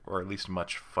better, or at least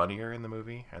much funnier in the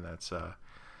movie. And that's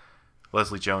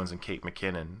Leslie Jones and Kate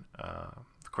McKinnon.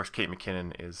 Of course, Kate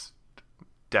McKinnon is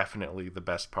definitely the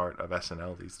best part of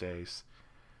SNL these days.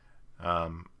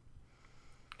 And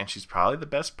she's probably the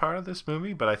best part of this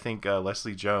movie, but I think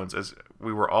Leslie Jones, as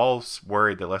we were all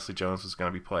worried that Leslie Jones was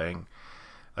going to be playing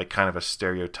like kind of a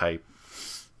stereotype,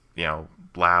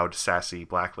 loud, sassy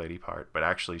black lady part, but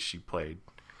actually she played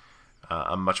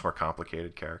a much more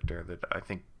complicated character that I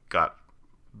think got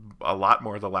a lot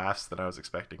more of the laughs than I was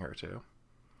expecting her to.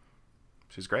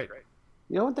 She's great.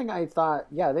 You know, one thing I thought,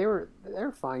 yeah, they were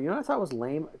fine. You know what I thought was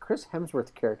lame? Chris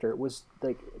Hemsworth's character was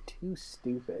like too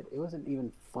stupid. It wasn't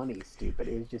even funny stupid.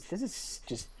 It was just, this is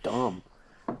just dumb.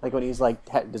 Like when he's like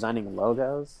designing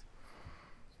logos.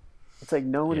 It's like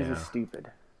no one is this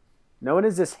stupid. No one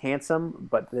is this handsome,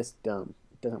 but this dumb.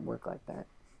 It doesn't work like that.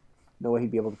 No way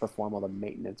he'd be able to perform all the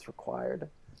maintenance required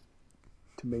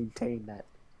to maintain that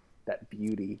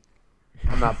beauty.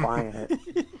 I'm not buying it.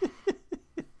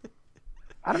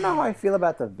 I don't know how I feel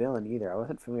about the villain either. I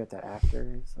wasn't familiar with that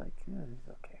actor. He's like, yeah, he's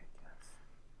okay, I guess.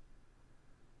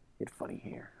 He had funny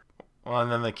hair. Well,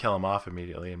 and then they kill him off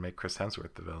immediately and make Chris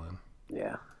Hemsworth the villain.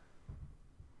 Yeah.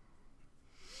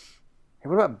 Hey,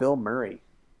 what about Bill Murray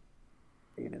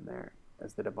being in there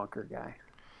as the debunker guy?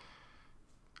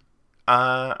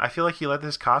 I feel like he let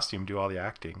his costume do all the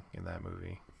acting in that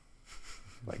movie.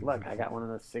 Like, look, I got one of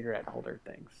those cigarette holder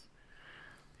things.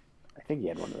 I think he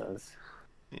had one of those.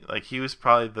 Like, he was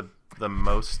probably the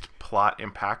most plot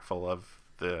impactful of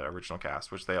the original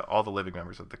cast, which all the living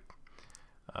members of the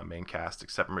main cast,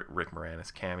 except Rick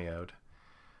Moranis, cameoed.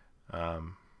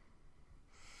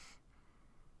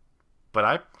 But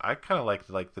I kind of liked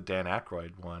like the Dan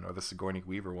Aykroyd one or the Sigourney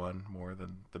Weaver one more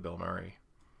than the Bill Murray.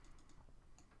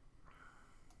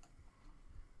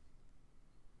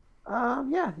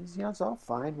 Yeah, it's all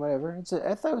fine, whatever.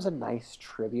 I thought it was a nice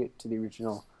tribute to the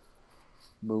original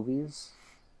movies.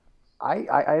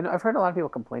 I've heard a lot of people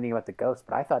complaining about the ghost,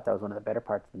 but I thought that was one of the better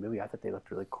parts of the movie. I thought they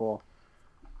looked really cool.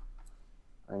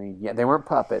 I mean, yeah, they weren't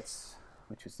puppets,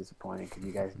 which was disappointing because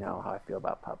you guys know how I feel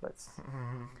about puppets.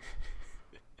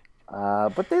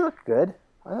 But they looked good.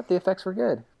 I thought the effects were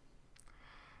good.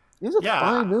 It was a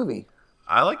fine movie.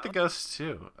 I like the ghosts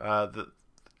too.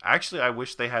 Actually, I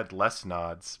wish they had less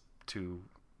nods to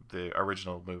the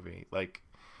original movie. Like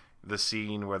the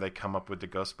scene where they come up with the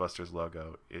Ghostbusters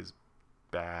logo is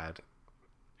bad,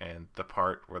 and the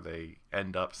part where they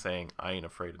end up saying "I ain't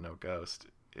afraid of no ghost"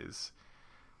 is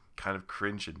kind of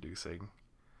cringe-inducing.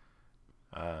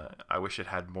 I wish it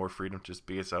had more freedom to just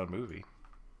be its own movie.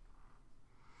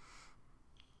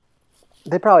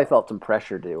 They probably felt some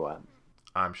pressure to.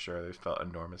 I'm sure they felt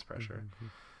enormous pressure. Mm-hmm.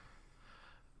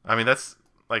 I mean, that's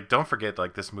like, don't forget,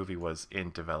 like, this movie was in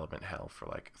development hell for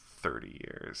like 30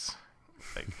 years.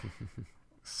 Like,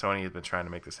 Sony has been trying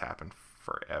to make this happen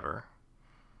forever.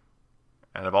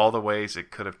 And of all the ways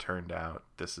it could have turned out,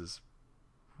 this is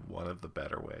one of the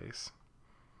better ways.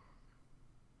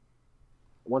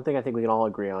 One thing I think we can all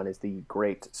agree on is the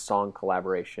great song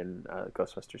collaboration,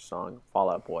 Ghostbusters song, Fall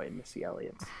Out Boy and Missy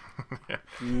Elliott.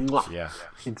 Yeah.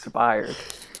 Inspired.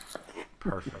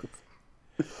 Perfect.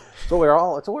 It's what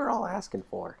we're all asking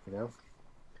for, you know?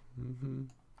 Mm-hmm.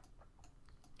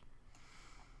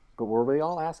 But were we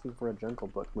all asking for a Jungle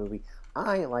Book movie?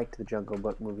 I liked the Jungle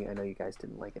Book movie. I know you guys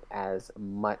didn't like it as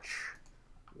much.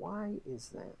 Why is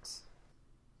that?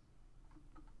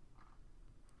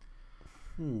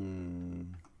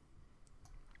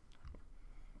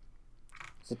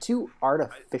 Is it too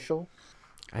artificial?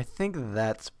 I think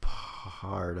that's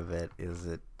part of it. Is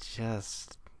it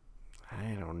just,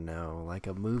 I don't know, like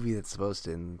a movie that's supposed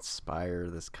to inspire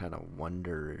this kind of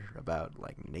wonder about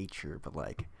like nature, but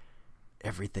like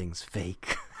everything's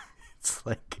fake. It's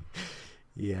like,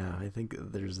 yeah, I think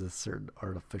there's a certain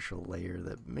artificial layer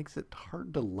that makes it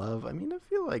hard to love. I mean, I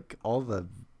feel like all the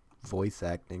voice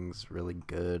acting's really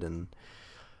good, and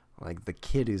like the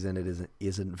kid who's in it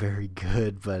isn't very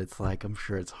good, but it's like, I'm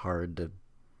sure it's hard to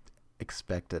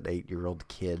expect an 8-year-old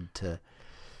kid to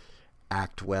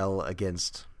act well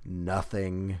against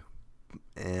nothing.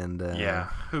 And yeah,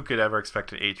 who could ever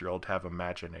expect an 8-year-old to have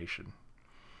imagination?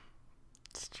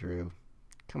 It's true.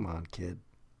 Come on, kid.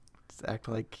 Just act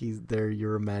like they're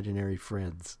your imaginary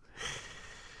friends.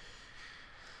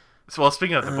 So, well,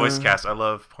 speaking of the voice cast, I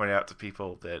love pointing out to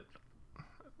people that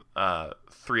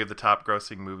 3 of the top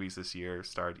grossing movies this year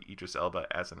starred Idris Elba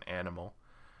as an animal.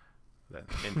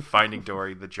 In Finding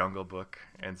Dory, The Jungle Book,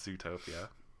 and Zootopia.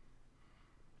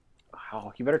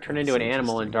 Wow, you better turn into an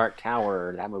animal in Dark Tower,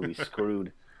 or that movie's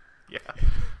screwed. Yeah.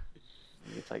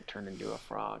 It's like turned into a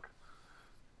frog.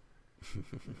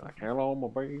 Like, hello, my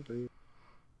baby.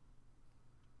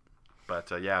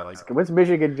 But yeah, like, when's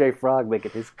Michigan J. Frog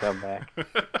making his comeback?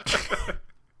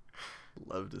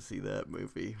 Love to see that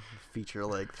movie,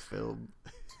 feature-length film.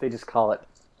 They just call it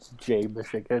J.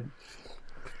 Michigan.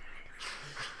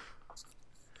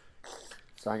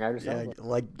 Starring Idris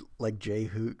Elba. like J.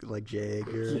 Hook, like J.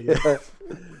 Edgar. Yeah.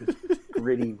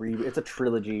 Gritty reboot. It's a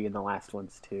trilogy, and the last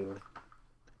one's 2.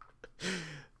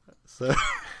 So,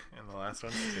 And the last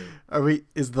one's 2.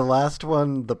 is the last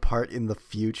one the part in the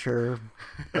future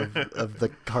of the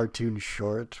cartoon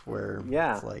short where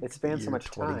Yeah, it's like it spans so year much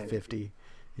time. 2050?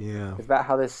 Yeah. It's about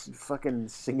how this fucking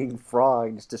singing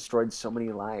frog just destroyed so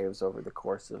many lives over the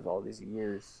course of all these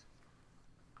years.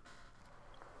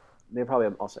 They probably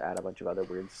also add a bunch of other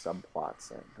weird subplots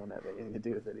that don't have anything to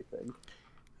do with anything.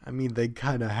 I mean, they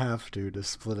kind of have to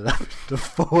split it up into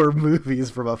 4 movies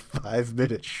from a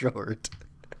 5-minute short.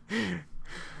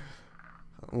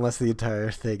 Unless the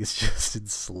entire thing is just in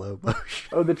slow motion.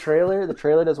 Oh, the trailer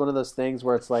does one of those things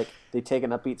where it's like they take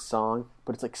an upbeat song,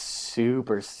 but it's like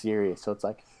super serious. So it's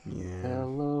like, Yeah.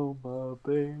 hello, my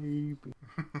baby.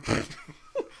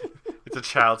 It's a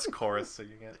child's chorus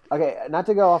singing it. Okay, not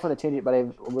to go off on a tangent, but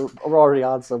we're already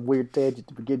on some weird tangent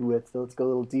to begin with, so let's go a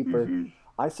little deeper.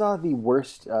 I saw the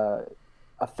worst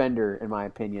offender, in my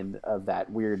opinion, of that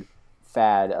weird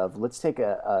fad of let's take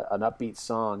an upbeat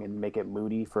song and make it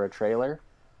moody for a trailer.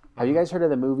 Have you guys heard of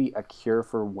the movie A Cure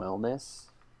for Wellness?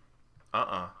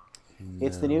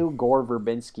 It's the new Gore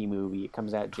Verbinski movie. It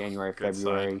comes out January, Good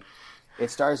February. sign. It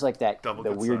stars like that Double the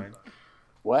good weird sign.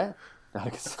 what? Not a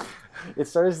good sign. It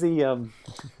stars the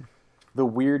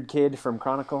weird kid from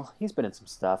Chronicle. He's been in some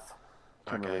stuff.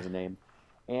 Can't remember his name.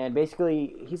 And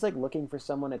basically, he's like looking for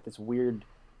someone at this weird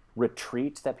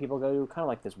retreat that people go to, kind of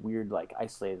like this weird, like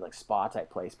isolated, like spa type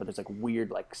place. But there's like weird,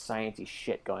 like sciencey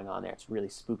shit going on there. It's really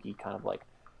spooky, kind of like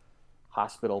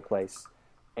hospital place.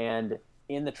 And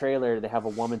in the trailer, they have a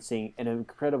woman sing an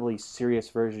incredibly serious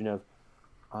version of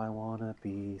 "I wanna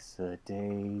be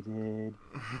sedated,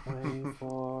 wait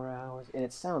 4 hours," and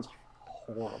it sounds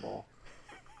horrible.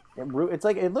 It's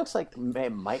like it looks like it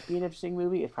might be an interesting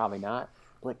movie. It's probably not.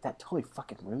 But like that totally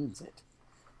fucking ruins it.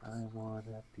 I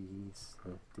wanna be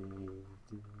sedated.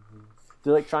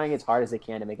 They're like trying as hard as they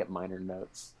can to make it minor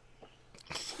notes.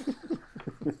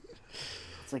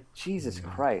 It's like Jesus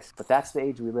Christ, but that's the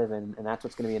age we live in, and that's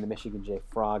what's going to be in the Michigan J.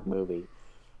 Frog movie.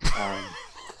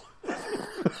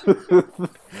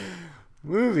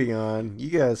 Moving on, you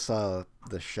guys saw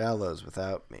The Shallows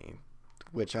without me,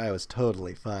 which I was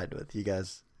totally fine with. You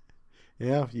guys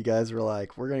were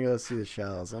like, we're going to go see The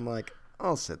Shallows. I'm like,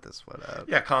 I'll sit this one out.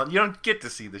 Yeah, Colin, you don't get to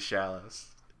see The Shallows.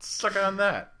 Suck on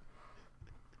that.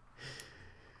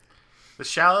 The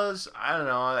Shallows, I don't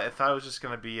know. I thought it was just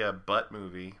going to be a butt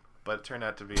movie, but it turned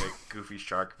out to be a goofy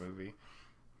shark movie.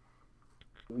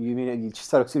 You mean you just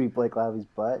thought it was going to be Blake Lively's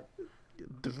butt?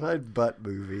 Define butt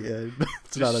movie.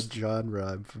 It's not a genre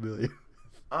I'm familiar with.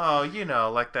 Oh, you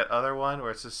know, like that other one where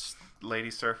it's just lady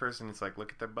surfers and it's like,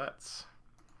 look at their butts.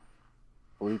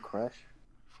 Blue Crush?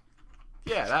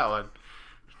 Yeah, that one.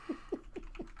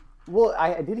 Well,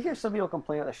 I did hear some people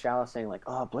complain about The Shallow, saying like,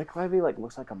 "Oh, Blake Lively like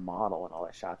looks like a model in all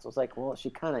their shots." I was like, "Well, she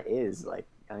kind of is. Like,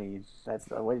 I mean, that's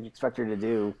what did you expect her to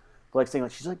do?" Blake's saying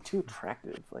like she's like too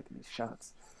attractive, like in these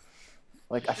shots.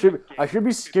 Like I should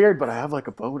be scared, but I have like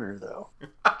a boner though.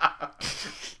 I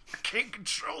can't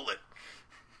control it.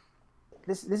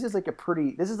 This is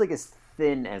like as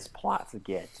thin as plots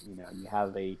get. You know, you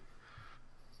have a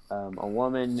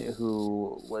woman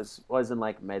who was in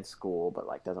like med school but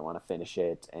like doesn't want to finish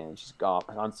it, and she's gone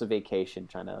on some vacation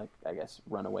trying to like I guess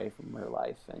run away from her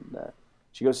life, and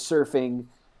she goes surfing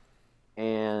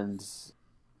and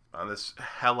On this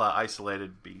hella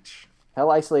isolated beach.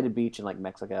 in like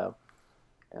Mexico,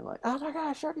 and like, oh my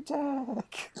gosh, shark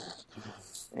attack.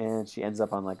 And she ends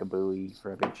up on like a buoy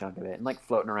for a big chunk of it, and like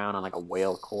floating around on like a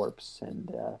whale corpse,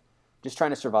 and just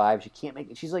trying to survive. She can't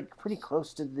make it. She's like pretty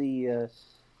close to the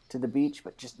beach,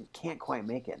 but just can't quite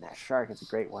make it. And that shark, it's a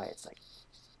great white. It's like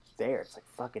there. It's like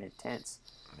fucking intense.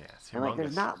 Yeah, it's humongous. And like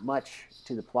there's not much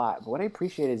to the plot, but what I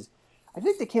appreciate is I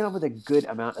think they came up with a good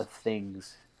amount of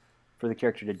things for the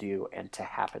character to do and to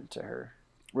happen to her.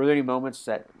 Were there any moments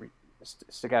that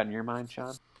stick out in your mind,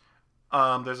 Sean?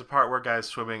 There's a part where a guy's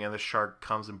swimming and the shark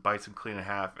comes and bites him clean in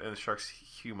half, and the shark's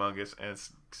humongous and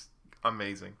it's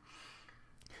amazing.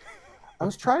 I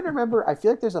was trying to remember. I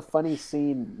feel like there's a funny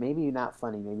scene, maybe not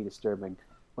funny, maybe disturbing,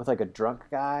 with like a drunk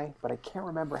guy, but I can't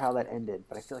remember how that ended.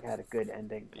 But I feel like it had a good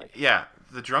ending. Like, Yeah,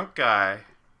 the drunk guy.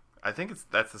 I think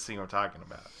that's the scene we're talking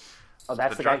about. oh,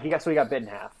 that's the guy. He got bit in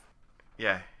half.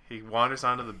 Yeah, he wanders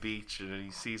onto the beach and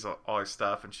he sees all her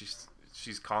stuff, and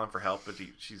she's calling for help, but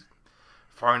she's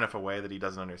far enough away that he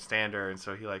doesn't understand her, and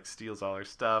so he like steals all her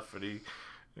stuff, and he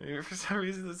for some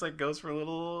reason this like goes for a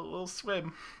little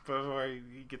swim before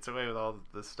he gets away with all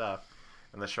the stuff,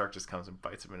 and the shark just comes and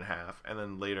bites him in half, and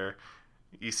then later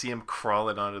you see him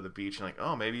crawling onto the beach and like,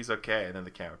 oh, maybe he's okay, and then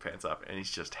the camera pans up and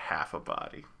he's just half a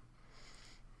body.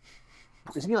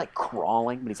 Isn't he like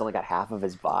crawling, but he's only got half of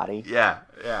his body? Yeah,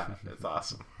 it's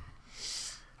awesome.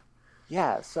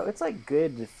 Yeah, so it's like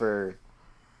good for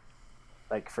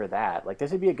that. Like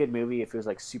this would be a good movie if it was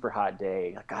like super hot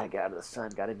day. Like, gotta get out of the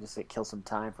sun. Gotta just like kill some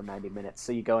time for 90 minutes.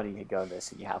 So you go in and you go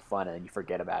this and you have fun and then you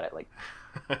forget about it. Like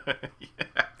Yeah.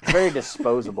 it's very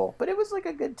disposable, but it was like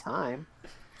a good time.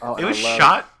 Oh, It and was I love-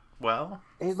 shot well.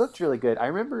 It looked really good. I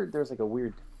remember there was like a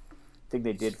weird thing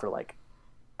they did for what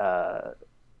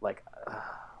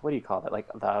do you call that? Like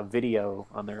the video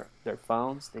on their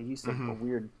phones. They used like a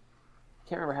weird. I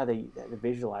can't remember how they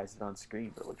visualized it on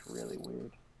screen, but it looked really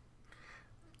weird.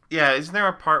 Yeah, isn't there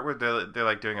a part where they're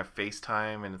like doing a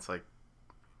FaceTime and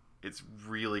it's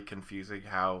really confusing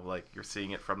how like you're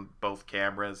seeing it from both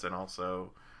cameras and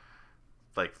also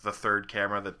like the third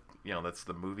camera that that's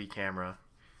the movie camera.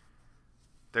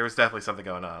 There was definitely something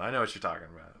going on. I know what you're talking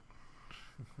about.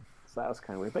 So that was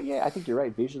kind of weird. But yeah, I think you're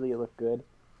right. Visually, it looked good.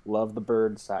 Love the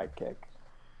bird sidekick.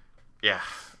 Yeah,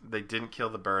 they didn't kill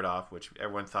the bird off, which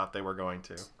everyone thought they were going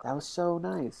to. That was so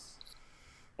nice.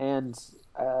 And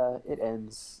it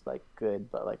ends like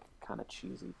good, but like kind of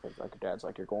cheesy because like Dad's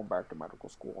like, "You're going back to medical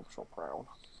school. I'm so proud."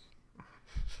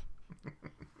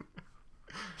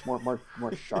 more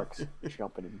sharks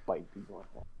jumping and biting people like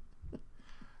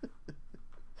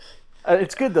that.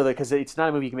 It's good though because it's not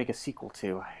a movie you can make a sequel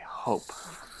to. I hope.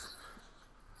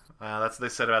 That's what they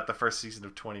said about the first season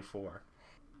of 24.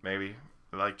 Maybe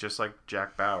just like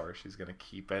Jack Bauer, she's gonna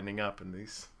keep ending up in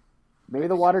these. Maybe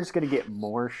the water's gonna get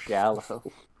more shallow.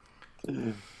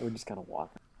 We're just kind of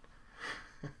walking.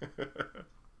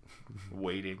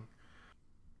 Waiting,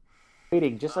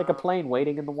 just like a plane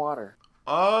waiting in the water.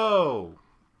 Oh,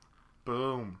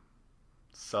 boom.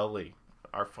 Sully,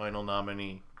 our final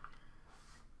nominee.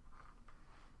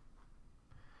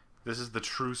 This is the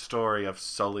true story of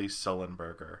Sully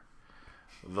Sullenberger,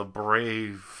 the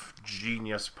brave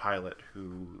genius pilot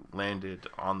who landed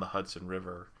on the Hudson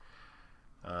River.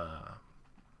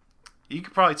 You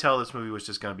could probably tell this movie was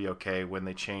just going to be okay when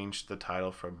they changed the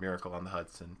title from Miracle on the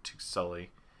Hudson to Sully.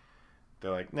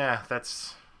 They're like, nah,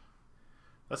 let's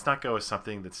not go with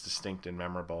something that's distinct and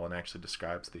memorable and actually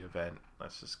describes the event.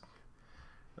 Let's just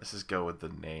go with the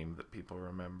name that people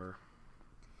remember.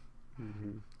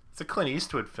 Mm-hmm. It's a Clint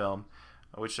Eastwood film,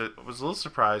 which I was a little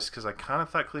surprised because I kind of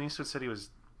thought Clint Eastwood said he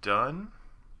was done,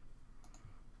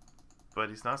 but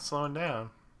he's not slowing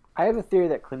down. I have a theory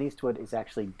that Clint Eastwood is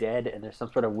actually dead and there's some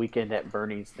sort of Weekend at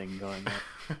Bernie's thing going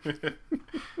on.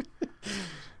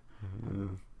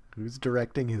 Who's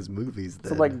directing his movies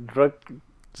then? So like drug.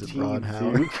 Is it Ron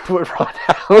Howard? Ron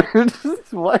Howard.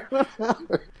 What Ron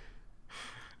Howard?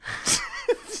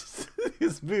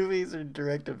 His movies are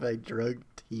directed by drug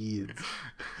teens.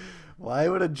 Why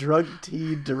would a drug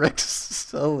teen direct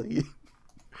Sully?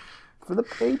 For the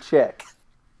paycheck.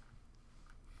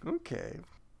 Okay.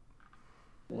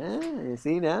 Yeah, you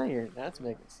see now that's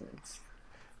making sense.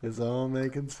 It's all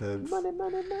making sense. Money.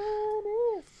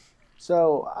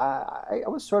 So I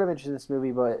was sort of interested in this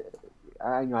movie, but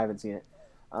I haven't seen it.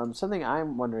 Something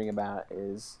I'm wondering about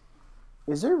is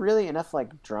there really enough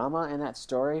like drama in that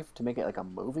story to make it like a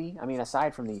movie? I mean,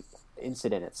 aside from the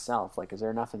incident itself, like is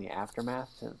there enough in the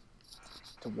aftermath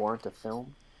to warrant a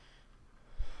film?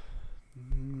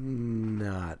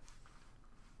 Not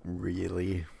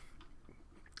really.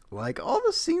 Like, all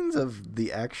the scenes of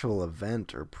the actual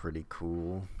event are pretty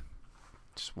cool.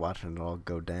 Just watching it all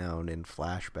go down in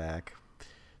flashback.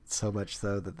 So much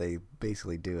so that they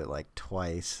basically do it like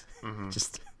twice. Mm-hmm.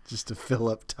 Just to fill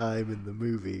up time in the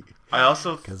movie. I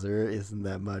also because there isn't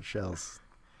that much else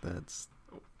that's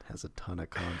has a ton of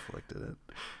conflict in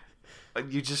it.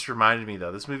 You just reminded me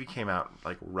though. This movie came out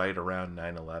like right around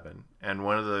 9/11, and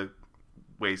one of the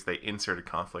ways they inserted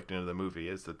conflict into the movie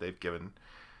is that they've given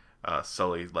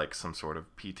Sully like some sort of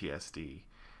PTSD,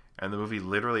 and the movie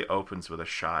literally opens with a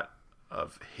shot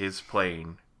of his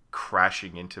plane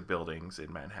crashing into buildings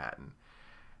in Manhattan.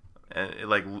 And it,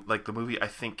 like the movie I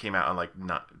think came out on like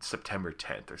not September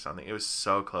 10th or something. It was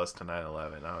so close to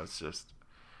 9/11. I was just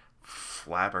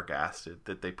flabbergasted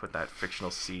that they put that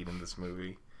fictional scene in this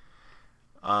movie.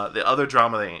 The other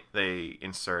drama they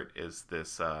insert is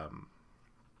this FAA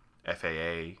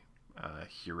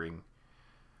hearing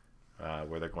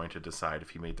where they're going to decide if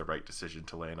he made the right decision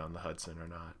to land on the Hudson or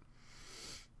not.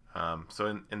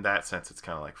 So in that sense, it's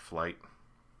kind of like Flight.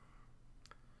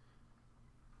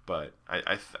 But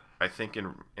I think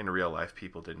in real life,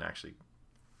 people didn't actually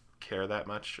care that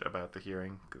much about the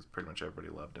hearing because pretty much everybody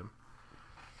loved him.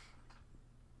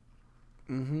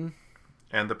 Mm-hmm.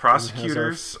 And the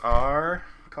prosecutors are...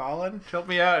 Colin, help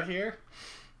me out here.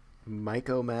 Mike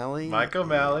O'Malley. And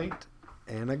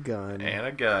Anna Gunn.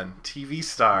 Anna Gunn. TV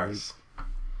stars.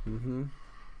 Mm-hmm.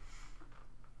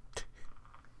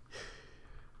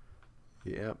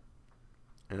 Yep.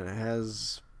 And it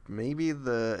has maybe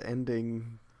the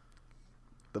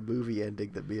movie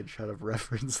ending that me and Sean have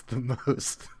referenced the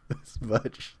most as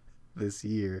much this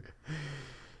year.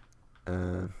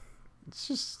 It's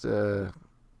just Aaron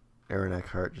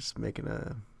Eckhart just making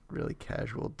a really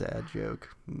casual dad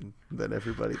joke, and then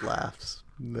everybody laughs,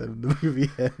 and then the movie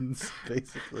ends,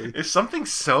 basically. It's something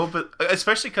so, but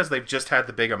especially because they've just had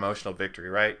the big emotional victory,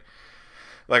 right?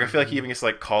 Like, I feel like he even gets to,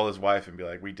 like, call his wife and be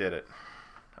like, we did it.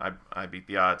 I beat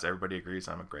the odds. Everybody agrees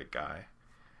I'm a great guy.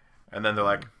 And then they're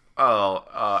like,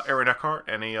 oh, Aaron Eckhart,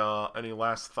 any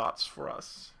last thoughts for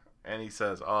us? And he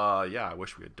says, yeah, I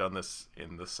wish we had done this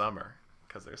in the summer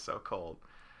because they're so cold.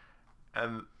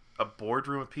 And a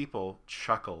boardroom of people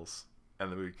chuckles,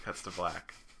 and the movie cuts to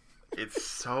black. It's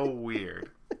so weird.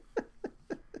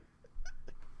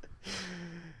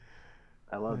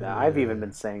 I love that. I've even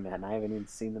been saying that, and I haven't even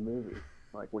seen the movie.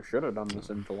 Like, we should have done this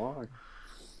in July.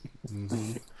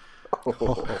 Mm-hmm.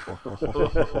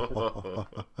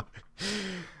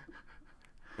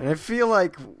 And I feel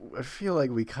like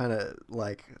we kind of,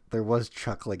 like, there was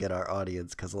chuckling at our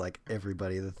audience because, like,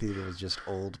 everybody in the theater was just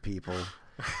old people.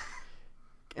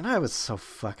 And I was so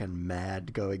fucking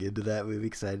mad going into that movie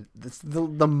because it's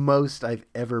the most I've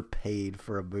ever paid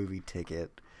for a movie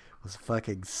ticket was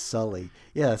fucking Sully.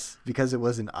 Yes, because it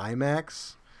was an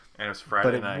IMAX. And it was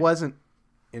Friday night. But it wasn't,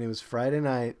 and it was Friday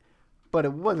night, but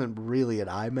it wasn't really an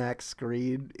IMAX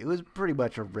screen. It was pretty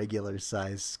much a regular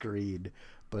size screen,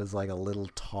 but it was like a little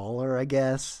taller, I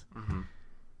guess. Mm-hmm.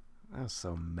 I was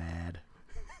so mad.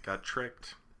 Got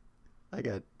tricked. I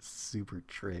got super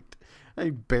tricked.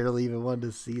 I barely even wanted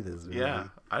to see this movie. Yeah,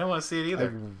 I don't want to see it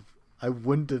either. I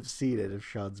wouldn't have seen it if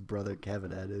Sean's brother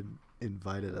Kevin had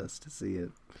invited us to see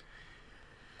it.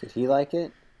 Did he like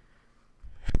it?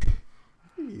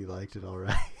 He liked it all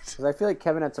right. Because I feel like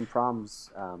Kevin had some problems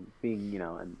being,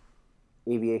 an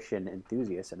aviation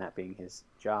enthusiast and that being his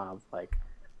job. Like,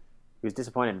 he was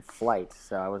disappointed in Flight,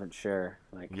 so I wasn't sure.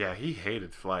 Like, yeah, he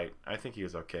hated Flight. I think he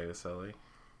was okay with Sully.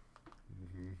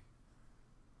 Mm-hmm.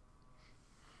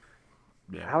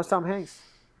 Yeah. How's Tom Hanks?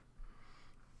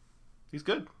 He's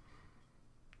good.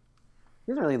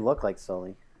 He doesn't really look like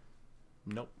Sully.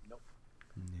 Nope.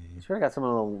 He's probably got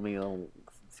someone a little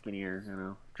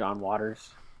skinnier, John Waters.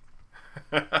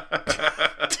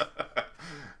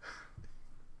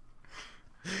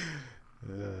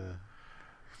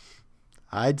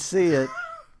 I'd see it,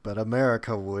 but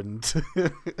America wouldn't.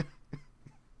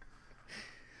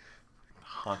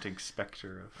 Haunting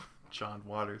specter of John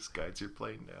Waters guides your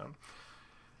plane down.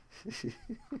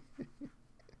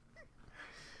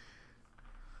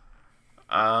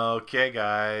 Okay,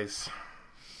 guys.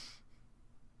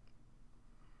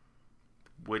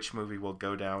 Which movie will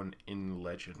go down in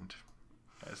legend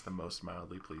as the most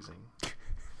mildly pleasing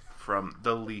from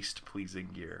the least pleasing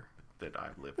year that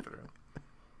I've lived through?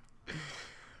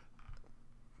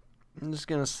 I'm just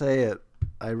gonna say it.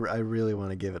 I really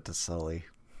want to give it to Sully.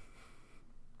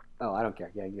 Oh, I don't care.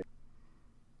 Yeah, you.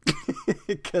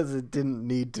 Because it didn't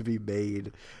need to be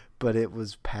made, but it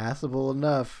was passable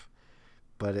enough.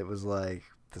 But it was like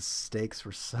the stakes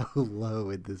were so low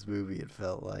in this movie. It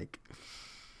felt like.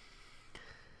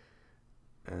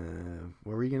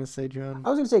 What were you gonna say, John? I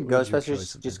was gonna say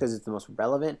Ghostbusters just because it's the most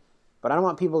relevant, but I don't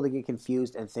want people to get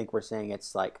confused and think we're saying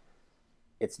it's like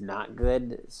it's not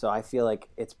good. So I feel like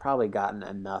it's probably gotten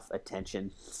enough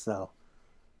attention. So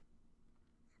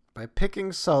by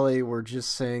picking Sully, we're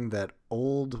just saying that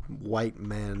old white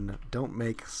men don't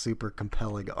make super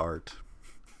compelling art.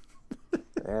 Yeah,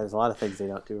 there's a lot of things they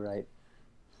don't do right.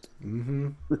 Mm-hmm.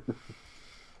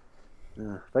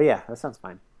 But yeah, that sounds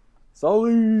fine.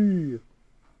 Sully!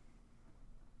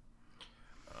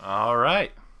 All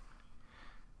right.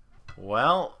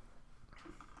 Well,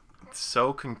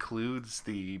 so concludes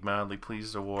the Mildly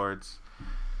Pleased Awards.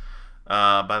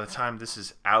 By the time this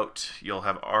is out, you'll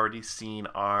have already seen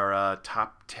our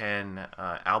top 10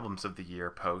 albums of the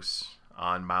year posts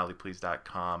on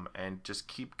mildlypleased.com, and just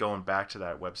keep going back to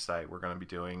that website. We're going to be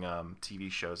doing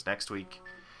TV shows next week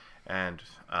and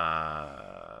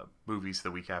movies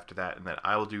the week after that, and then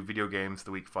I will do video games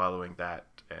the week following that,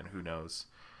 and who knows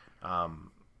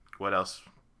what else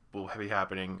will be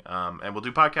happening. And we'll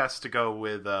do podcasts to go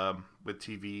with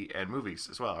TV and movies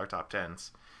as well, our top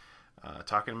 10s.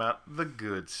 Talking about the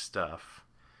good stuff.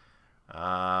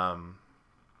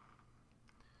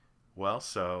 Well,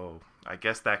 so I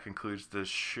guess that concludes the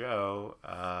show.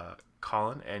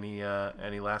 Colin, any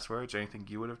last words? Anything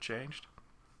you would have changed?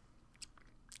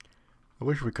 I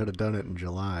wish we could have done it in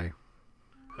July.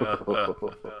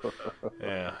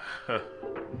 Yeah.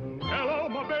 Hello,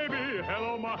 my baby.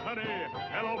 Hello, my honey.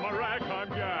 Hello, my ragtime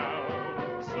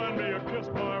gal. Send me a kiss,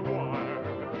 my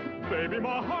wine. baby,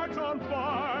 my heart's on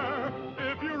fire.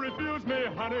 If you refuse me,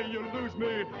 honey, you lose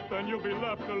me, then you'll be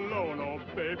left alone. Oh,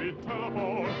 baby,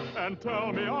 telephone and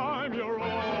tell me I'm your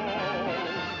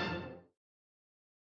own.